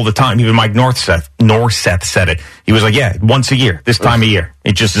happens all the time. Even Mike Norseth said it. He was like, yeah, once a year, this time of year.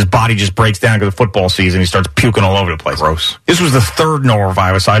 His body just breaks down to the football season. He starts puking all over the place. Gross. This was the third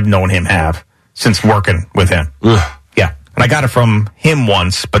norovirus I've known him have since working with him. Ugh. Yeah. And I got it from him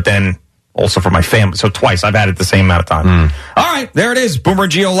once, but then also from my family. So twice. I've had it the same amount of time. All right. There it is. Boomer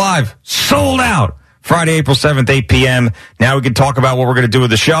and Gio Live. Sold out. Friday, April 7th, 8 p.m. Now we can talk about what we're going to do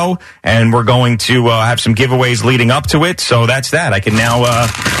with the show, and we're going to have some giveaways leading up to it. So that's that. I can now...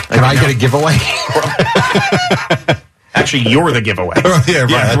 Can I get a giveaway? Actually, you're the giveaway. Yeah, right.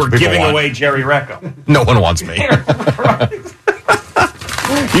 That's We're what people giving want. away Jerry Recco. No one wants me.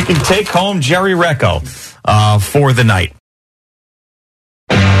 You can take home Jerry Recco for the night.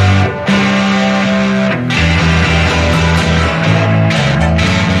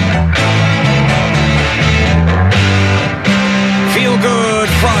 Feel Good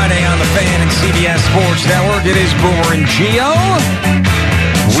Friday on the Fan and CBS Sports Network. It is Boomer and Gio.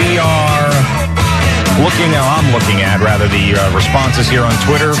 We are I'm looking at the responses here on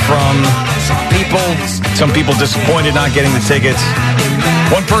Twitter from people. Some people disappointed not getting the tickets.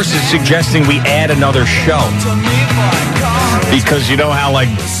 One person is suggesting we add another show. Because you know how, like...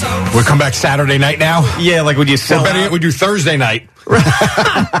 We'll come back Saturday night now? Yeah, like when you sell better out. yet, we do Thursday night.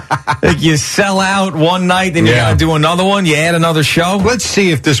 Like you sell out one night, then you got to do another one. You add another show. Let's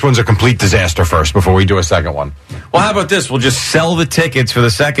see if this one's a complete disaster first before we do a second one. Well, how about this? We'll just sell the tickets for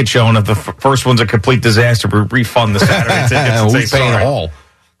the second show, and if the first one's a complete disaster, we refund the Saturday tickets. And We say pay it sorry. all.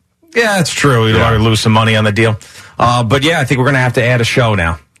 Yeah, that's true. We'd already lose some money on the deal. But yeah, I think we're going to have to add a show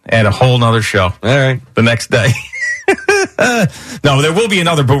now. Add a whole nother show. All right. The next day. No, there will be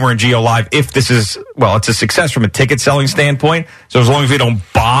another Boomer and Gio Live if this is, well, it's a success from a ticket selling standpoint. So as long as we don't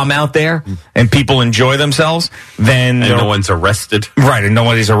bomb out there and people enjoy themselves, then... And no one's arrested. Right, and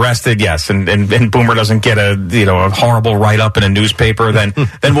nobody's arrested, yes. And Boomer doesn't get a horrible write-up in a newspaper, then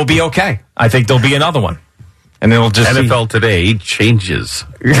we'll be okay. I think there'll be another one. And it'll just... NFL Today changes.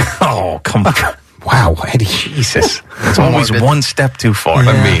 Oh, come on. Wow, Eddie, Jesus. It's always one step too far.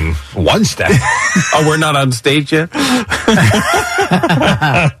 I mean, one step. Oh, we're not on stage yet? Yeah,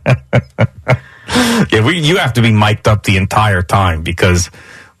 you have to be mic'd up the entire time because,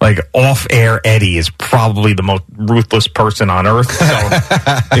 like, off-air Eddie is probably the most ruthless person on earth. So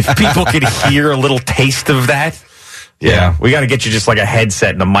if people could hear a little taste of that, yeah, we got to get you just like a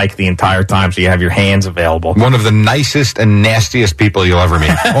headset and a mic the entire time so you have your hands available. One of the nicest and nastiest people you'll ever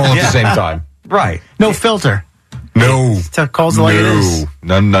meet, all at the same time. Right. No filter. No. Calls it like it is.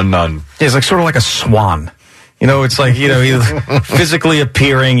 None. It's like sort of like a swan. You know, it's like, he's physically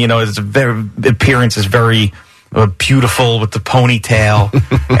appearing, his appearance is very beautiful with the ponytail.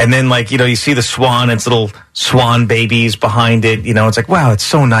 And then, like, you see the swan, its little swan babies behind it. It's like, wow, it's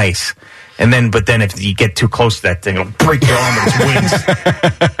so nice. But then if you get too close to that thing, it'll break your arm with its wings.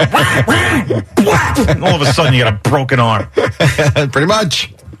 And all of a sudden, you got a broken arm. Pretty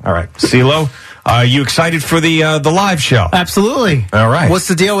much. All right. CeeLo, are you excited for the live show? Absolutely. All right. What's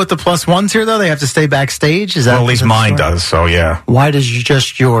the deal with the plus ones here, though? They have to stay backstage? Is that? Well, at least mine does, so yeah. Why does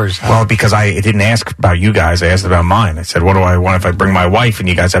just yours? Well, because I didn't ask about you guys. I asked about mine. I said, what do I want if I bring my wife and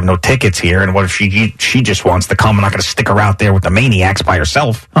you guys have no tickets here? And what if she just wants to come? I'm not going to stick her out there with the maniacs by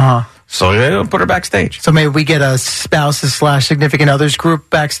herself. Uh-huh. So yeah, put her backstage. So maybe we get a spouses/significant others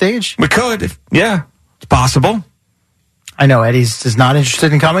group backstage? We could. Yeah, it's possible. I know Eddie's is not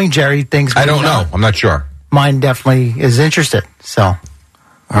interested in coming. Jerry thinks... I don't know. I'm not sure. Mine definitely is interested, so... All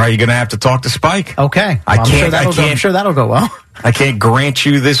right, you're going to have to talk to Spike. Okay. I'm sure that'll go well. I can't grant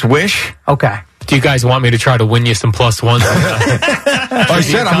you this wish. Okay. Do you guys want me to try to win you some plus ones? I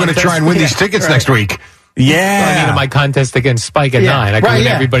said I'm going to try and win these tickets next week. Yeah. I mean, in my contest against Spike at 9. I can win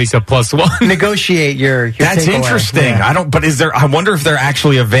everybody's a plus one. Negotiate your That's takeaway. interesting. Yeah. But I wonder if they're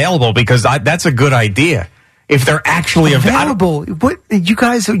actually available because that's a good idea. If they're actually available, what you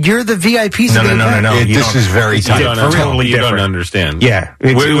guys? You're the VIPs. No. This is very tight. Totally you different. don't understand. Yeah,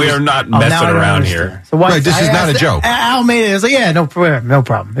 we are not messing around here. So right, this is not a joke. Al made it. I was like, yeah, no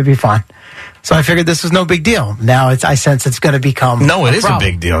problem. It'd be fine. So I figured this was no big deal. Now I sense it's going to become. No, it is problem. a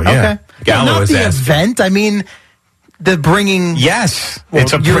big deal. Yeah. Okay. Not the event. I mean, the bringing. Yes, well,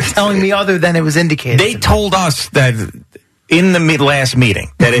 you're telling me other than it was indicated. They told us that in the last meeting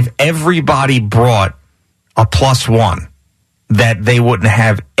that if everybody brought a plus one, that they wouldn't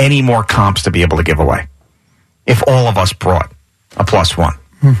have any more comps to be able to give away if all of us brought a +1.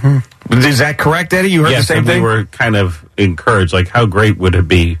 Mm-hmm. Is that correct, Eddie? You heard the same and thing? we were kind of encouraged. Like, how great would it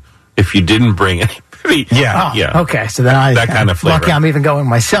be if you didn't bring anybody? Oh, yeah. Okay, so then that kind of flavor. lucky I'm even going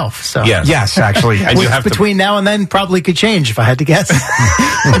myself. So Yes, actually. And you Which have to between now and then probably could change if I had to guess.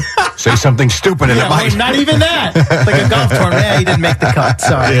 Say something stupid and it might. Not even that. Like a golf tournament. Yeah, he didn't make the cut.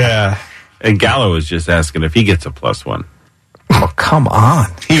 Sorry. Yeah. And Gallo was just asking if he gets a +1. Oh, come on.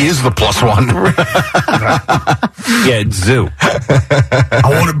 He is the +1. Yeah, it's Zoo. I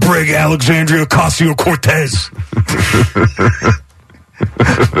want to bring Alexandria Ocasio-Cortez.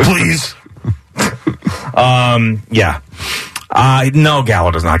 Please. Yeah. No,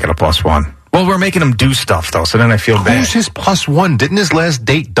 Gallo does not get a +1. Well, we're making him do stuff, though, so then I feel bad. Who's his +1? Didn't his last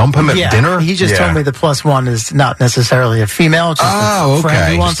date dump him at dinner? He just told me the +1 is not necessarily a female. Just a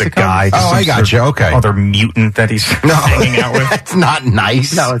friend who wants Just a to come. guy. Oh, I got you. Okay. Other mutant that he's hanging out with. That's not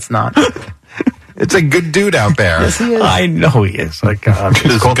nice. No, it's not. It's a good dude out there. Yes, he is. I know he is. Like,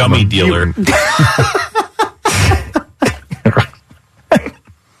 This gummy dealer.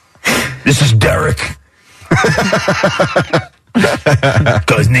 This is Derek.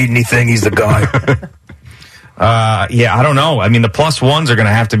 Guys need anything, he's the guy. Yeah, I don't know. I mean, the +1s are going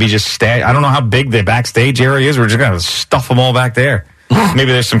to have to be just I don't know how big the backstage area is. We're just going to stuff them all back there.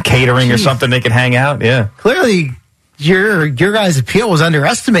 Maybe there's some catering or something they can hang out. Yeah. Clearly, your guys' appeal was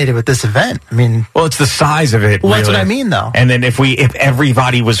underestimated with this event. I mean, well, it's the size of it. Well, that's really. what I mean, though. And then if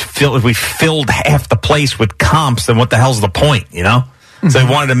everybody was if we filled half the place with comps, then what the hell's the point? You know. So they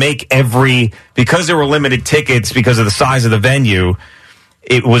wanted to make because there were limited tickets because of the size of the venue,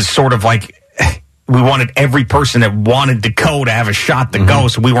 it was sort of like we wanted every person that wanted to go to have a shot to go,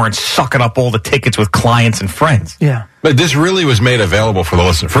 so we weren't sucking up all the tickets with clients and friends. Yeah. But this really was made available for the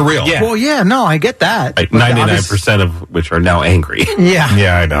listener, for real. Yeah. Well, yeah, no, I get that. Like 99% of which are now angry. Yeah.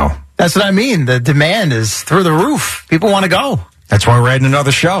 Yeah, I know. That's what I mean. The demand is through the roof. People want to go. That's why we're adding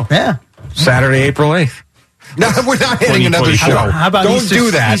another show. Yeah. Saturday, April 8th. No, we're not adding another show. How about Don't Easter,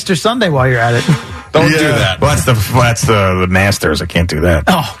 do that. Easter Sunday while you're at it? Don't do that. Well, that's the Masters. I can't do that.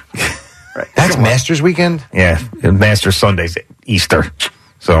 Oh. Right. That's Masters weekend? Yeah. Masters Sunday's Easter.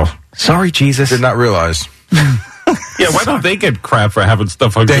 So, sorry, Jesus. Did not realize. Yeah, why don't they get crap for having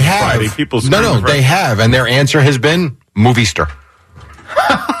stuff on Good Friday? People they have, and their answer has been Movieaster.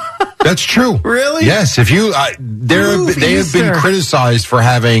 That's true. Really? Yes. If you, they have been criticized for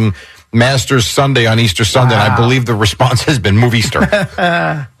having Masters Sunday on Easter Sunday, and I believe the response has been Moviester.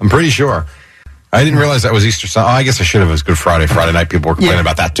 I'm pretty sure. I didn't realize that was Easter Sunday. Oh, I guess I should have. It was Good Friday. Friday night, people were complaining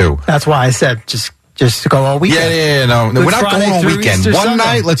about that too. That's why I said just to go all weekend. Yeah, no, we're not going all weekend. Easter One Sunday.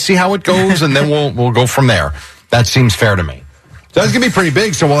 night, let's see how it goes, and then we'll go from there. That seems fair to me. So that's going to be pretty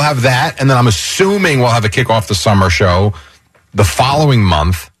big. So we'll have that, and then I'm assuming we'll have a kick off the summer show the following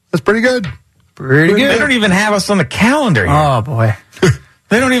month. That's pretty good. Pretty good. They don't even have us on the calendar here. Oh, boy.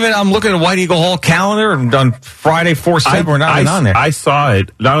 They don't even. I'm looking at White Eagle Hall calendar and on Friday 4/7. We're not even on there. I saw it,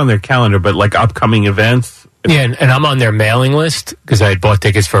 not on their calendar, but like upcoming events. Yeah, and I'm on their mailing list because I had bought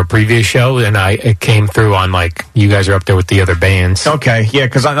tickets for a previous show, and it came through on like you guys are up there with the other bands. Okay, yeah,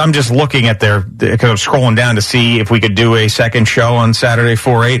 because I'm just looking at because I'm scrolling down to see if we could do a second show on Saturday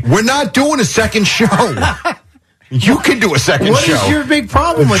 4/8. We're not doing a second show. You can do a second show. What is your big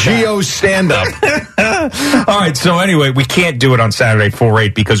problem with Geo's stand-up. All right, so anyway, we can't do it on Saturday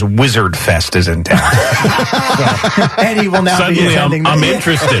 4/8 because Wizard Fest is in town. that? Eddie will now be Suddenly, attending. I'm this.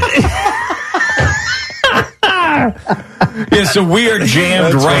 interested. Yeah, so we are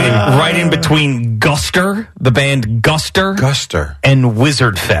jammed right in between Guster, the band Guster, and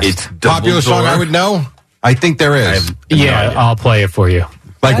Wizard Fest. It's Popular song I would know? I think there is. Yeah, I'll play it for you.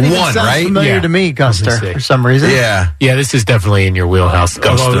 Like That even one, sounds right? familiar to me, Guster, for some reason. Yeah. Yeah, this is definitely in your wheelhouse.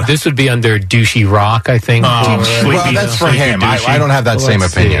 Although this would be under douchey rock, I think. Well, that's for him. I don't have that same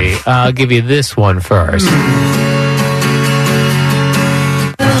opinion. See. I'll give you this one first.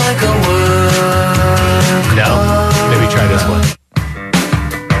 No? Maybe try this one.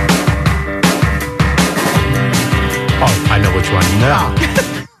 Oh, I know which one. No.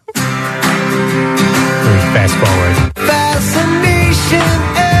 Fast forward. Fascination,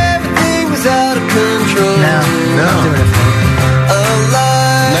 everything was out of control. No. Not doing it for me.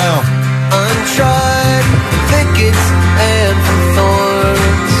 Alive, No. untried, thickets and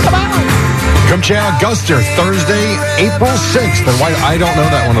thorns. Come on. Come check out Guster, Thursday, April 6th. And why, I don't know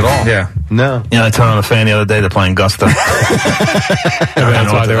that one at all. Yeah. No. Yeah, I turned on a fan the other day. They're playing Guster.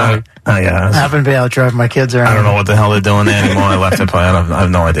 That's why they're on. I Yeah. haven't been able to drive my kids around. I don't know what the hell they're doing there anymore. I left it playing. I have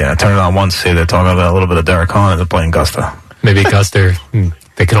no idea. I turned it on once. See, they're talking about a little bit of Derek Hahn. They're playing Guster. Maybe Guster,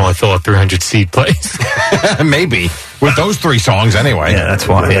 they can only fill a 300-seat place. Maybe. With those 3 songs, anyway. Yeah, that's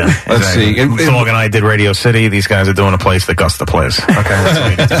why. Yeah. Let's see. Dog and I did Radio City. These guys are doing a place that Gusta plays. Okay, that's what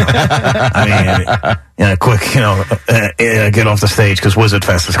we do. I mean, quick, get off the stage because Wizard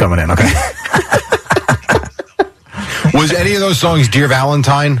Fest is coming in. Okay. Was any of those songs Dear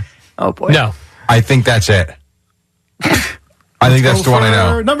Valentine? Oh boy. No. I think that's it. I think that's the one I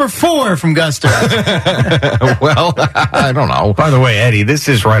know. Number 4 from Guster. Well, I don't know. By the way, Eddie, this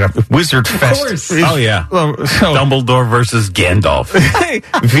is right up Wizard Fest. course. Oh, yeah. Dumbledore versus Gandalf.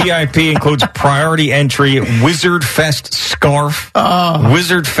 VIP includes priority entry, Wizard Fest scarf,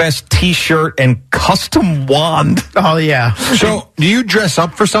 Wizard Fest T-shirt, and custom wand. Oh yeah. So, do you dress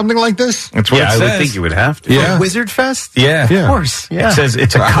up for something like this? That's what Yeah, it I would said. think you would have to. Yeah. Wizard Fest? Yeah. Of course. Yeah. It says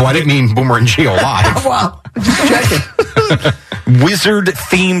it's a Well, I didn't mean Boomer and Geo live. Wow. Just checking.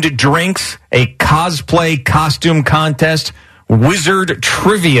 Wizard-themed drinks, a cosplay costume contest, Wizard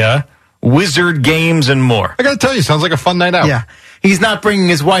trivia, Wizard games, and more. I gotta tell you, sounds like a fun night out. Yeah. He's not bringing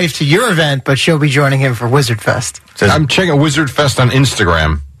his wife to your event, but she'll be joining him for Wizard Fest. I'm checking Wizard Fest on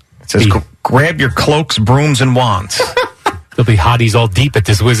Instagram. It says, grab your cloaks, brooms, and wands. There'll be hotties all deep at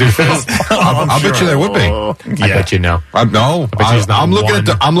this Wizard Fest. I'll bet you there would be. I bet you know. No, bet you there's not I'm looking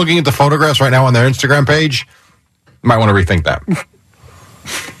one. I'm looking at the photographs right now on their Instagram page. Might want to rethink that.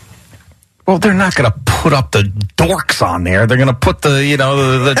 Well, they're not going to put up the dorks on there. They're going to put the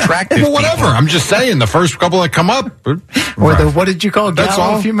attractive Well, whatever. people. I'm just saying, the first couple that come up. Or what did you call That's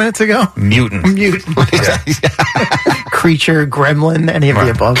Gallo all. a few minutes ago? Mutant. Mutant. Creature, gremlin, any of the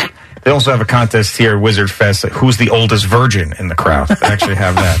above. They also have a contest here at Wizard Fest. Who's the oldest virgin in the crowd? They actually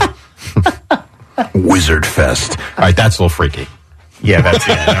have that. Wizard Fest. All right, that's a little freaky. Yeah, that's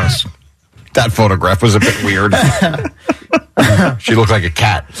it. That photograph was a bit weird. She looked like a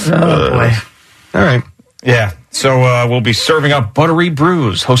cat. Oh, boy. All right. Yeah. So we'll be serving up buttery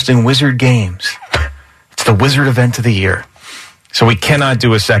brews, hosting Wizard Games. It's the Wizard event of the year. So we cannot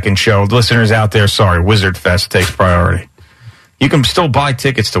do a second show. Listeners out there, sorry, Wizard Fest takes priority. You can still buy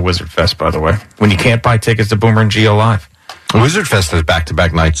tickets to Wizard Fest, by the way, when you can't buy tickets to Boomer and Geo Live. Wizard Fest has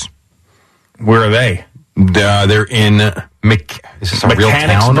back-to-back nights. Where are they? They're in is this a real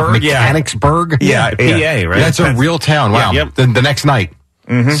town? Mechanicsburg? Yeah, PA, right? Yeah, it's a real town. Wow. Yeah, yep. The next night.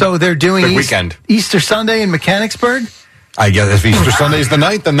 Mm-hmm. So they're doing Big weekend. Easter Sunday in Mechanicsburg? I guess if Easter Sunday's the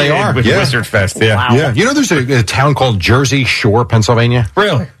night, then they are. With Wizard Fest, yeah. Wow. Yeah. You know, there's a town called Jersey Shore, Pennsylvania?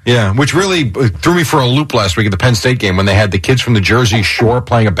 Really? Yeah, which really threw me for a loop last week at the Penn State game when they had the kids from the Jersey Shore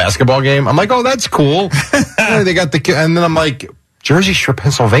playing a basketball game. I'm like, oh, that's cool. They got and then I'm like, Jersey Shore,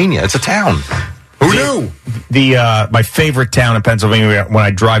 Pennsylvania. It's a town. Who knew? My favorite town in Pennsylvania when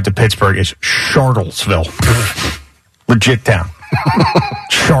I drive to Pittsburgh is Charlottesville. Legit town.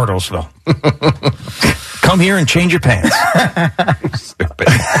 Charlottesville. Come here and change your pants. Stupid.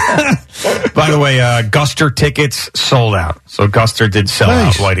 By the way, Guster tickets sold out. So Guster did sell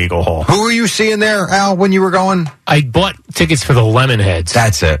out White Eagle Hall. Who were you seeing there, Al, when you were going? I bought tickets for the Lemonheads.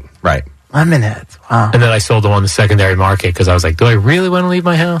 That's it. Right. Lemonheads. Wow. And then I sold them on the secondary market because I was like, do I really want to leave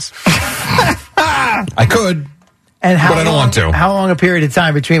my house? I could. And how But I don't want to. How long a period of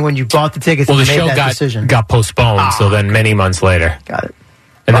time between when you bought the tickets Well, and the made show that decision? got postponed, so then many months later. Got it.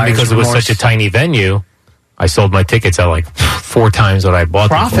 And then Buyer's because it was remorse. such a tiny venue, I sold my tickets at like 4 times what I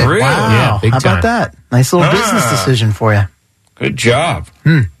bought them Profit. for. Wow. Yeah, big How time. about that? Nice little business decision for you. Good job.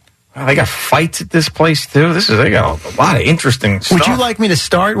 Wow, they got fights at this place, too. They got a lot of interesting stuff. Would you like me to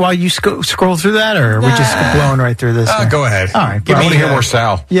start while you scroll through that, or are we just blowing right through this? Go ahead. All right. Give I me want to hear more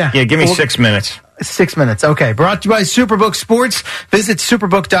Sal. Yeah. Yeah, give me Well, 6 minutes. 6 minutes. Okay. Brought to you by Superbook Sports. Visit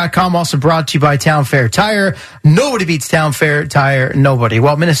superbook.com. Also brought to you by Town Fair Tire. Nobody beats Town Fair Tire. Nobody.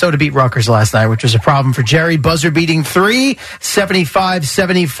 Well, Minnesota beat Rutgers last night, which was a problem for Jerry. Buzzer beating 3,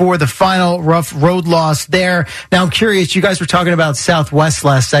 75-74. The final rough road loss there. Now, I'm curious. You guys were talking about Southwest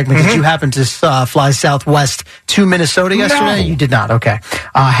last segment. Did you happen to fly Southwest to Minnesota yesterday? No. You did not. Okay.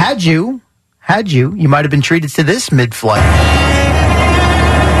 Had you, you might have been treated to this mid-flight.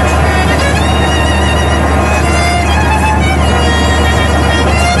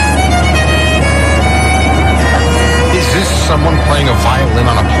 Someone playing a violin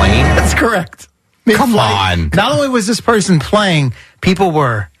on a plane? That's correct. Come on. Not only was this person playing, people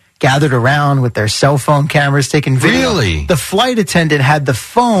were gathered around with their cell phone cameras taking video. Really? The flight attendant had the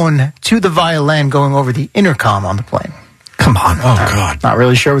phone to the violin going over the intercom on the plane. Come on. Oh, God. Not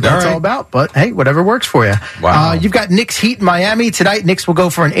really sure what that's right. all about, but hey, whatever works for you. Wow. You've got Knicks Heat in Miami tonight. Knicks will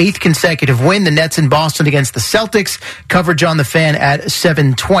go for an 8th consecutive win. The Nets in Boston against the Celtics. Coverage on the Fan at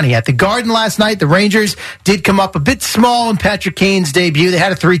 7:20. At the Garden last night, the Rangers did come up a bit small in Patrick Kane's debut. They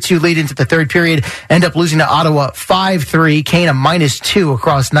had a 3-2 lead into the third period, end up losing to Ottawa 5-3. Kane a -2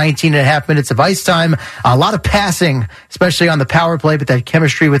 across 19.5 minutes of ice time. A lot of passing, especially on the power play, but that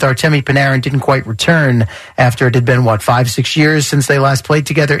chemistry with Artemi Panarin didn't quite return after it had been, 5-6 years since they last played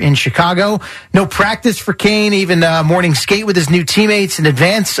together in Chicago. No practice for Kane, even morning skate with his new teammates in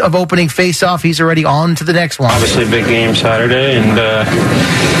advance of opening face-off. He's already on to the next one. Obviously, big game Saturday, and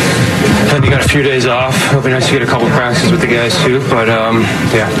then you got a few days off. It'll be nice to get a couple of practices with the guys too. But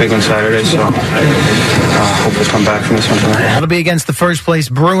big one Saturday, so hopefully come back from this one tonight. That'll be against the first-place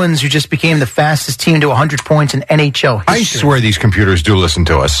Bruins, who just became the fastest team to 100 points in NHL history. I swear these computers do listen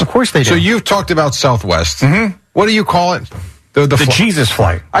to us. Of course they do. So you've talked about Southwest. Mm-hmm. What do you call it? The Jesus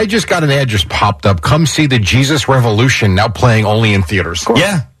flight. I just got an ad just popped up. Come see the Jesus Revolution, now playing only in theaters.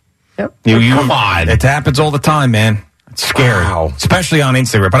 Yeah. Yep. Come on. It happens all the time, man. It's scary. Wow. Especially on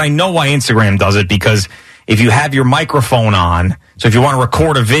Instagram. But I know why Instagram does it, because if you have your microphone on, so if you want to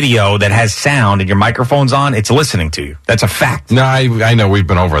record a video that has sound and your microphone's on, it's listening to you. That's a fact. No, I know we've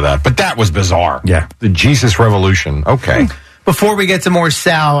been over that, but that was bizarre. Yeah. The Jesus Revolution. Okay. Before we get to more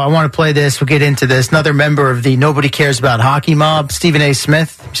Sal, I want to play this. We'll get into this. Another member of the Nobody Cares About Hockey mob, Stephen A.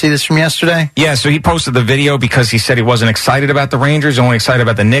 Smith. You see this from yesterday? Yeah, so he posted the video because he said he wasn't excited about the Rangers, only excited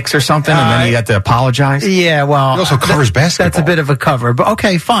about the Knicks or something, and then he had to apologize. Yeah, well. He also covers basketball. That's a bit of a cover, but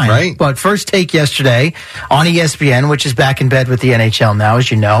okay, fine. Right. But First Take yesterday on ESPN, which is back in bed with the NHL now,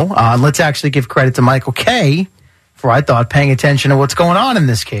 as you know. Let's actually give credit to Michael Kay for, I thought, paying attention to what's going on in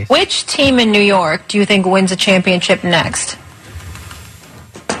this case. Which team in New York do you think wins a championship next?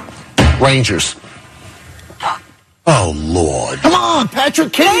 Rangers. Oh, Lord. Come on,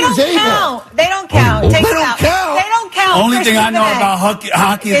 Patrick Kane is able. Count. They don't count. Take They it don't out. count. They don't count. Only for thing I know Stephen A. about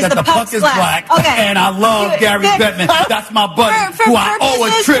hockey is that the puck is black. Okay. And I love Gary Bettman. That's my buddy For who I owe a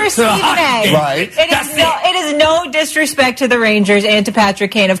purposes trip for to the Stephen hockey A. game. Right. It is no disrespect to the Rangers and to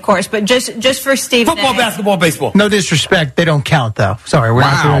Patrick Kane, of course, but just for Stephen Football, A. basketball, baseball. No disrespect, they don't count, though. Sorry, we're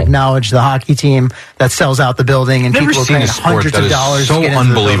not going to acknowledge the hockey team that sells out the building and Never people are seen paying a sport hundreds that of is dollars. so to get into the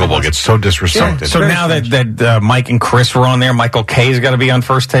unbelievable. building. Gets so disrespected. So now that Mike and Chris were on there, Michael Kay's got to be on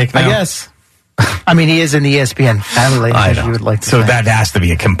First Take now? I guess. I mean, he is in the ESPN family, I as know. you would like to So say. that has to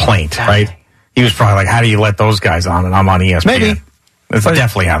be a complaint, right? He was probably like, how do you let those guys on and I'm on ESPN? Maybe. That's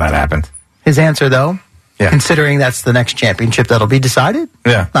definitely how that happened. His answer, though, Yeah. considering that's the next championship that'll be decided,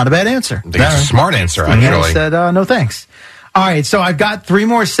 Yeah. not a bad answer. I think it's a smart answer, Stephen A. actually. said, no thanks. All right, so I've got 3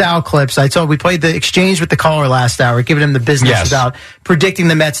 more Sal clips. I told we played the exchange with the caller last hour, giving him the business Yes. about predicting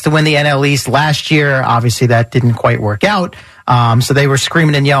the Mets to win the NL East last year. Obviously, that didn't quite work out. So they were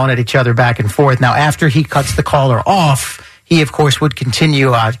screaming and yelling at each other back and forth. Now, after he cuts the caller off, he, of course, would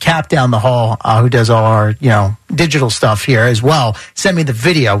continue. Cap down the hall, who does all our, digital stuff here as well, sent me the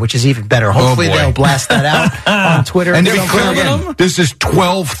video, which is even better. Hopefully, boy. they'll blast that out on Twitter. And to be clear again, this is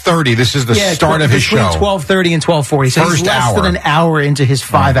 12:30. This is the start of his between show. 12:30 and 12:40. So he's First less hour. than an hour into his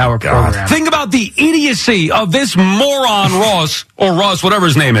 5-hour program. Think about the idiocy of this moron Ross, or Ross, whatever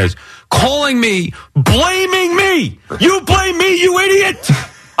his name is, calling me, blaming me. You blame me, you idiot.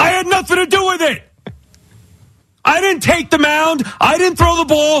 I had nothing to do with it. I didn't take the mound. I didn't throw the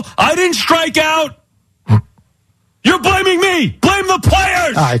ball. I didn't strike out. You're blaming me. Blame the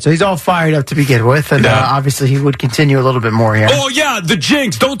players. All right, so he's all fired up to begin with, and obviously he would continue a little bit more here. Oh, yeah, the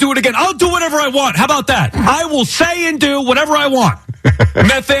jinx. Don't do it again. I'll do whatever I want. How about that? I will say and do whatever I want.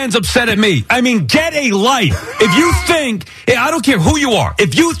 Met fans upset at me. I mean, get a life. If you think, I don't care who you are,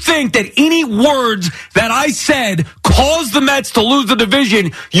 if you think that any words that I said caused the Mets to lose the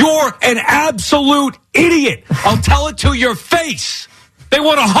division, you're an absolute idiot. I'll tell it to your face. They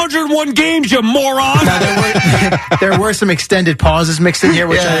won 101 games, you moron. Now, there were some extended pauses mixed in here,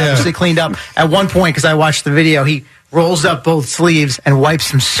 which I obviously cleaned up. At one point, because I watched the video, he rolls up both sleeves and wipes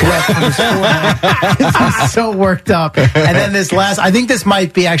some sweat from his forehead. He's so worked up. And then this last, I think this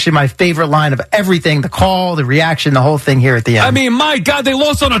might be actually my favorite line of everything, the call, the reaction, the whole thing here at the end. I mean, my God, they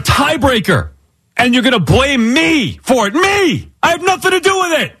lost on a tiebreaker. And you're going to blame me for it. Me! I have nothing to do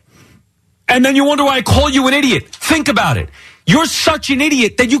with it. And then you wonder why I call you an idiot. Think about it. You're such an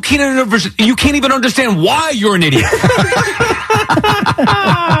idiot that you can't even understand why you're an idiot.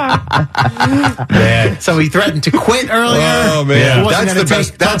 Man. So he threatened to quit earlier. Oh, man. That's the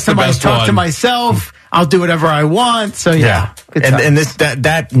best. That's the best one. Talk to myself. I'll do whatever I want. So, yeah. And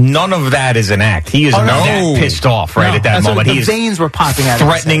that none of that is an act. He is that pissed off at that moment. The veins were popping out.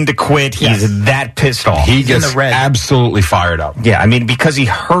 Threatening to quit. He's that pissed off. He gets absolutely fired up. Yeah, I mean, because he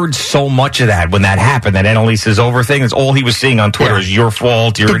heard so much of that when that happened, that Annalise is over thing. That's all he was seeing on Twitter is your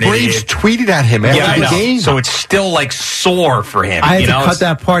fault. You're an Braves idiot. tweeted at him after the game. So it's still like sore for him. I had to cut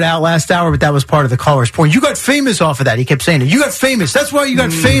that part out last hour, but that was part of the caller's point. You got famous off of that. He kept saying it. You got famous. That's why you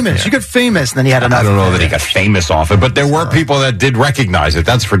got famous. Yeah. You got famous. And then he had enough. I don't know that he got famous off it, but there were people that did recognize it.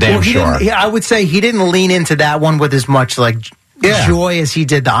 That's for damn sure. I would say he didn't lean into that one with as much joy as he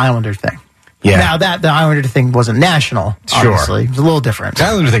did the Islander thing. Yeah. Now the Islander thing wasn't national. Obviously. It was a little different. The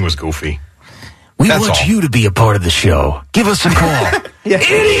Islander thing was goofy. We want you to be a part of the show. Give us a call.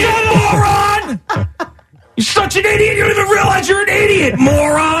 Idiot moron! You're such an idiot. You don't even realize you're an idiot,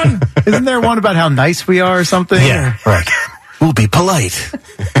 moron. Isn't there one about how nice we are or something? Yeah, right. We'll be polite.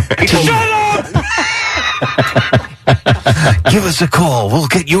 Shut up! Give us a call. We'll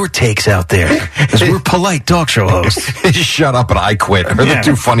get your takes out there. Because we're polite talk show hosts. Just shut up and I quit are the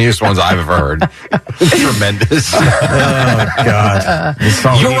two funniest ones I've ever heard. Tremendous. Oh, God.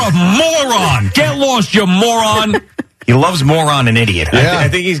 You're a moron. Get lost, you moron. He loves moron and idiot. Yeah. I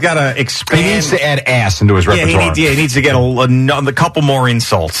think he's got to expand. He needs to add ass into his repertoire. He needs to get a couple more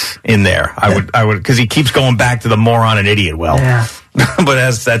insults in there. I would, because he keeps going back to the moron and idiot. Well, yeah. But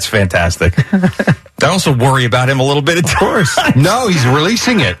that's fantastic. I also worry about him a little bit. Of course. No, he's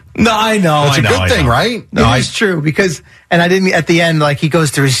releasing it. No, I know. That's a good thing, right? No, it's true because, and I didn't at the end. He goes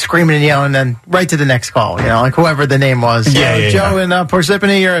through screaming and yelling, and right to the next call. Whoever the name was. Joe and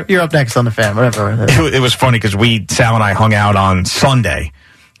Parsippany, you're up next on the Fan. Whatever. It was funny because Sal and I hung out on Sunday.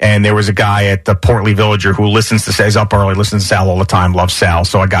 And there was a guy at the Portly Villager who listens to Sal's up early, listens to Sal all the time, loves Sal.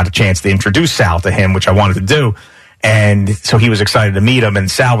 So I got a chance to introduce Sal to him, which I wanted to do. And so he was excited to meet him, and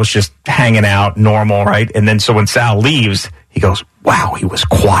Sal was just hanging out normal, right? And then so when Sal leaves, he goes, wow, he was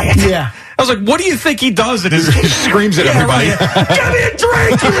quiet. Yeah. I was like, what do you think he does? He screams at everybody. Right. Give me a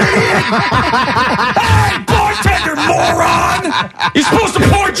drink, you idiot! Hey, bartender, moron! You're supposed to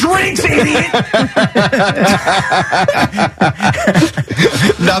pour drinks, idiot!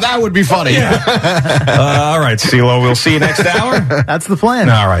 Now that would be funny. Yeah. All right, CeeLo, we'll see you next hour. That's the plan.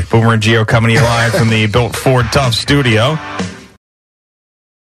 All right, Boomer and Gio coming to you live from the Built Ford Tough studio.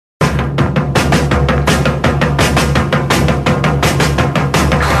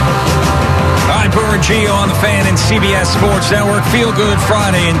 Gio on the Fan and CBS Sports Network. Feel Good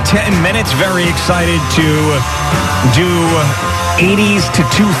Friday in 10 minutes. Very excited to do 80s to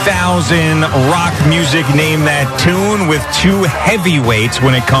 2000 rock music. Name that tune with two heavyweights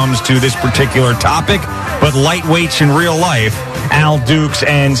when it comes to this particular topic, but lightweights in real life. Al Dukes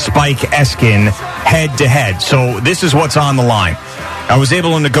and Spike Eskin head to head. So this is what's on the line. I was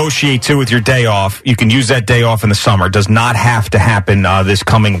able to negotiate, too, with your day off. You can use that day off in the summer. It does not have to happen this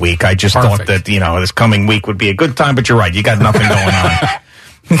coming week. I just thought that, this coming week would be a good time, but you're right. You got nothing going on.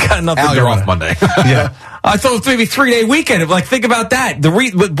 You got nothing Al, you're off Monday. Yeah. I thought it was maybe 3-day weekend. Think about that.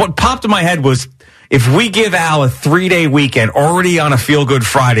 What popped in my head was, if we give Al a 3-day weekend already on a Feel Good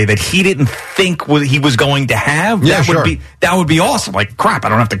Friday that he didn't think he was going to have, that would be awesome. Like, crap, I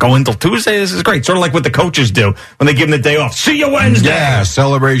don't have to go until Tuesday. This is great. Sort of like what the coaches do when they give him the day off. See you Wednesday. Yeah,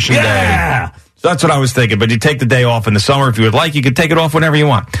 celebration day. Yeah. So that's what I was thinking. But you take the day off in the summer if you would like. You could take it off whenever you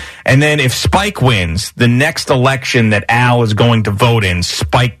want. And then if Spike wins, the next election that Al is going to vote in,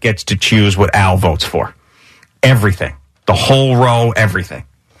 Spike gets to choose what Al votes for. Everything. The whole row, everything.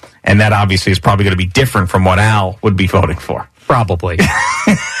 And that obviously is probably going to be different from what Al would be voting for. Probably.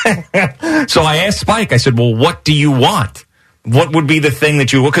 So I asked Spike, I said, well, what do you want? What would be the thing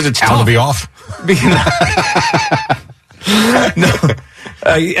that you, because it's Al tough. to be off. No.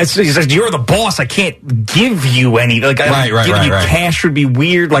 He says, you're the boss. I can't give you any. Giving you cash would be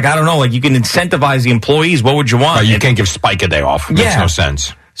weird. I don't know. You can incentivize the employees. What would you want? You can't give Spike a day off. It makes no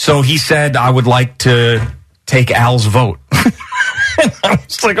sense. So he said, I would like to take Al's vote. And I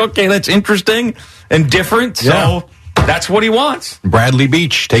was like, okay, that's interesting and different. Yeah. So that's what he wants. Bradley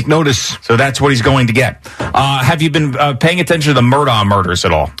Beach, take notice. So that's what he's going to get. Have you been paying attention to the Murdaugh murders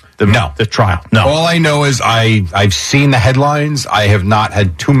at all? The trial? No. All I know is I've seen the headlines. I have not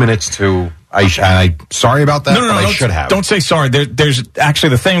had 2 minutes to. I'm sorry about that, but I should have. Don't say sorry. There's actually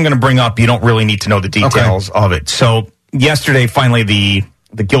the thing I'm going to bring up. You don't really need to know the details of it. So yesterday, finally,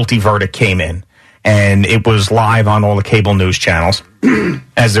 the guilty verdict came in. And it was live on all the cable news channels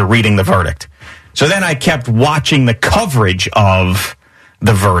as they're reading the verdict. So then I kept watching the coverage of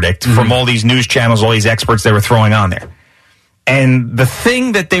the verdict from all these news channels, all these experts they were throwing on there. And the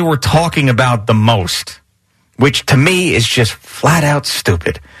thing that they were talking about the most, which to me is just flat out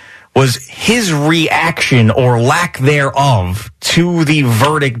stupid, was his reaction or lack thereof to the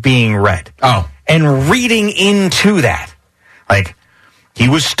verdict being read. Oh. And reading into that. Like, he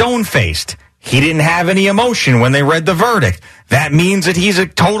was stone-faced. He didn't have any emotion when they read the verdict. That means that he's a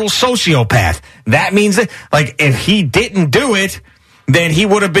total sociopath. That means that, like, if he didn't do it, then he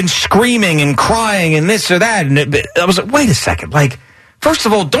would have been screaming and crying and this or that. And I was like, wait a second. Like, first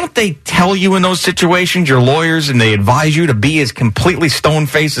of all, don't they tell you in those situations, your lawyers, and they advise you to be as completely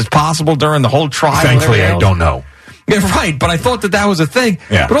stone-faced as possible during the whole trial? Thankfully, I don't know. Yeah, right, but I thought that was a thing.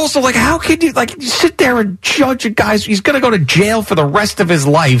 Yeah. But also, like, how could you, like, you sit there and judge a guy? He's going to go to jail for the rest of his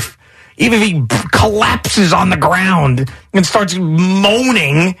life. Even if he collapses on the ground and starts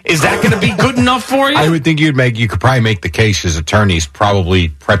moaning, is that going to be good enough for you? I would think you could probably make the case his attorneys probably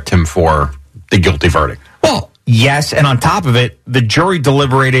prepped him for the guilty verdict. Well, yes, and on top of it, the jury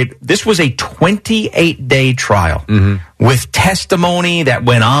deliberated. This was a 28-day trial with testimony that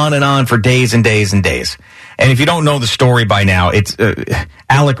went on and on for days and days and days. And if you don't know the story by now, it's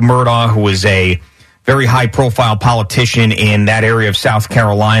Alec Murdaugh, who was a very high-profile politician in that area of South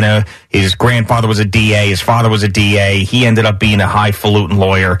Carolina. His grandfather was a DA. His father was a DA. He ended up being a highfalutin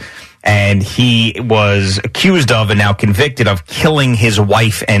lawyer. And he was accused of and now convicted of killing his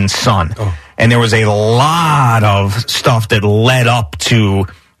wife and son. Oh. And there was a lot of stuff that led up to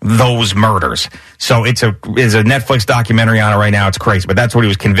those murders. So it's a Netflix documentary on it right now. It's crazy. But that's what he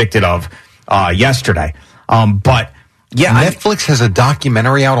was convicted of yesterday. But yeah, Netflix has a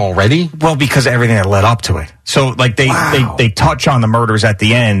documentary out already? Well, because of everything that led up to it. So like they touch on the murders at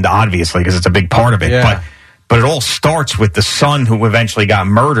the end, obviously, because it's a big part of it. Yeah. But it all starts with the son who eventually got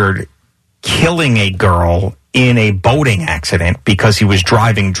murdered killing a girl in a boating accident because he was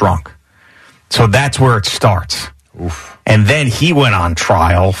driving drunk. So that's where it starts. Oof. And then he went on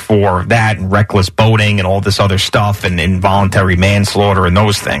trial for that and reckless boating and all this other stuff and involuntary manslaughter and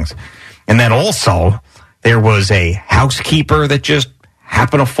those things. And then also there was a housekeeper that just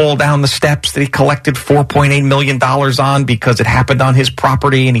happened to fall down the steps that he collected $4.8 million on because it happened on his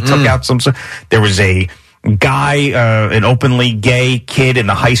property and he took out some. There was a guy, an openly gay kid in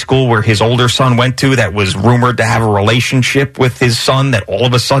the high school where his older son went to that was rumored to have a relationship with his son that all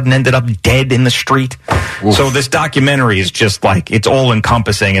of a sudden ended up dead in the street. Oof. So this documentary is just like, it's all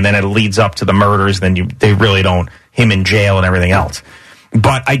encompassing and then it leads up to the murders. Then they really don't, him in jail and everything else.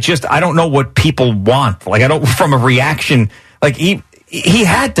 But I don't know what people want. Like, I don't, from a reaction, like he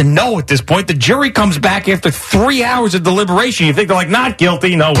had to know at this point. The jury comes back after 3 hours of deliberation. You think they're like, not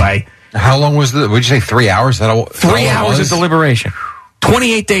guilty? No way. How long was would you say 3 hours? 3 hours of deliberation.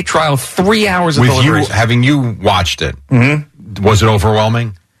 28-day trial, 3 hours of deliberation. Having you watched it, was it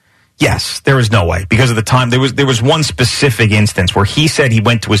overwhelming? Yes, there was no way. Because of the time, there was one specific instance where he said he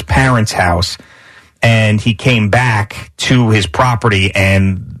went to his parents' house and he came back to his property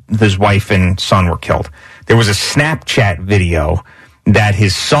and his wife and son were killed. There was a Snapchat video that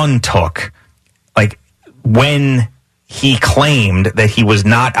his son took, like, when he claimed that he was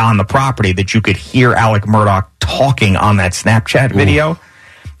not on the property, that you could hear Alec Murdaugh talking on that Snapchat video.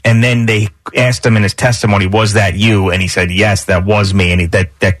 And then they asked him in his testimony, was that you? And he said, yes, that was me. And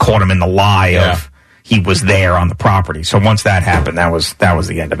that caught him in the lie of he was there on the property. So once that happened, that was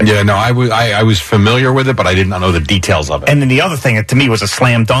the end of it. Yeah, no, I was familiar with it, but I did not know the details of it. And then the other thing that to me was a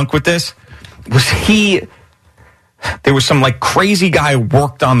slam dunk with this was there was some like crazy guy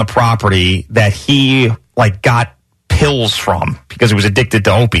worked on the property that he like got pills from because he was addicted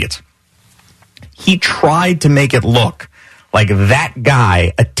to opiates. He tried to make it look like that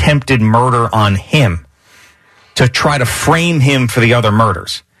guy attempted murder on him to try to frame him for the other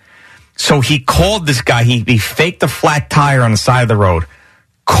murders. So he called this guy, he faked a flat tire on the side of the road,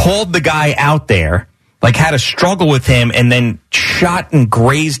 called the guy out there, like had a struggle with him, and then shot and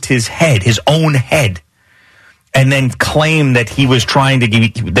grazed his head, his own head, and then claimed that he was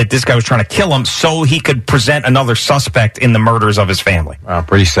that this guy was trying to kill him so he could present another suspect in the murders of his family. Wow,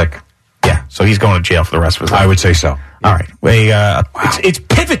 pretty sick. Yeah, so he's going to jail for the rest of his life. I would say so. All right. It's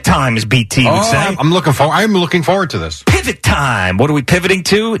pivot time, as BT would say. I'm looking forward to this. Pivot time. What are we pivoting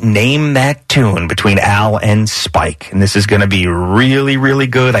to? Name that tune between Al and Spike. And this is going to be really, really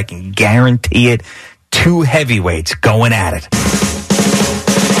good. I can guarantee it. Two heavyweights going at it.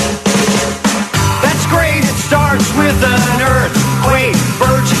 That's great. It starts with an earthquake. Wait,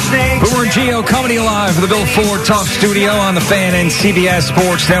 birds and snakes. Boomer and Gio coming to you live from the Bill Ford Tough Studio on the Fan and CBS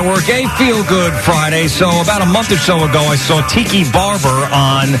Sports Network. A feel-good Friday. So about a month or so ago, I saw Tiki Barber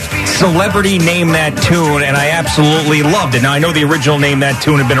on Celebrity Name That Tune, and I absolutely loved it. Now, I know the original Name That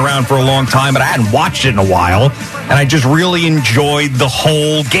Tune had been around for a long time, but I hadn't watched it in a while, and I just really enjoyed the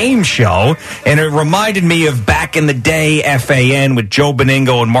whole game show, and it reminded me of back in the day, FAN, with Joe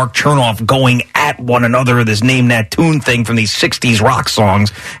Beningo and Mark Chernoff going at one another, this Name That Tune thing from these 60s rock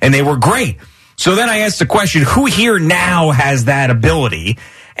songs, and they were great. So then I asked the question, who here now has that ability?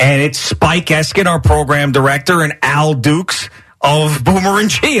 And it's Spike Eskin, our program director, and Al Dukes of Boomer and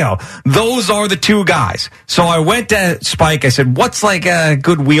Gio. Those are the two guys. So I went to Spike. I said, what's like a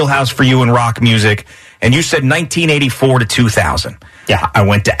good wheelhouse for you in rock music? And you said 1984 to 2000. Yeah. I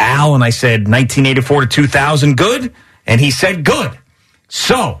went to Al and I said 1984 to 2000, good? And he said, good.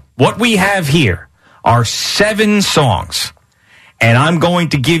 So what we have here are 7 songs. And I'm going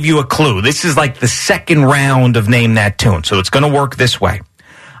to give you a clue. This is like the second round of Name That Tune. So it's going to work this way.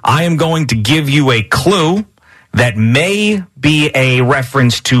 I am going to give you a clue that may be a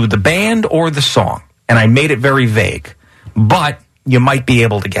reference to the band or the song. And I made it very vague. But you might be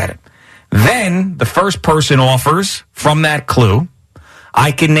able to get it. Then the first person offers from that clue.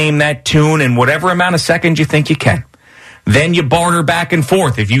 I can name that tune in whatever amount of seconds you think you can. Then you barter back and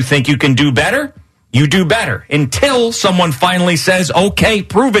forth. If you think you can do better, you do better. Until someone finally says, okay,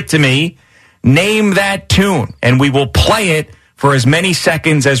 prove it to me. Name that tune. And we will play it for as many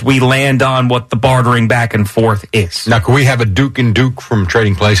seconds as we land on what the bartering back and forth is. Now, can we have a Duke and Duke from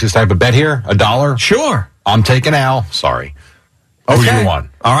Trading Places type of bet here? $1? Sure. I'm taking Al. Sorry. Who you want?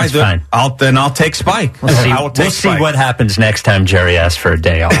 All right, fine. I'll take Spike. We'll We'll see what happens next time Jerry asks for a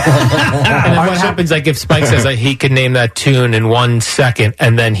day off. And then what happens, like, if Spike says that he can name that tune in 1 second,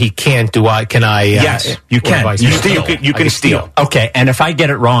 and then he can't, can I? Yes, you can. You can steal. Okay, and if I get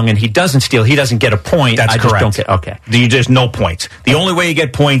it wrong and he doesn't steal, he doesn't get a point. That's just correct. Don't get, okay. You just no points. The only way you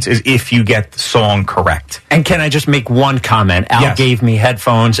get points is if you get the song correct. And can I just make one comment? Al gave me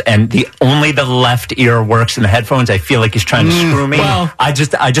headphones, and only the left ear works in the headphones. I feel like he's trying to screw me. Well, I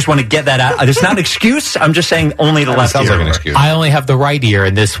just want to get that out. It's not an excuse. I'm just saying only the left ear. Sounds like an excuse. I only have the right ear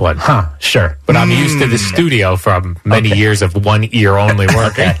in this one. Huh, sure. But I'm used to the studio from many years of one ear only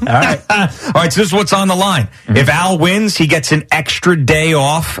working. All right. All right, so this is what's on the line. If Al wins, he gets an extra day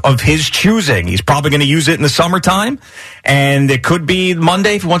off of his choosing. He's probably going to use it in the summertime, and it could be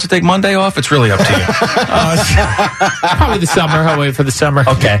Monday. If he wants to take Monday off, it's really up to you. Probably the summer. I'll wait for the summer.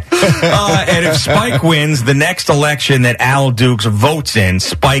 Okay. And if Spike wins, the next election that Al Dukes votes in,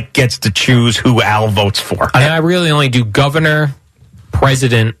 Spike gets to choose who Al votes for. And I really only do governor,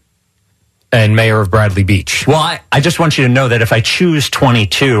 president, and mayor of Bradley Beach. Well, I just want you to know that if I choose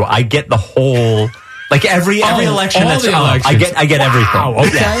 22, I get the whole, like every election that's up, I get everything.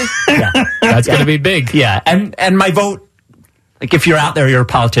 Okay. Yeah. That's going to be big. Yeah. And my vote, like if you're out there, you're a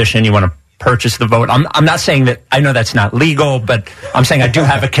politician, you want to purchase the vote. I'm not saying that, I know that's not legal, but I'm saying I do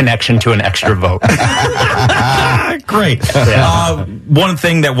have a connection to an extra vote. Great. One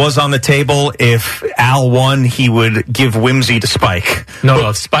thing that was on the table, if Al won, he would give Whimsy to Spike. No,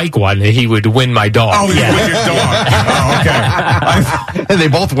 if Spike won, he would win my dog. Oh, yeah. Win your dog. Oh, okay. They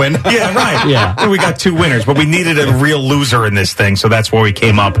both win. Yeah, right. Yeah. We got 2 winners, but we needed a real loser in this thing, so that's where we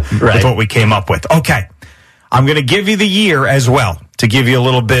came up with what we came up with. Okay. I'm going to give you the year as well to give you a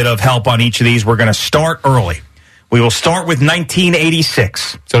little bit of help on each of these. We're going to start early. We will start with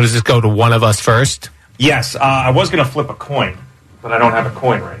 1986. So does this go to one of us first? Yes. I was going to flip a coin, but I don't have a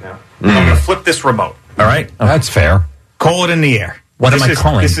coin right now. I'm going to flip this remote. All right? Okay. That's fair. Call it in the air. What am I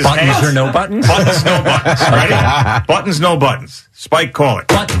calling? Buttons or no buttons? Buttons, no buttons. Ready? Buttons, no buttons. Spike, call it.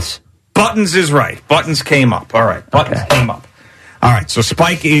 Buttons. Buttons is right. Buttons came up. All right. Buttons came up. All right, so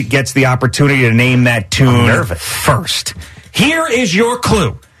Spike gets the opportunity to name that tune first. Here is your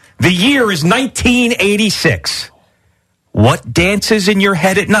clue. The year is 1986. What dances in your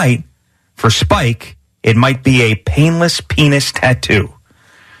head at night? For Spike, it might be a painless penis tattoo.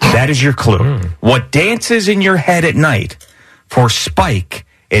 That is your clue. What dances in your head at night? For Spike,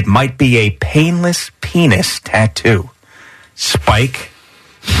 it might be a painless penis tattoo. Spike?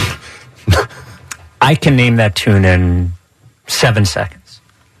 I can name that tune in 7 seconds.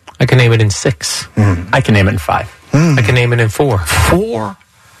 I can name it in 6. I can name it in 5. I can name it in 4. 4?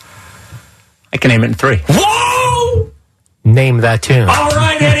 I can name it in 3. Whoa! Name that tune. All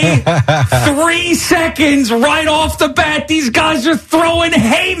right, Eddie. 3 seconds right off the bat. These guys are throwing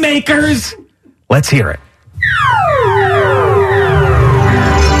haymakers. Let's hear it.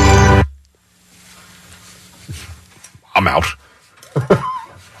 I'm out.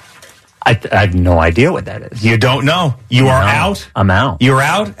 I have no idea what that is. You don't know. You are out? I'm out. You're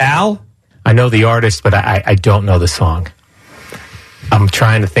out, Al? I know the artist, but I don't know the song. I'm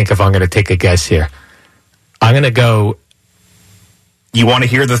trying to think if I'm going to take a guess here. I'm going to go... You want to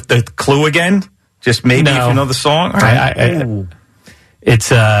hear the clue again? Just maybe if you know the song? All right.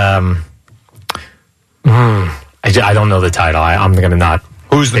 It's... I don't know the title. I'm going to not...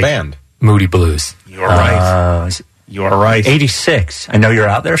 Who's the band? Moody Blues. You're right. You're right. 86. I know you're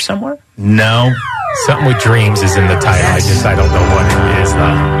out there somewhere? No. Something with dreams is in the title. I don't know what it is,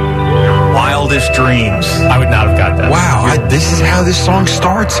 though. Wildest Dreams. I would not have got that. Wow, this is how this song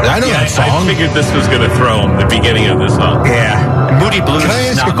starts. I know that song. I figured this was going to throw him, the beginning of the song. Yeah. Moody Blues Can I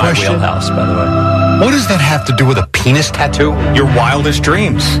is ask not a my question? wheelhouse, by the way. What does that have to do with a penis tattoo? Your wildest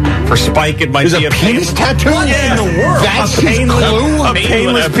dreams. For Spike, it might Is be a penis tattoo? What in the world? That's a his clue? A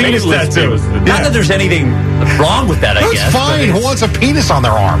painless penis tattoo. Not that there's anything wrong with that, I That's guess. fine. Who wants a penis on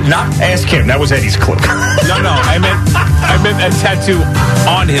their arm? Not ask him. That was Eddie's clue. No, I meant a tattoo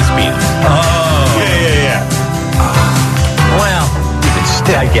on his penis. Oh. Yeah. Well,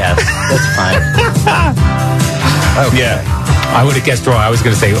 I guess. That's fine. Okay. Yeah. I would have guessed wrong. I was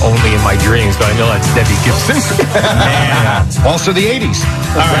going to say Only in My Dreams, but I know that's Debbie Gibson. Also the 80s.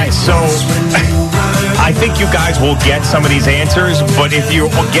 All right, so I think you guys will get some of these answers, but if you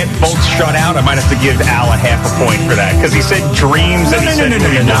get both shut out, I might have to give Al a half a point for that, because he said dreams and he said...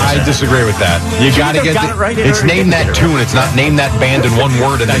 No, I disagree with that. You got to get it right. It's name that tune. It's not name that band in one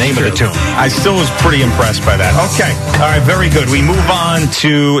word in the name of the tune. I still was pretty impressed by that. Okay. All right, very good. We move on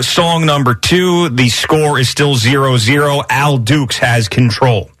to song number 2. The score is still 0-0. Al Dukes has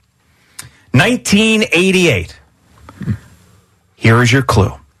control. 1988. Here is your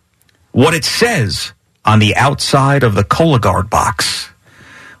clue. What it says on the outside of the Cologuard box.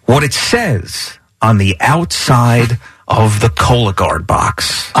 What it says on the outside of the Cologuard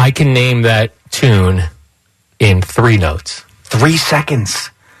box. I can name that tune in 3 notes. 3 seconds.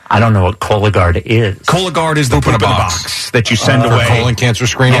 I don't know what Cologuard is. Cologuard is the poop in a box that you send away. For colon cancer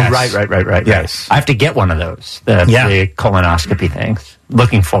screening. Yes. Right. Yes. I have to get one of those. The colonoscopy things.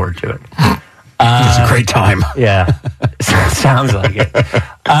 Looking forward to it. It's a great time. Yeah. Sounds like it.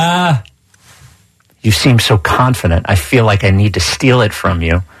 You seem so confident. I feel like I need to steal it from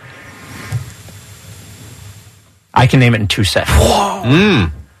you. I can name it in 2 seconds.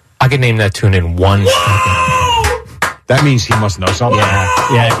 I can name that tune in 1 second. That means he must know something.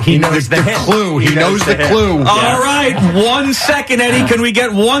 Yeah. He knows the hint. clue. He knows the clue. All right. 1 second, Eddie. Can we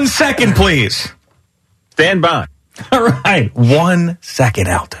get 1 second, please? Stand by. All right. 1 second,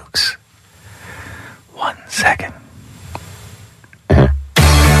 Al Dukes. 1 second.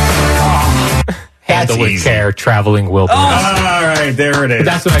 Handle with care, traveling wilderness. All right, there it is.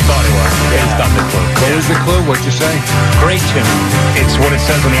 That's what I thought it was. Based on the clue. What was the clue? What'd you say? Great tune. It's what it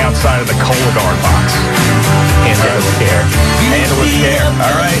says on the outside of the Cologuard box. Handle with care. Handle with care.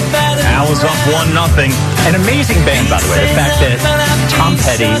 All right. Al is up 1-0. An amazing band, by the way. The fact that Tom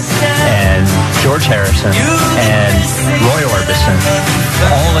Petty and George Harrison and Roy Orbison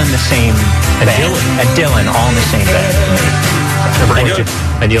all in the same band. And Dylan all in the same band.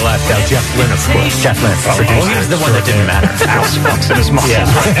 And you left out Jeff Lynne, of course. Jeff Lynne. Well, he was the one that didn't matter. Al's flexing his muscles.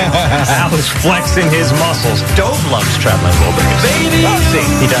 Yeah. Al is flexing his muscles. Dove loves Traveling Wilburys.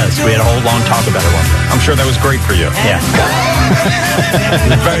 He does. We had a whole long talk about it one day. I'm sure that was great for you. Yeah.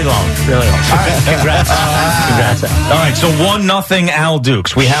 Very long. Really long. All right. Congrats. Congrats. All right, so 1-0 Al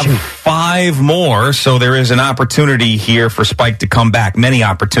Dukes. We have 5 more, so there is an opportunity here for Spike to come back. Many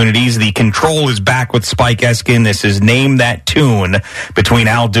opportunities. The control is back with Spike Eskin. This is Name That Tune between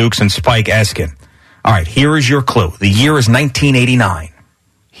Al Dukes and Spike Eskin. All right, here is your clue. The year is 1989.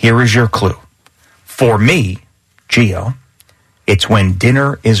 Here is your clue. For me, Gio, it's when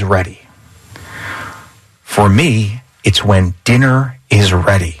dinner is ready. For me, it's when dinner is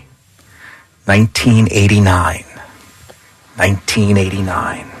ready. 1989.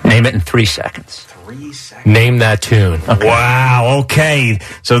 1989. Name it in 3 seconds. 3 seconds. Name that tune. Okay. Wow. Okay.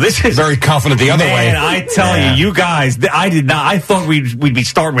 So this is very confident the other way. I tell you guys, I did not. I thought we'd be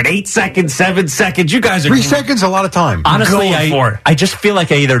starting with 8 seconds, 7 seconds. You guys are 3 seconds, a lot of time. Honestly, I just feel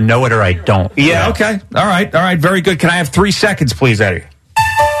like I either know it or I don't. Yeah. Okay. All right. Very good. Can I have 3 seconds, please, Eddie?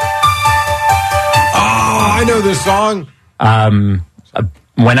 Oh, I know this song.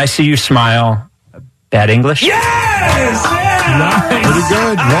 When I See You Smile. Bad English? Yes! Nice. Pretty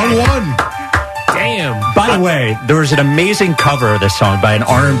good. 1-1. Damn. By the way, there was an amazing cover of this song by an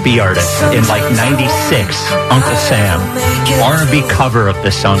R&B artist in like '96, Uncle Sam. R&B cover of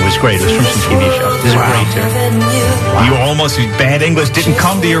this song was great. It was from some TV show. This is a great tune. You almost, bad English didn't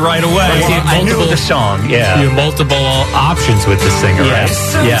come to you right away. Well, I knew the song, yeah. You have multiple options with this singer, right?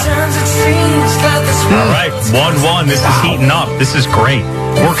 Yeah. All right, 1-1. This is heating up. This is great.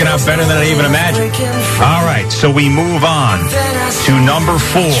 Working out better than I even imagined. All right, so we move on to number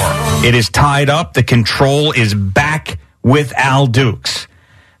 4. It is tied up. The control is back with Al Dukes.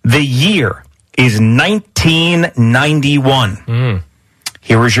 The year is 1991.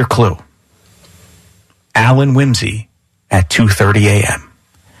 Here is your clue. Alan Whimsy at 2:30 a.m.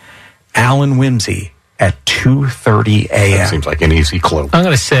 Alan Whimsy at 2:30 a.m. That seems like an easy clue. I'm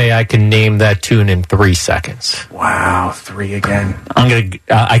going to say I can name that tune in 3 seconds. Wow, 3 again.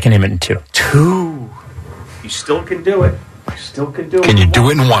 I can name it in 2. 2. You still can do it. You still can do it. Can you do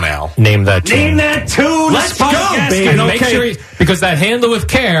it in 1, Al? Name that tune. Name that tune. Let's go, baby. Okay. Make sure because that Handle with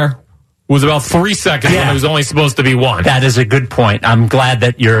Care was about 3 seconds when it was only supposed to be 1. That is a good point. I'm glad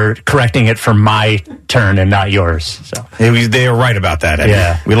that you're correcting it for my turn and not yours. So they were right about that. Eddie.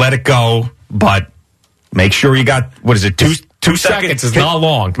 Yeah. We let it go, but make sure you got, what is it, 2 seconds? Is not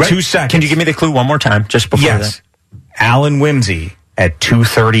long. Right? 2 seconds. Can you give me the clue one more time, just before that? Alan Whimsy at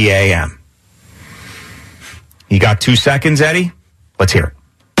 2:30 a.m. You got 2 seconds, Eddie? Let's hear it.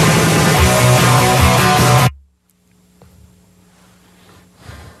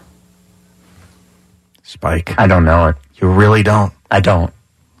 Spike. I don't know it. You really don't? I don't.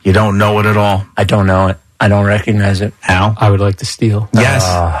 You don't know it at all? I don't know it. I don't recognize it. Al? I would like to steal. Yes.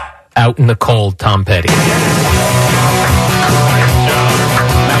 Out in the Cold, Tom Petty. My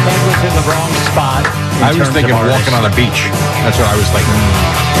head was in the wrong spot. I was thinking Walking on a Beach. That's what I was thinking.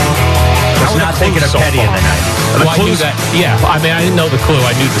 I was not thinking of Petty in the 90s. Well, I knew that. Yeah, I mean, I didn't know the clue.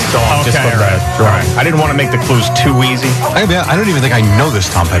 I knew the song just from that. Right. I didn't want to make the clues too easy. I don't even think I know this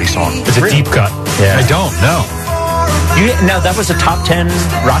Tom Petty song. It's a deep cut. Yeah. I don't know. Now, that was a top 10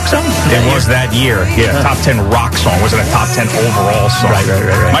 rock song? It was that year. Yeah, top 10 rock song. Wasn't a top 10 overall song. Right.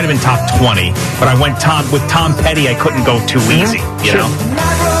 Might have been top 20, but I went with Tom Petty. I couldn't go too easy, you know?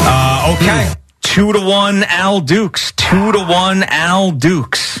 Okay. 2-1 Al Dukes. 2-1 Al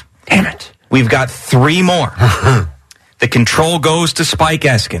Dukes. Damn it. We've got 3 more. The control goes to Spike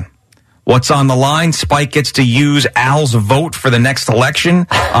Eskin. What's on the line? Spike gets to use Al's vote for the next election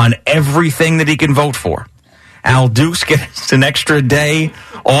on everything that he can vote for. Al Dukes gets an extra day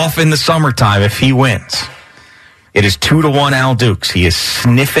off in the summertime if he wins. It is 2-1 Al Dukes. He is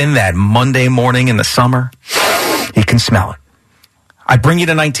sniffing that Monday morning in the summer. He can smell it. I bring you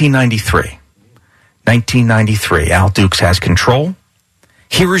to 1993. 1993. Al Dukes has control.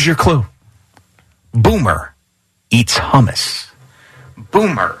 Here is your clue. Boomer eats hummus.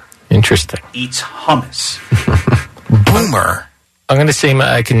 Boomer. Interesting. Eats hummus. Boomer. I'm going to say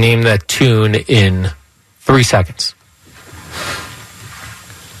I can name that tune in 3 seconds.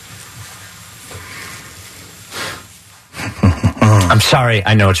 I'm sorry.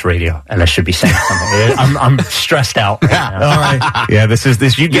 I know it's radio, and I should be saying something. I'm stressed out. Right now. All right. Yeah, this.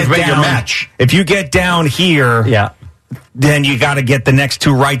 You get down. Your match. If you get down here, then you got to get the next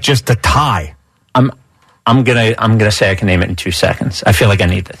 2 right just to tie. I'm gonna say I can name it in 2 seconds. I feel like I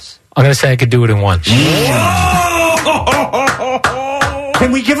need this. I'm gonna say I could do it in 1.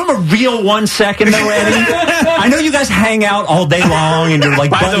 Can we give him a real 1 second, though, Eddie? I know you guys hang out all day long and you're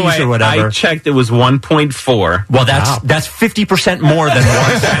like By buddies the way, or whatever. I checked; it was 1.4. Well, that's 50% more than 1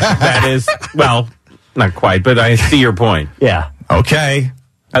 second. That is, well, not quite, but I see your point. Yeah. Okay.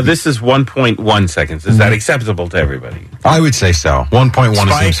 This is 1.1 seconds. Is that acceptable to everybody? I would say so. 1.1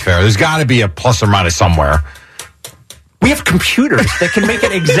 seems fair. There's got to be a plus or minus somewhere. We have computers that can make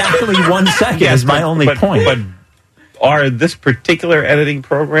it exactly 1 second. Is my only point. But are this particular editing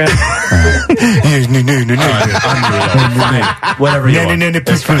program? Whatever you want.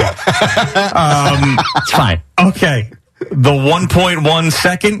 It's fine. Okay. The 1.1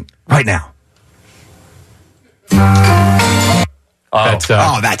 second right now.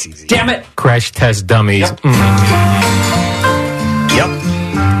 That's easy. Damn it. Crash Test Dummies. Yep.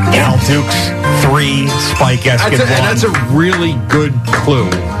 Al Dukes 3, Spike Eskin 1. That's a really good clue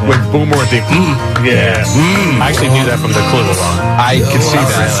with Boomer with the Yeah. I actually knew that from the clue alone. I could see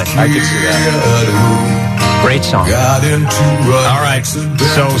that. I could see that. Great song. All right.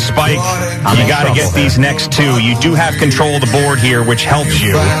 So, Spike, you got to get these next 2. You do have control of the board here, which helps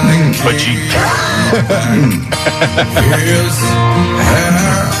you. But you...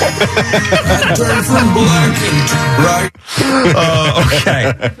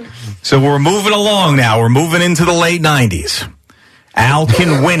 Okay. So we're moving along now. We're moving into the late 90s. Al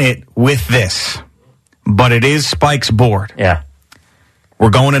can win it with this. but it is Spike's board. Yeah. We're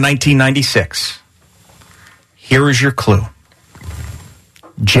going to 1996. Here is your clue.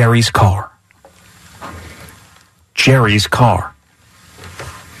 Jerry's car. Jerry's car.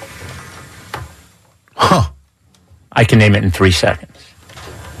 Huh. I can name it in 3 seconds.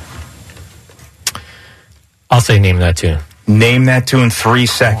 I'll say name that tune. Name that tune in 3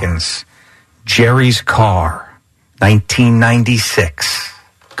 seconds. Jerry's car. 1996.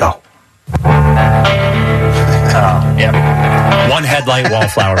 Go. Yep. One headlight,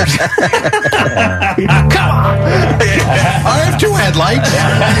 wallflowers. Come on. I have 2 headlights.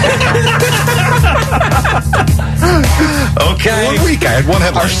 Okay. 1 week I had 1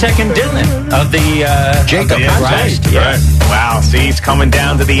 headlight. Our second Dylan of the Jacob. Yeah, Right. right. Wow, see, he's coming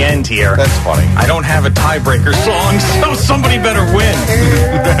down to the end here. That's funny. I don't have a tiebreaker song, so somebody better win.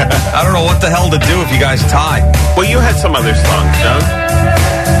 I don't know what the hell to do if you guys tie. Well, you had some other songs, Doug.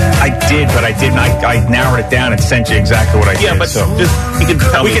 I did, but I didn't. I narrowed it down and sent you exactly what I did. Yeah, but so just you can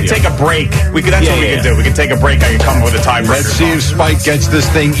tell we me could take a break. That's what we could do. We could take a break. I could come up with a tiebreaker. Let's see if Spike gets this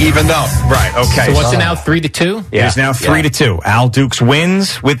thing evened up. Right. Okay. So what's it now? 3-2. It is now 3-2. Al Dukes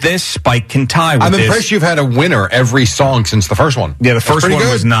wins with this. Spike can tie with I'm this. impressed you've had a winner every song since the first one. Yeah, the first one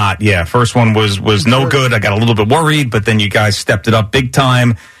was not. Yeah, first one was no good. I got a little bit worried, but then you guys stepped it up big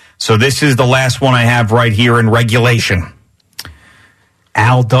time. So this is the last one I have right here in regulation.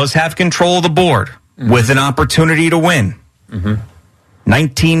 Al does have control of the board with an opportunity to win.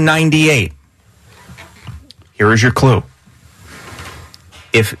 1998. Here is your clue.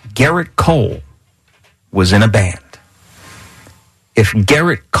 If Garrett Cole was in a band. If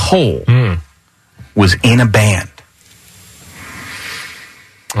Garrett Cole was in a band.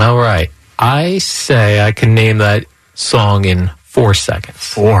 All right. I say I can name that song in 4 seconds.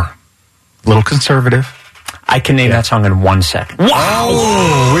 4. A little conservative. I can name that song in 1 second. Wow!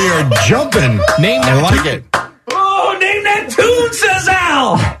 Oh, we are jumping. Name I like it. Oh, name that tune, says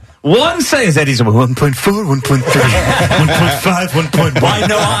Al. One says that he's a 1.4, 1.3, 1.5, 1.1. Well,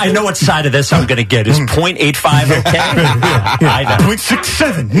 I know what side of this I'm going to get. Is 0.85 okay? I know.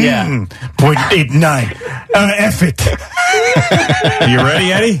 0.67. Yeah. 0.89. F it. You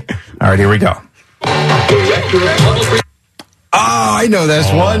ready, Eddie? All right, here we go. Oh, I know this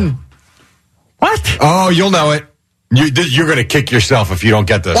one. What? Oh, you'll know it. You're going to kick yourself if you don't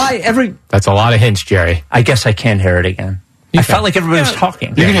get this. Why That's a lot of hints, Jerry. I guess I can't hear it again. I felt like everybody was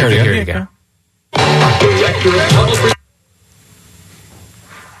talking. You can hear it again.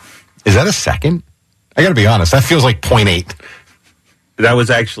 Is that a second? I got to be honest. That feels like 0.8. That was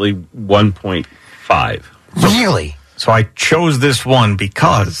actually 1.5. Really? So I chose this one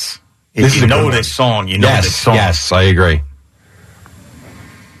because if you know this song, you know this song. Yes, I agree.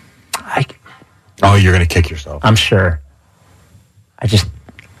 Oh, you're going to kick yourself. I'm sure. I just...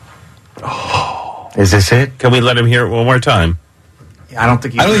 Is this it? Can we let him hear it one more time? I don't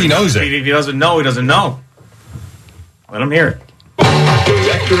think he knows it. If he doesn't know, he doesn't know. Let him hear it.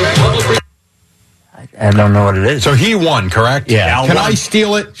 I don't know what it is. So he won, correct? Yeah. Can I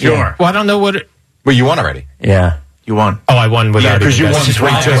steal it? Sure. Yeah. Well, I don't know what it... Well, you won already. Yeah. You won. Oh, I won without because you won This is why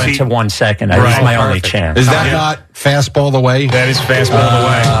I went to 1 second. That was my only chance. Is that not fastball the way? That is fastball the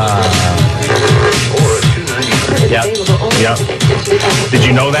way. Yeah. Yep. Did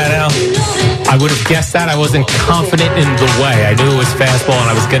you know that, Al? I would have guessed that. I wasn't confident in the way. I knew it was fastball, and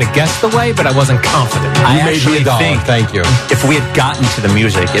I was going to guess the way, but I wasn't confident. I You made me actually a dollar. think Thank you. if we had gotten to the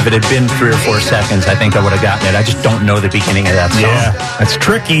music, if it had been 3 or 4 seconds, I think I would have gotten it. I just don't know the beginning of that song. Yeah, that's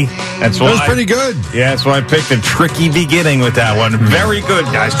tricky. That's That was pretty good. Yeah, that's why I picked a tricky beginning with that one. Very good,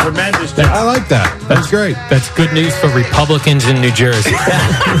 guys. Tremendous. I like that. That's great. That's good news for Republicans in New Jersey.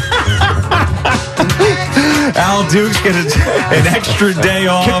 Al Dukes get an extra day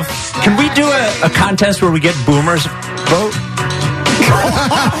off. Can we do a contest where we get boomers vote?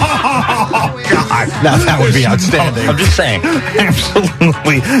 God. Now that would be outstanding. I'm just saying.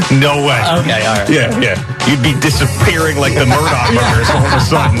 Absolutely no way. Okay, all right. Yeah. You'd be disappearing like the Murdoch brothers all of a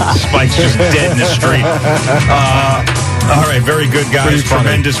sudden. Spike's just dead in the street. All right, very good, guys.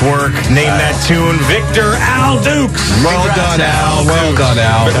 Tremendous work. Name that tune, Victor Al Dukes. Well done, Al. Well done,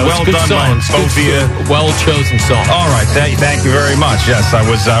 Al. Well Good done, songs. both of you. Well chosen song. All right, thank you very much. Yes, I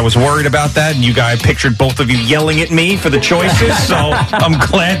was worried about that, and you guys pictured both of you yelling at me for the choices, so I'm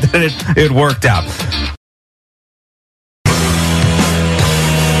glad that it worked out.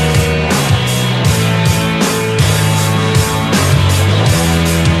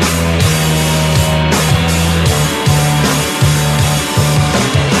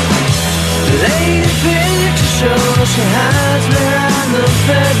 Lady picture shows she hides behind the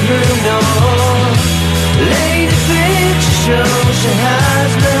bedroom door. Lady picture shows she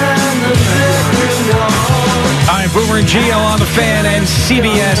hides behind the bedroom door. Boomer and Gio on the Fan and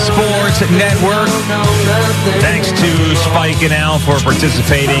CBS Sports Network. Thanks to Spike and Al for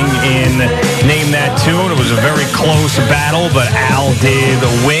participating in Name That Tune. It was a very close battle, but Al did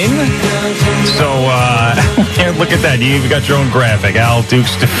win. So, look at that. You even got your own graphic. Al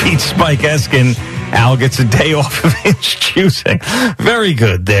Dukes defeats Spike Eskin. Al gets a day off of his choosing. Very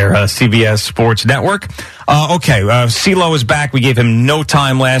good there, CBS Sports Network. CeeLo is back. We gave him no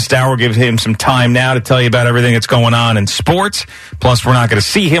time last hour. Give him some time now to tell you about everything that's going on in sports. Plus, we're not going to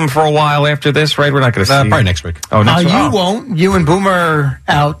see him for a while after this, right? We're not going to see him. Probably next week. Oh, next week. You won't. You and Boomer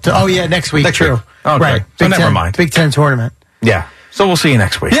out. Oh, yeah, next week. True. Week. Okay. Right. So never mind. Big Ten tournament. Yeah. So we'll see you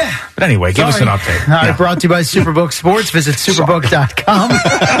next week. Yeah. But anyway, give us an update. All right, brought to you by Superbook Sports. Visit superbook.com.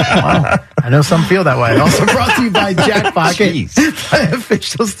 Wow, I know some feel that way. Also brought to you by Jackpocket. Play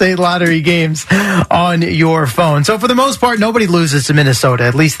official state lottery games on your phone. So for the most part, nobody loses to Minnesota,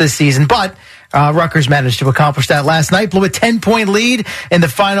 at least this season. But Rutgers managed to accomplish that last night. Blew a 10-point lead in the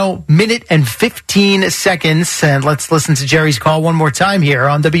final minute and 15 seconds. And let's listen to Jerry's call one more time here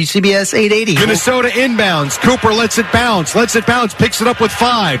on WCBS 880. Minnesota inbounds. Cooper lets it bounce. Picks it up with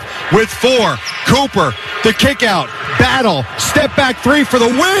 5, with 4. Cooper, the kick out. Battle. Step back 3 for the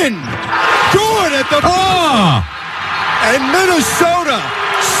win. Good at the... And Minnesota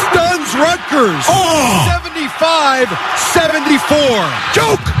stuns Rutgers. 75-74.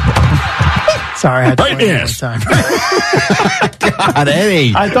 Joke. Sorry, I had to play it one time. God,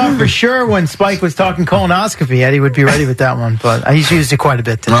 Eddie. I thought for sure when Spike was talking colonoscopy, Eddie would be ready with that one, but he's used it quite a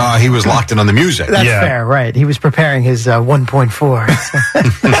bit today. He was locked in on the music. That's fair, right. He was preparing his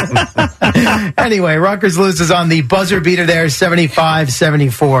 1.4. Anyway, Rutgers loses on the buzzer beater there,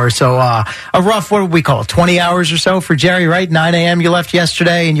 75-74. So a rough, what would we call it, 20 hours or so for Jerry, right? 9 a.m. you left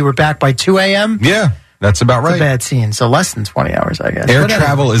yesterday, and you were back by 2 a.m.? Yeah, that's about right. It's a bad scene, so less than 20 hours, I guess. Air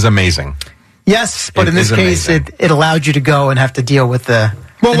travel is amazing. Yes, but in this case, it allowed you to go and have to deal with the...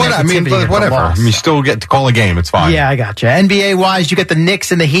 Well, whatever. You still get to call a game. It's fine. Yeah, I gotcha. NBA-wise, you get the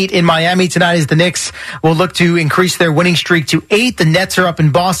Knicks and the Heat in Miami tonight as the Knicks will look to increase their winning streak to 8. The Nets are up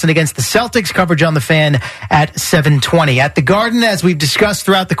in Boston against the Celtics. Coverage on the Fan at 7:20. At the Garden, as we've discussed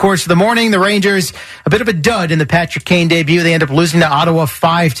throughout the course of the morning, the Rangers, a bit of a dud in the Patrick Kane debut. They end up losing to Ottawa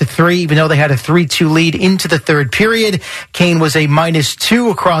 5-3, even though they had a 3-2 lead into the third period. Kane was a -2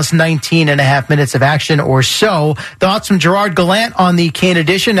 across 19 and a half minutes of action or so. Thoughts from Gerard Gallant on the Kane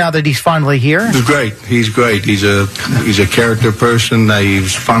edition now that he's finally here? He's great. He's great. He's a character person.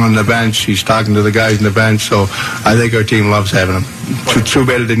 He's fun on the bench. He's talking to the guys on the bench. So I think our team loves having him. Too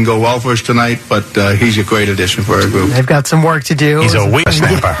bad it didn't go well for us tonight, but he's a great addition for our group. They've got some work to do. He's a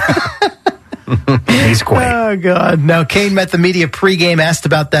whippersnapper. He's great. Oh, God. Now, Kane met the media pregame, asked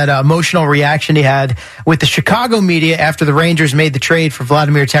about that emotional reaction he had with the Chicago media after the Rangers made the trade for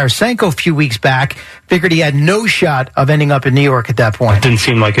Vladimir Tarasenko a few weeks back. Figured he had no shot of ending up in New York at that point. It didn't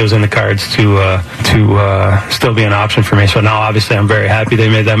seem like it was in the cards to still be an option for me. So now, obviously, I'm very happy they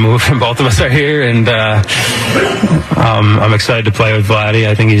made that move, and both of us are here. And I'm excited to play with Vladdy.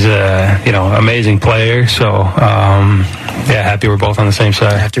 I think he's a amazing player. So happy we're both on the same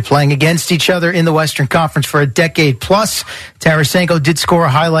side. After playing against each other in the Western Conference for a decade plus, Tarasenko did score a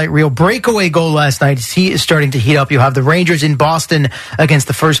highlight reel breakaway goal last night. He is starting to heat up. You'll have the Rangers in Boston against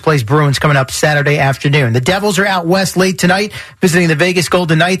the first place Bruins coming up Saturday afternoon. The Devils are out west late tonight, visiting the Vegas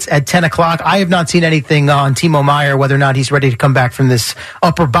Golden Knights at 10 o'clock. I have not seen anything on Timo Meier, whether or not he's ready to come back from this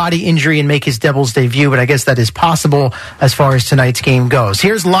upper body injury and make his Devils debut, but I guess that is possible as far as tonight's game goes.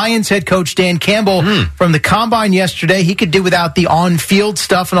 Here's Lions head coach Dan Campbell from the Combine yesterday. He could do without the on-field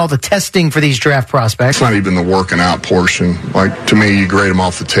stuff and all the testing for these draft prospects. It's not even the working out portion. Like, to me, you grade them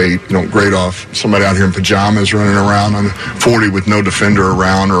off the tape. You don't grade off somebody out here in pajamas running around on 40 with no defender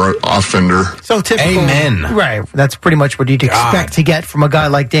around or offender. So typical. Amen. Right. That's pretty much what you'd expect to get from a guy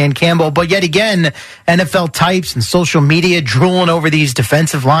like Dan Campbell. But yet again, NFL types and social media drooling over these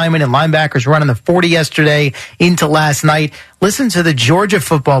defensive linemen and linebackers running the 40 yesterday into last night. Listen to the Georgia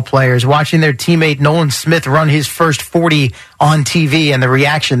football players watching their teammate Nolan Smith run his first 40 on TV and the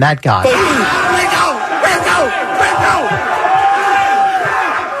reaction that got.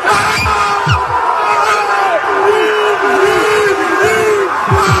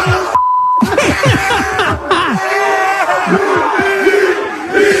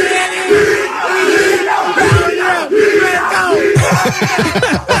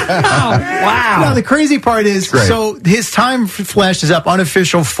 Wow. Now, the crazy part is, so his time flashes up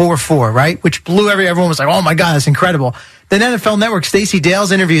unofficial 4.4, right? Which blew everyone was like, oh my God, that's incredible. Then NFL Network, Stacey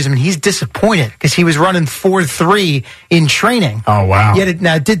Dales interviews him, and he's disappointed because he was running 4.3 in training. Oh, wow. Yet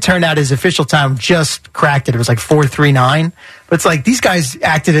it did turn out his official time just cracked it. It was like 4.39. But it's like these guys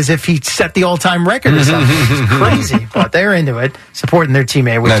acted as if he set the all-time record or something. It's crazy, but they're into it, supporting their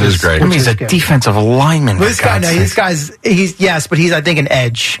teammate. Which That is great. I mean, he's a defensive lineman. Well, this guy, no, this guy's, but he's, I think, an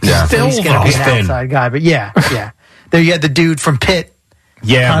edge. Yeah. So he's going to be He's an thin. outside guy. But yeah. There you had the dude from Pitt.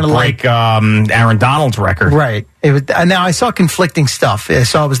 Yeah, Kinda break Aaron Donald's record. Right. It was, now, I saw conflicting stuff. I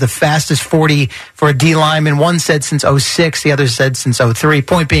saw it was the fastest 40 for a D lineman. One said since 06, the other said since 03.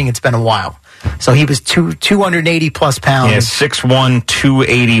 Point being, it's been a while. So he was 280 plus pounds. Yeah, 6'1",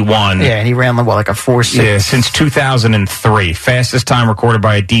 281. Yeah, and he ran like a 4.6. Yeah, since 2003. Fastest time recorded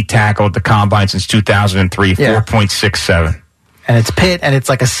by a D tackle at the combine since 2003, Yeah. 4.67. And it's Pitt, and it's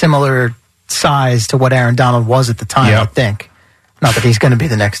like a similar size to what Aaron Donald was at the time, I think. Not that he's going to be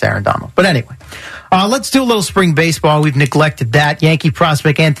the next Aaron Donald. But anyway, let's do a little spring baseball. We've neglected that. Yankee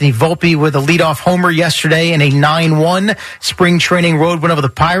prospect Anthony Volpe with a leadoff homer yesterday in a 9-1 spring training road win over the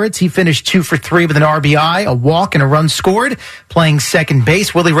Pirates. He finished 2 for 3 with an RBI, a walk, and a run scored, playing second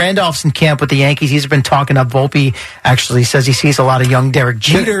base. Willie Randolph's in camp with the Yankees. He's been talking up Volpe. Actually says he sees a lot of young Derek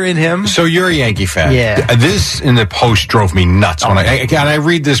Jeter in him. So you're a Yankee fan. Yeah. This in the Post drove me nuts. When I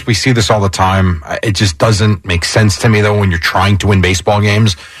read this, we see this all the time. It just doesn't make sense to me, though, when you're trying to win baseball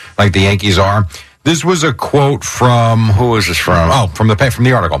games like the Yankees are. This was a quote from, who is this from? Oh, from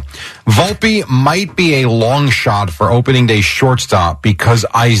the article. Volpe might be a long shot for opening day shortstop because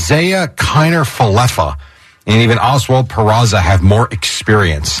Isaiah Kiner-Falefa and even Oswald Peraza have more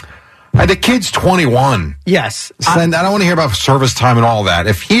experience. The kid's 21. Yes. I don't want to hear about service time and all that.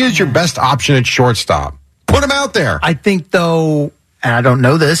 If he is your best option at shortstop, put him out there. I think, though, and I don't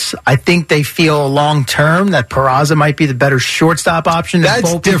know this, I think they feel long-term that Peraza might be the better shortstop option. That's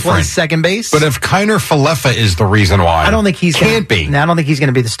Volpe different. plays second base. But if Kiner-Falefa is the reason why, I don't think he's can't be. No, I don't think he's going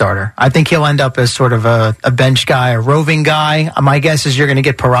to be the starter. I think he'll end up as sort of a bench guy, a roving guy. My guess is you're going to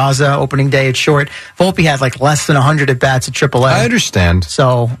get Peraza opening day at short. Volpe had like less than 100 at-bats at AAA. I understand.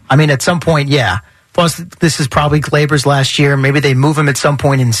 So, I mean, at some point, yeah. Plus, this is probably Glaber's last year. Maybe they move him at some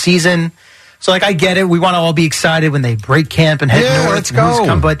point in season. So, I get it. We want to all be excited when they break camp and head north. Let's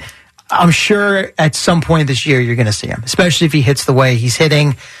go. But I'm sure at some point this year you're going to see him, especially if he hits the way he's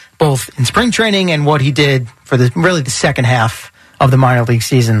hitting, both in spring training and what he did for the second half of the minor league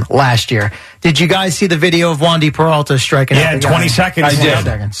season last year. Did you guys see the video of Wandy Peralta striking out? Yeah, 20 seconds. I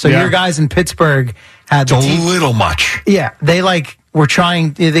did. So your guys in Pittsburgh had it's a little much. Yeah, they were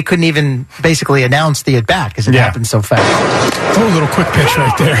trying. They couldn't even basically announce the at bat because it happened so fast. Oh, a little quick pitch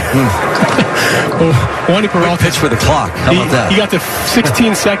right there. Wandy Peralta pitch for the clock. How about that? He got to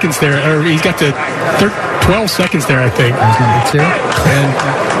 16 seconds there, or he's got to 12 seconds there, I think. That was number 2.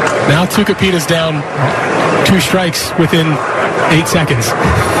 And now Tucupita's down 2 strikes within 8 seconds.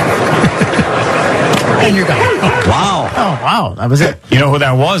 And you're gone. Wow. Oh, wow. That was it. You know who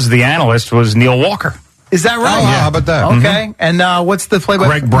that was? The analyst was Neil Walker. Is that right? Oh, how about that? Okay. And what's the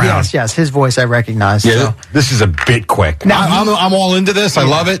play-by-play? Greg Brown. Yes. His voice I recognize. Yeah, So. this is a bit quick. Now, I'm all into this. I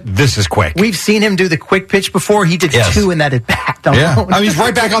love it. This is quick. We've seen him do the quick pitch before. He did 2 in that at bat. Yeah. I mean, he's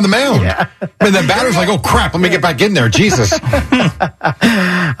right back on the mound. Yeah. And the batter's like, oh, crap, let me get back in there. Jesus.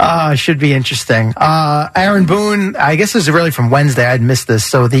 Should be interesting. Aaron Boone, I guess this is really from Wednesday. I'd missed this.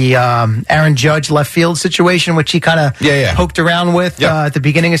 So the Aaron Judge left field situation, which he kind of poked around with at the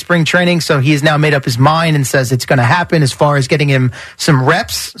beginning of spring training. So he has now made up his mind and says it's going to happen as far as getting him some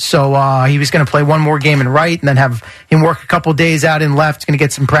reps. So he was going to play one more game in right and then have him work a couple days out in left. Going to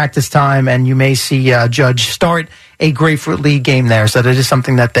get some practice time, and you may see Judge start a Grapefruit League game there. So that is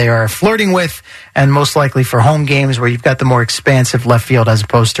something that they are flirting with, and most likely for home games where you've got the more expansive left field as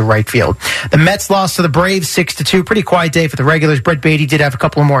opposed to right field. The Mets lost to the Braves 6-2. Pretty quiet day for the regulars. Brett Beatty did have a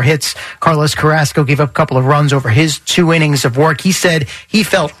couple of more hits. Carlos Carrasco gave up a couple of runs over his 2 innings of work. He said he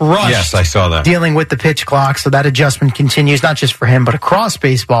felt rushed. Yes, I saw that. Dealing with the pitch clock, so that adjustment continues, not just for him, but across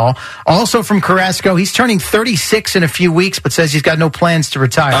baseball. Also from Carrasco, he's turning 36 in a few weeks, but says he's got no plans to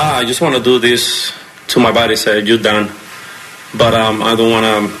retire. I just want to do this to my body. Say you're done, but I don't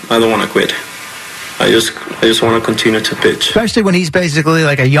want to quit. I just want to continue to pitch. Especially when he's basically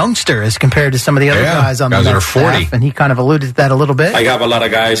like a youngster as compared to some of the other guys on the that are Mets 40. staff, and he kind of alluded to that a little bit. I have a lot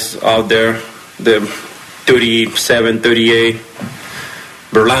of guys out there. They're 37, 38.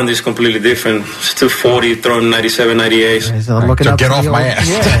 Verlander is completely different. Still 40, throwing 97, 98. So get off my ass,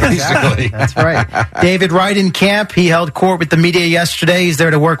 basically. That's right. David Wright in camp. He held court with the media yesterday. He's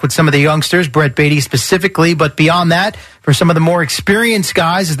there to work with some of the youngsters, Brett Beatty specifically. But beyond that, for some of the more experienced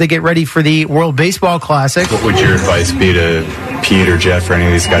guys as they get ready for the World Baseball Classic. What would your advice be to Pete or Jeff or any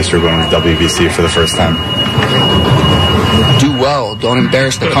of these guys who are going to WBC for the first time? do well. Don't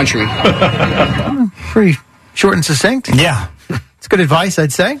embarrass the country. Pretty short and succinct. Yeah. It's good advice,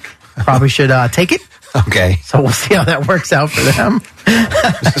 I'd say. Probably should take it. Okay. So we'll see how that works out for them.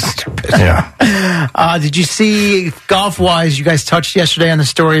 Stupid. Yeah. Did you see, golf-wise, you guys touched yesterday on the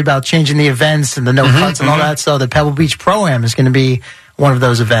story about changing the events and the no cuts and all that. So the Pebble Beach Pro-Am is going to be one of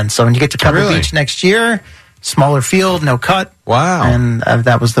those events. So when you get to Pebble Beach next year, smaller field, no cut. Wow. And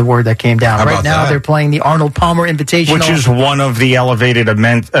that was the word that came down. How Right about now that? they're playing the Arnold Palmer Invitational. Which is one of the elevated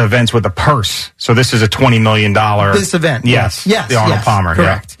events with a purse. So this is a $20 million. This event. Yes. Yes. The Arnold Palmer.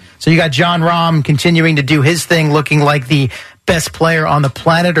 Correct. So you got John Rahm continuing to do his thing, looking like the best player on the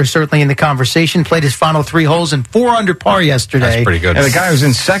planet, or certainly in the conversation. Played his final 3 holes in 4 under par yesterday. That's pretty good. And the guy who was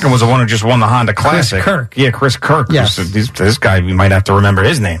in second was the one who just won the Honda Classic. Chris Kirk. Yeah, Chris Kirk. Yes. This guy, we might have to remember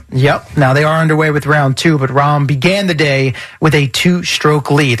his name. Yep. Now they are underway with round 2, but Rahm began the day with a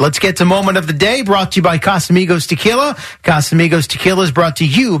 2-stroke lead. Let's get to Moment of the Day, brought to you by Casamigos Tequila. Casamigos Tequila is brought to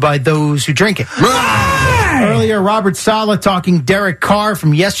you by those who drink it. Earlier, Robert Saleh talking Derek Carr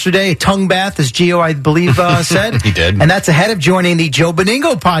from yesterday, a tongue bath, as Gio, I believe, said. He did. And that's ahead of joining the Joe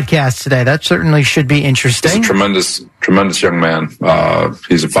Beningo podcast today. That certainly should be interesting. He's a tremendous young man.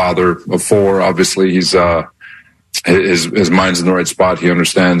 He's a father of 4. Obviously, he's his mind's in the right spot. He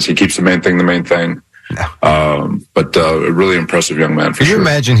understands. He keeps the main thing the main thing. But a really impressive young man, for Can sure. you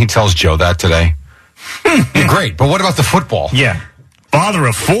imagine he tells Joe that today? You're great, but what about the football? Yeah. Father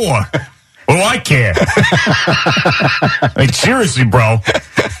of 4. What do I care? I mean, seriously, bro.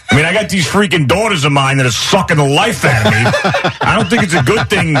 I mean, I got these freaking daughters of mine that are sucking the life out of me. I don't think it's a good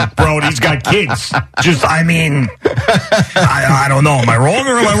thing, bro, that he's got kids. Just, I mean, I don't know. Am I wrong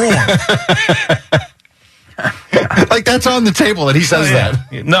or am I wrong? Like, that's on the table that he says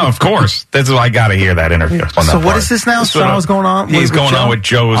that. No, of course. That's why I got to hear that interview. So what is this now? Saleh's going on? He's going on with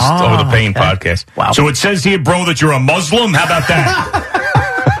Joe's Over the Pain podcast. Wow. So it says here, bro, that you're a Muslim? How about that?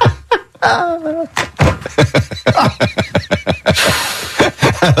 How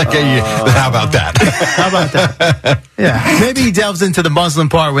about that? How about that? Yeah. Maybe he delves into the Muslim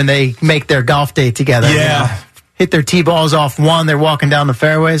part when they make their golf date together. Yeah. You know? Hit their tee balls off one. They're walking down the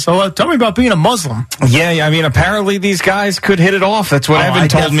fairway. So tell me about being a Muslim. Yeah, I mean, apparently these guys could hit it off. That's what Evan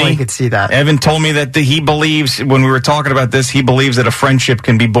told me. I could see that. Evan told me that he believes, when we were talking about this, he believes that a friendship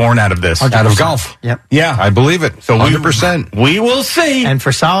can be born out of this. 100%. Out of golf. Yep. Yeah. I believe it. So 100%. We will see. And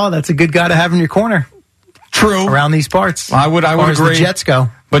for Saleh, that's a good guy to have in your corner. True. Around these parts. I would as far as agree. the Jets go.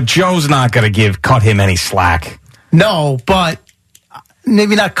 But Joe's not going to cut him any slack. No, but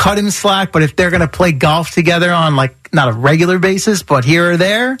maybe not cut him slack, but if they're going to play golf together on, like, not a regular basis, but here or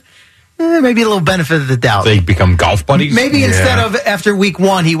there, maybe a little benefit of the doubt. They become golf buddies? Maybe instead of after week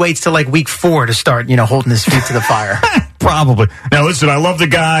 1, he waits till like week 4 to start, holding his feet to the fire. Probably. Now, listen, I love the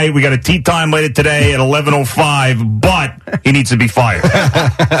guy. We got a tee time later today at 11:05, but he needs to be fired.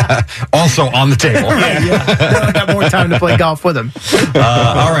 Also on the table. Yeah. They don't have more time to play golf with him.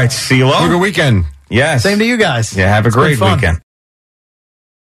 All right, CeeLo. Have a good weekend. Yes. Same to you guys. Yeah, have a great been fun. weekend.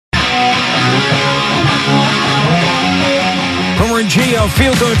 Boomer and Gio,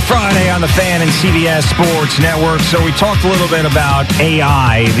 Feel Good Friday on the Fan and CBS Sports Network. So we talked a little bit about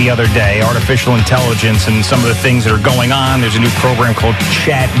AI the other day, artificial intelligence, and some of the things that are going on. There's a new program called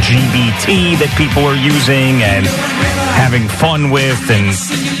ChatGPT that people are using and having fun with. And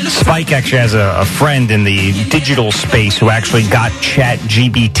Spike actually has a friend in the digital space who actually got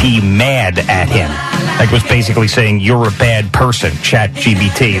ChatGPT mad at him. Like, was basically saying, you're a bad person.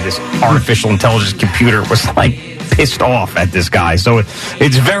 ChatGPT, this artificial intelligence computer, was like pissed off at this guy. So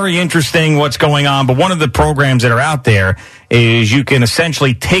it's very interesting what's going on. But one of the programs that are out there is you can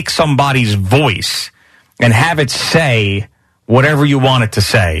essentially take somebody's voice and have it say whatever you want it to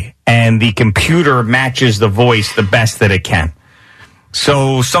say. And the computer matches the voice the best that it can.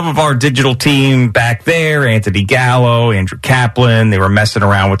 So some of our digital team back there, Anthony Gallo, Andrew Kaplan, they were messing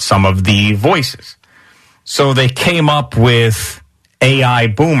around with some of the voices. So they came up with AI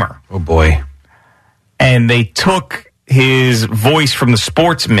Boomer. Oh, boy. And they took his voice from the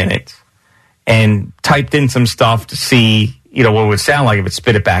Sports Minute and typed in some stuff to see, what it would sound like if it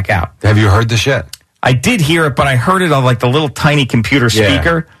spit it back out. Have you heard this yet? I did hear it, but I heard it on like the little tiny computer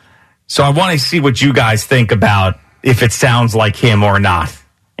speaker. Yeah. So I want to see what you guys think about if it sounds like him or not.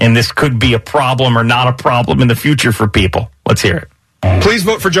 And this could be a problem or not a problem in the future for people. Let's hear it. Please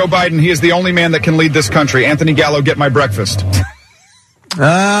vote for Joe Biden. He is the only man that can lead this country. Anthony Gallo, get my breakfast.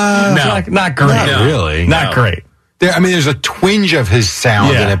 No, not great. Not really. Not great. There's a twinge of his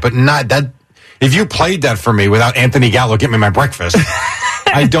sound in it, but not that. If you played that for me without Anthony Gallo, get me my breakfast,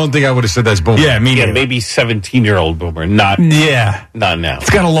 I don't think I would have said that's Boomer. Yeah, maybe 17-year-old Boomer, not now. It's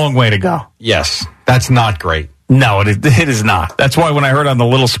got a long way to go. Yes, that's not great. No, it is not. That's why when I heard it on the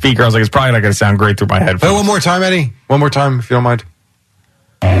little speaker, I was like, it's probably not going to sound great through my headphones. One more time, Eddie. One more time, if you don't mind.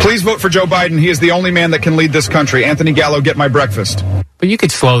 Please vote for Joe Biden. He is the only man that can lead this country. Anthony Gallo, get my breakfast. But you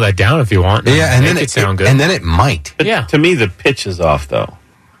could slow that down if you want. Yeah, and then it sound good. And then it might. But to me, the pitch is off, though.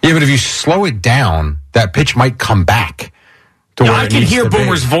 Yeah, but if you slow it down, that pitch might come back. I can hear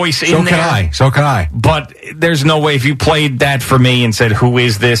Boomer's voice in there. So can I. But there's no way if you played that for me and said, who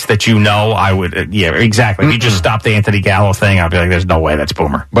is this that you know, I would, yeah, exactly. If you just stopped the Anthony Gallo thing, I'd be like, there's no way that's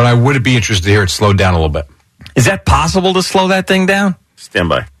Boomer. But I would be interested to hear it slowed down a little bit. Is that possible to slow that thing down? Stand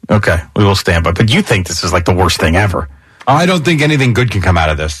by. Okay, we will stand by. But you think this is like the worst thing ever. I don't think anything good can come out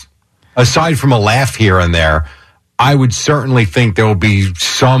of this. Aside from a laugh here and there, I would certainly think there will be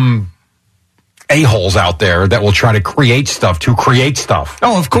some a-holes out there that will try to create stuff.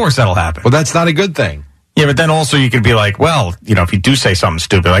 Oh, of course that'll happen. Well, that's not a good thing. Yeah, but then also you could be like, well, you know, if you do say something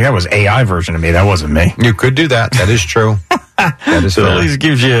stupid, like that was AI version of me, that wasn't me. You could do that. That is true. That is so fair. at least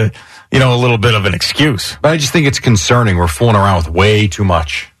gives you, you know, a little bit of an excuse. But I just think it's concerning. We're fooling around with way too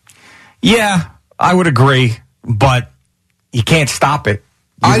much. Yeah, I would agree, but you can't stop it.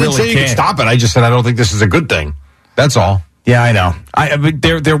 I didn't say you could stop it. I just said I don't think this is a good thing. That's all. Yeah, I know. I mean,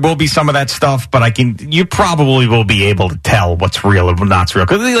 there will be some of that stuff, but you probably will be able to tell what's real and what's not real.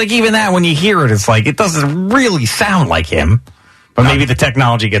 Because like even that, when you hear it, it's like it doesn't really sound like him. But maybe the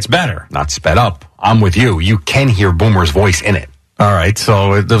technology gets better. Not sped up. I'm with you. You can hear Boomer's voice in it. All right, so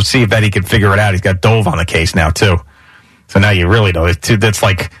let's see if Eddie can figure it out. He's got Dove on the case now too. So now you really know. That's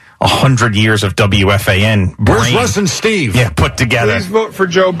like 100 years of WFAN brain. Where's Russ and Steve? Yeah, put together. Please vote for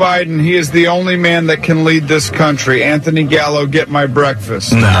Joe Biden. He is the only man that can lead this country. Anthony Gallo, get my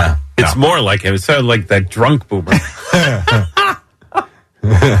breakfast. Nah. It's more like him. It sounded like that drunk Boomer.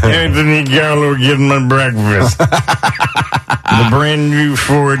 Anthony Gallo getting my breakfast. The brand new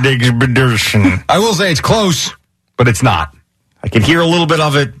Ford Expedition. I will say it's close, but it's not. I can hear a little bit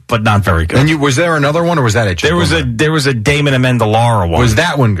of it, but not very good. And was there another one, or was that it? There was a Damon Amendolara one. Was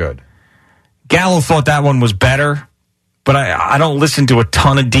that one good? Gallo thought that one was better, but I don't listen to a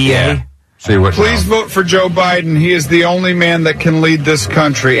ton of DA. Yeah. See what? Please vote for Joe Biden. He is the only man that can lead this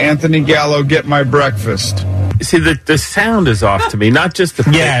country. Anthony Gallo, get my breakfast. See, the sound is off to me, not just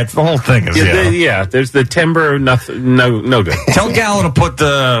the... Yeah, it's the whole thing is, there's the timbre, nothing, no good. Tell Gallo to put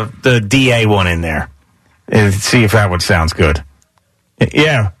the DA one in there and see if that one sounds good.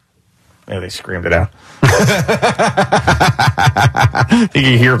 Yeah. Yeah, they screamed it out. You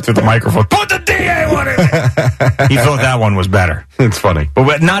can hear him through the microphone. Put the DA one in there. He thought that one was better. It's funny.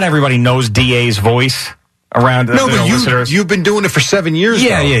 But not everybody knows DA's voice around no, but you've been doing it for 7 years.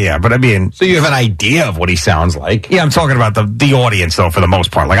 Yeah, though. yeah. But I mean, so you have an idea of what he sounds like. Yeah, I'm talking about the audience though, for the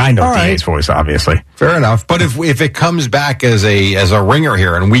most part. Like I know DA's voice, obviously. Fair enough. But if it comes back as a ringer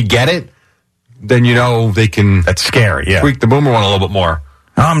here and we get it, then you know they can. That's scary. Yeah, tweak the Boomer one a little bit more.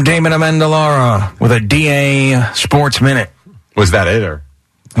 I'm Damon Amendolara with a DA Sports Minute. Was that it or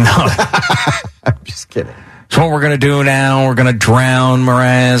no? I'm just kidding. So what we're gonna do now? We're gonna drown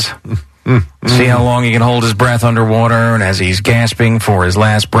Mraz. See how long he can hold his breath underwater, and as he's gasping for his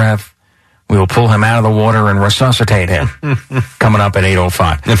last breath, we will pull him out of the water and resuscitate him. Coming up at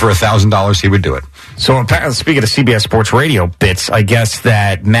 8:05. And for $1,000, he would do it. So apparently, speaking of CBS Sports Radio bits, I guess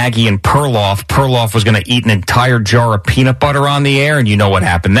that Maggie and Perloff was going to eat an entire jar of peanut butter on the air, and you know what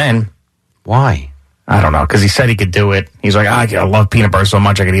happened then? Why? I don't know, because he said he could do it. He's like, I love peanut butter so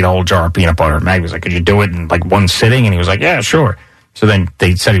much I could eat a whole jar of peanut butter. Maggie was like, could you do it in like one sitting? And he was like, yeah, sure. So then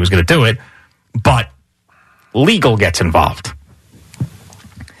they said he was going to do it, but legal gets involved.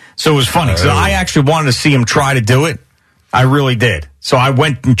 So it was funny. So I actually wanted to see him try to do it. I really did. So I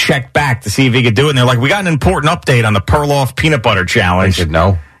went and checked back to see if he could do it. And they're like, we got an important update on the Perloff Peanut Butter Challenge. I said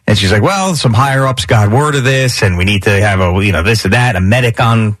no. And she's like, well, some higher ups got word of this, and we need to have this and that, a medic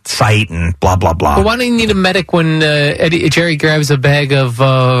on site, and blah, blah, blah. But why do you need a medic when Jerry grabs a bag of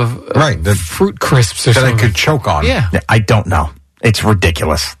fruit crisps or something? That I could choke on. Yeah. I don't know. It's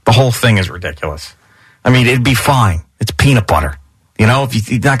ridiculous. The whole thing is ridiculous. I mean, it'd be fine. It's peanut butter. You know, if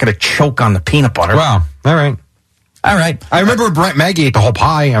you're not going to choke on the peanut butter. Wow. All right. I remember Maggie ate the whole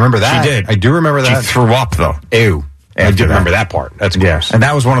pie. I remember that. She did. I do remember that. She threw up, though. Ew. I do remember that part. That's gross. And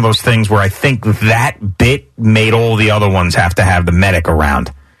that was one of those things where I think that bit made all the other ones have to have the medic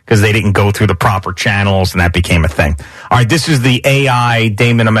around because they didn't go through the proper channels, and that became a thing. All right, this is the AI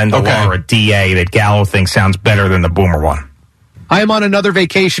Damon Amendolara DA that Gallo thinks sounds better than the Boomer one. I am on another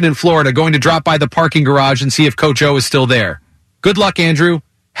vacation in Florida, going to drop by the parking garage and see if Coach O is still there. Good luck, Andrew.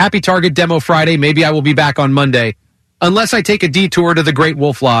 Happy Target Demo Friday. Maybe I will be back on Monday. Unless I take a detour to the Great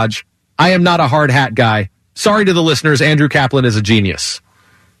Wolf Lodge. I am not a hard hat guy. Sorry to the listeners, Andrew Kaplan is a genius.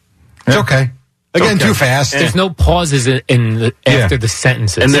 It's okay. Again, too fast. There's no pauses after the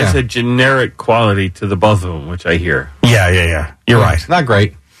sentences. And there's a generic quality to the both of them, which I hear. Yeah. You're right. Not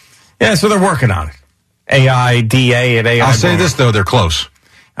great. Yeah, so they're working on it. AIDA and AI. I'll say this, though, they're close.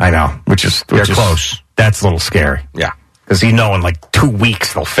 I know, which is close. That's a little scary. Yeah. Because in like 2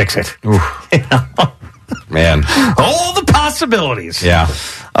 weeks they'll fix it. Man. All the possibilities. Yeah.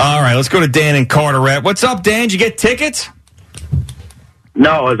 All right, let's go to Dan and Carteret. What's up, Dan? Did you get tickets?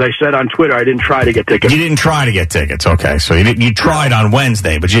 No, as I said on Twitter, I didn't try to get tickets. You didn't try to get tickets. Okay, so you tried on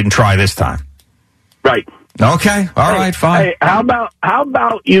Wednesday, but you didn't try this time. Right. Okay. All right. Fine. Hey, how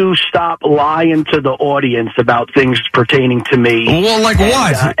about you stop lying to the audience about things pertaining to me? Well, like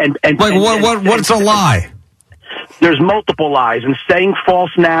what? What's a lie? There's multiple lies and saying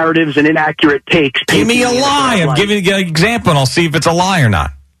false narratives and inaccurate takes. Give me a lie. I'm giving you an example, and I'll see if it's a lie or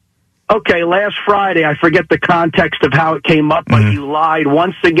not. Okay, last Friday, I forget the context of how it came up, but you lied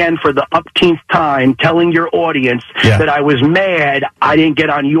once again for the upteenth time, telling your audience that I was mad I didn't get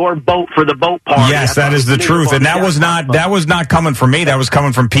on your boat for the boat party. Yes, that is the truth, and that was not coming from me. That was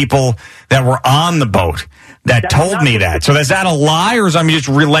coming from people that were on the boat that told me that. So is that a lie, or is I'm just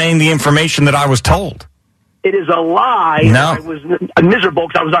relaying the information that I was told? It is a lie. No. I was miserable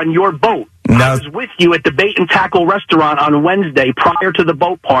because I was on your boat. No. I was with you at the Bait and Tackle restaurant on Wednesday prior to the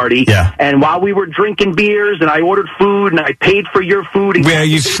boat party. Yeah. And while we were drinking beers and I ordered food and I paid for your food. Yeah,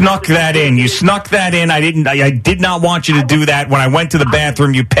 you snuck that in. You snuck that in. I did not want you to do that. When I went to the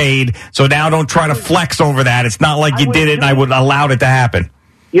bathroom, you paid. So now don't try to flex over that. It's not like you did it and I would allowed it to happen.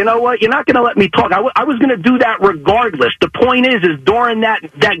 You know what? You're not going to let me talk. I was going to do that regardless. The point is during that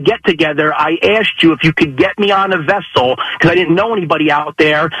get-together, I asked you if you could get me on a vessel because I didn't know anybody out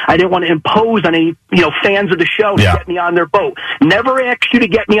there. I didn't want to impose on any fans of the show to get me on their boat. Never asked you to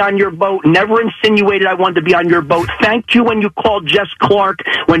get me on your boat. Never insinuated I wanted to be on your boat. Thanked you when you called Jess Clark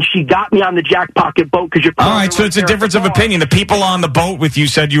when she got me on the Jack Pocket boat because you're all right, so it's a difference of opinion. The people on the boat with you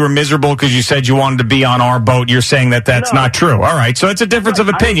said you were miserable because you said you wanted to be on our boat. You're saying that's not true. All right, so it's a difference of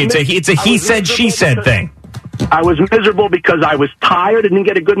opinion. It's a he said, she said thing. I was miserable because I was tired and didn't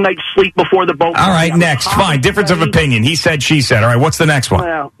get a good night's sleep before the boat. All right, next. Fine. Difference of opinion. He said, she said. All right, what's the next one?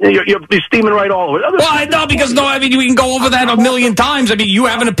 Well, you're steaming right all over it. Well, no, because I mean, we can go over that a million times. I mean, you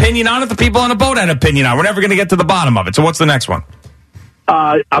have an opinion on it. The people on the boat had an opinion on it. We're never going to get to the bottom of it. So what's the next one?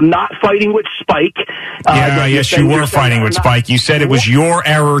 I'm not fighting with Spike. Yes, you were fighting with Spike. You said it was your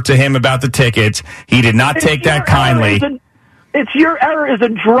error to him about the tickets. He did not take that kindly. It's your error is a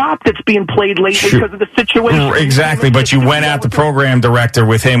drop that's being played lately because of the situation. Exactly, but you went at the program director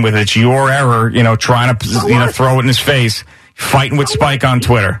with him with it's your error, trying to throw it in his face, fighting with Spike on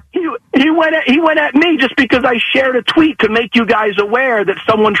Twitter. He went at me just because I shared a tweet to make you guys aware that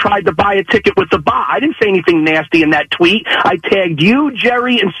someone tried to buy a ticket with the bot. I didn't say anything nasty in that tweet. I tagged you,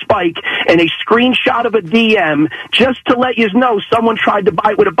 Jerry, and Spike in a screenshot of a DM just to let you know someone tried to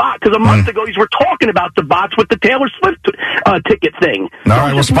buy it with a bot because a month ago you were talking about the bots with the Taylor Swift ticket thing. All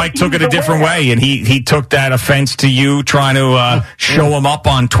right, well, Spike took it a different way, and he took that offense to you trying to show him up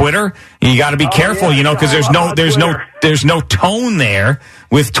on Twitter. You got to be careful, because there's no tone there.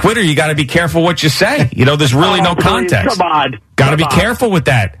 With Twitter, you got to be careful what you say. There's really no context. Come on. Got to be careful with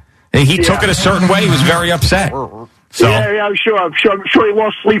that. He took it a certain way. He was very upset. So. Yeah, I'm sure he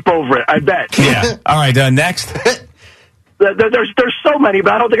lost sleep over it. I bet. Yeah. All right, next. There's so many,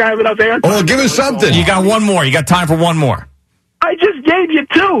 but I don't think I have enough answers. Oh, give us something. You got one more. You got time for one more. I just gave you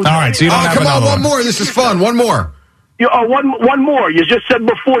two. All right, so you don't have come another on, one more. This is fun. One more. One more. You just said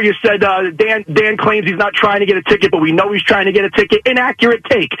before, you said Dan claims he's not trying to get a ticket, but we know he's trying to get a ticket. Inaccurate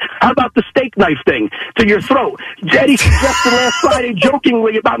take. How about the steak knife thing to your throat? Eddie suggested last Friday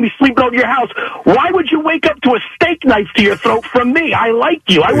jokingly about me sleeping over your house. Why would you wake up to a steak knife to your throat from me? I like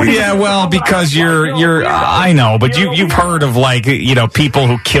you. Because you're I know, but you've heard of people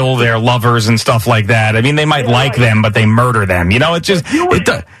who kill their lovers and stuff like that. I mean, they might like them, but they murder them.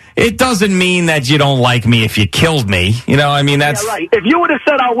 It doesn't mean that you don't like me if you killed me. That's... Yeah, right. If you would have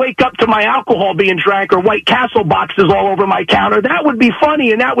said I'll wake up to my alcohol being drank or White Castle boxes all over my counter, that would be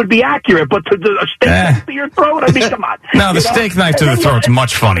funny and that would be accurate. But to a steak knife to your throat, I mean, come on. No, the steak knife to the throat's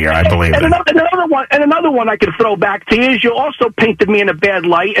much funnier, I believe. And another one I could throw back to you is you also painted me in a bad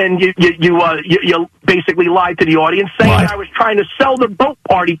light and you basically lied to the audience saying that I was trying to sell the boat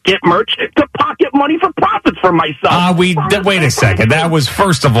party kit merch to pocket money for profits for myself. Wait a second. That was,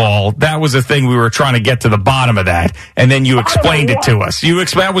 first of all, all, that was a thing we were trying to get to the bottom of that, and then you explained it to us.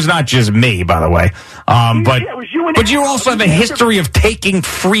 That was not just me, by the way. But you also have a history of taking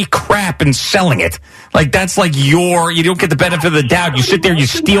free crap and selling it. Like, that's like you don't get the benefit of the doubt. You sit there, you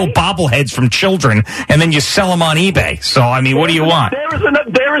steal bobbleheads from children, and then you sell them on eBay. So, I mean, what do you want?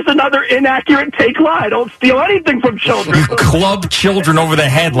 There is another inaccurate take lie. I don't steal anything from children. You club children over the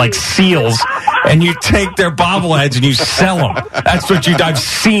head like seals, and you take their bobbleheads and you sell them. That's what you do. I've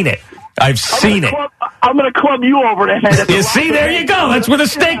seen it. I'm going to club you over the head. You see, there you go. That's where the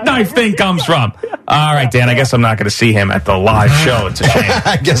steak knife thing comes from. All right, Dan, I guess I'm not going to see him at the live show. It's a shame.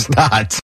 I guess not.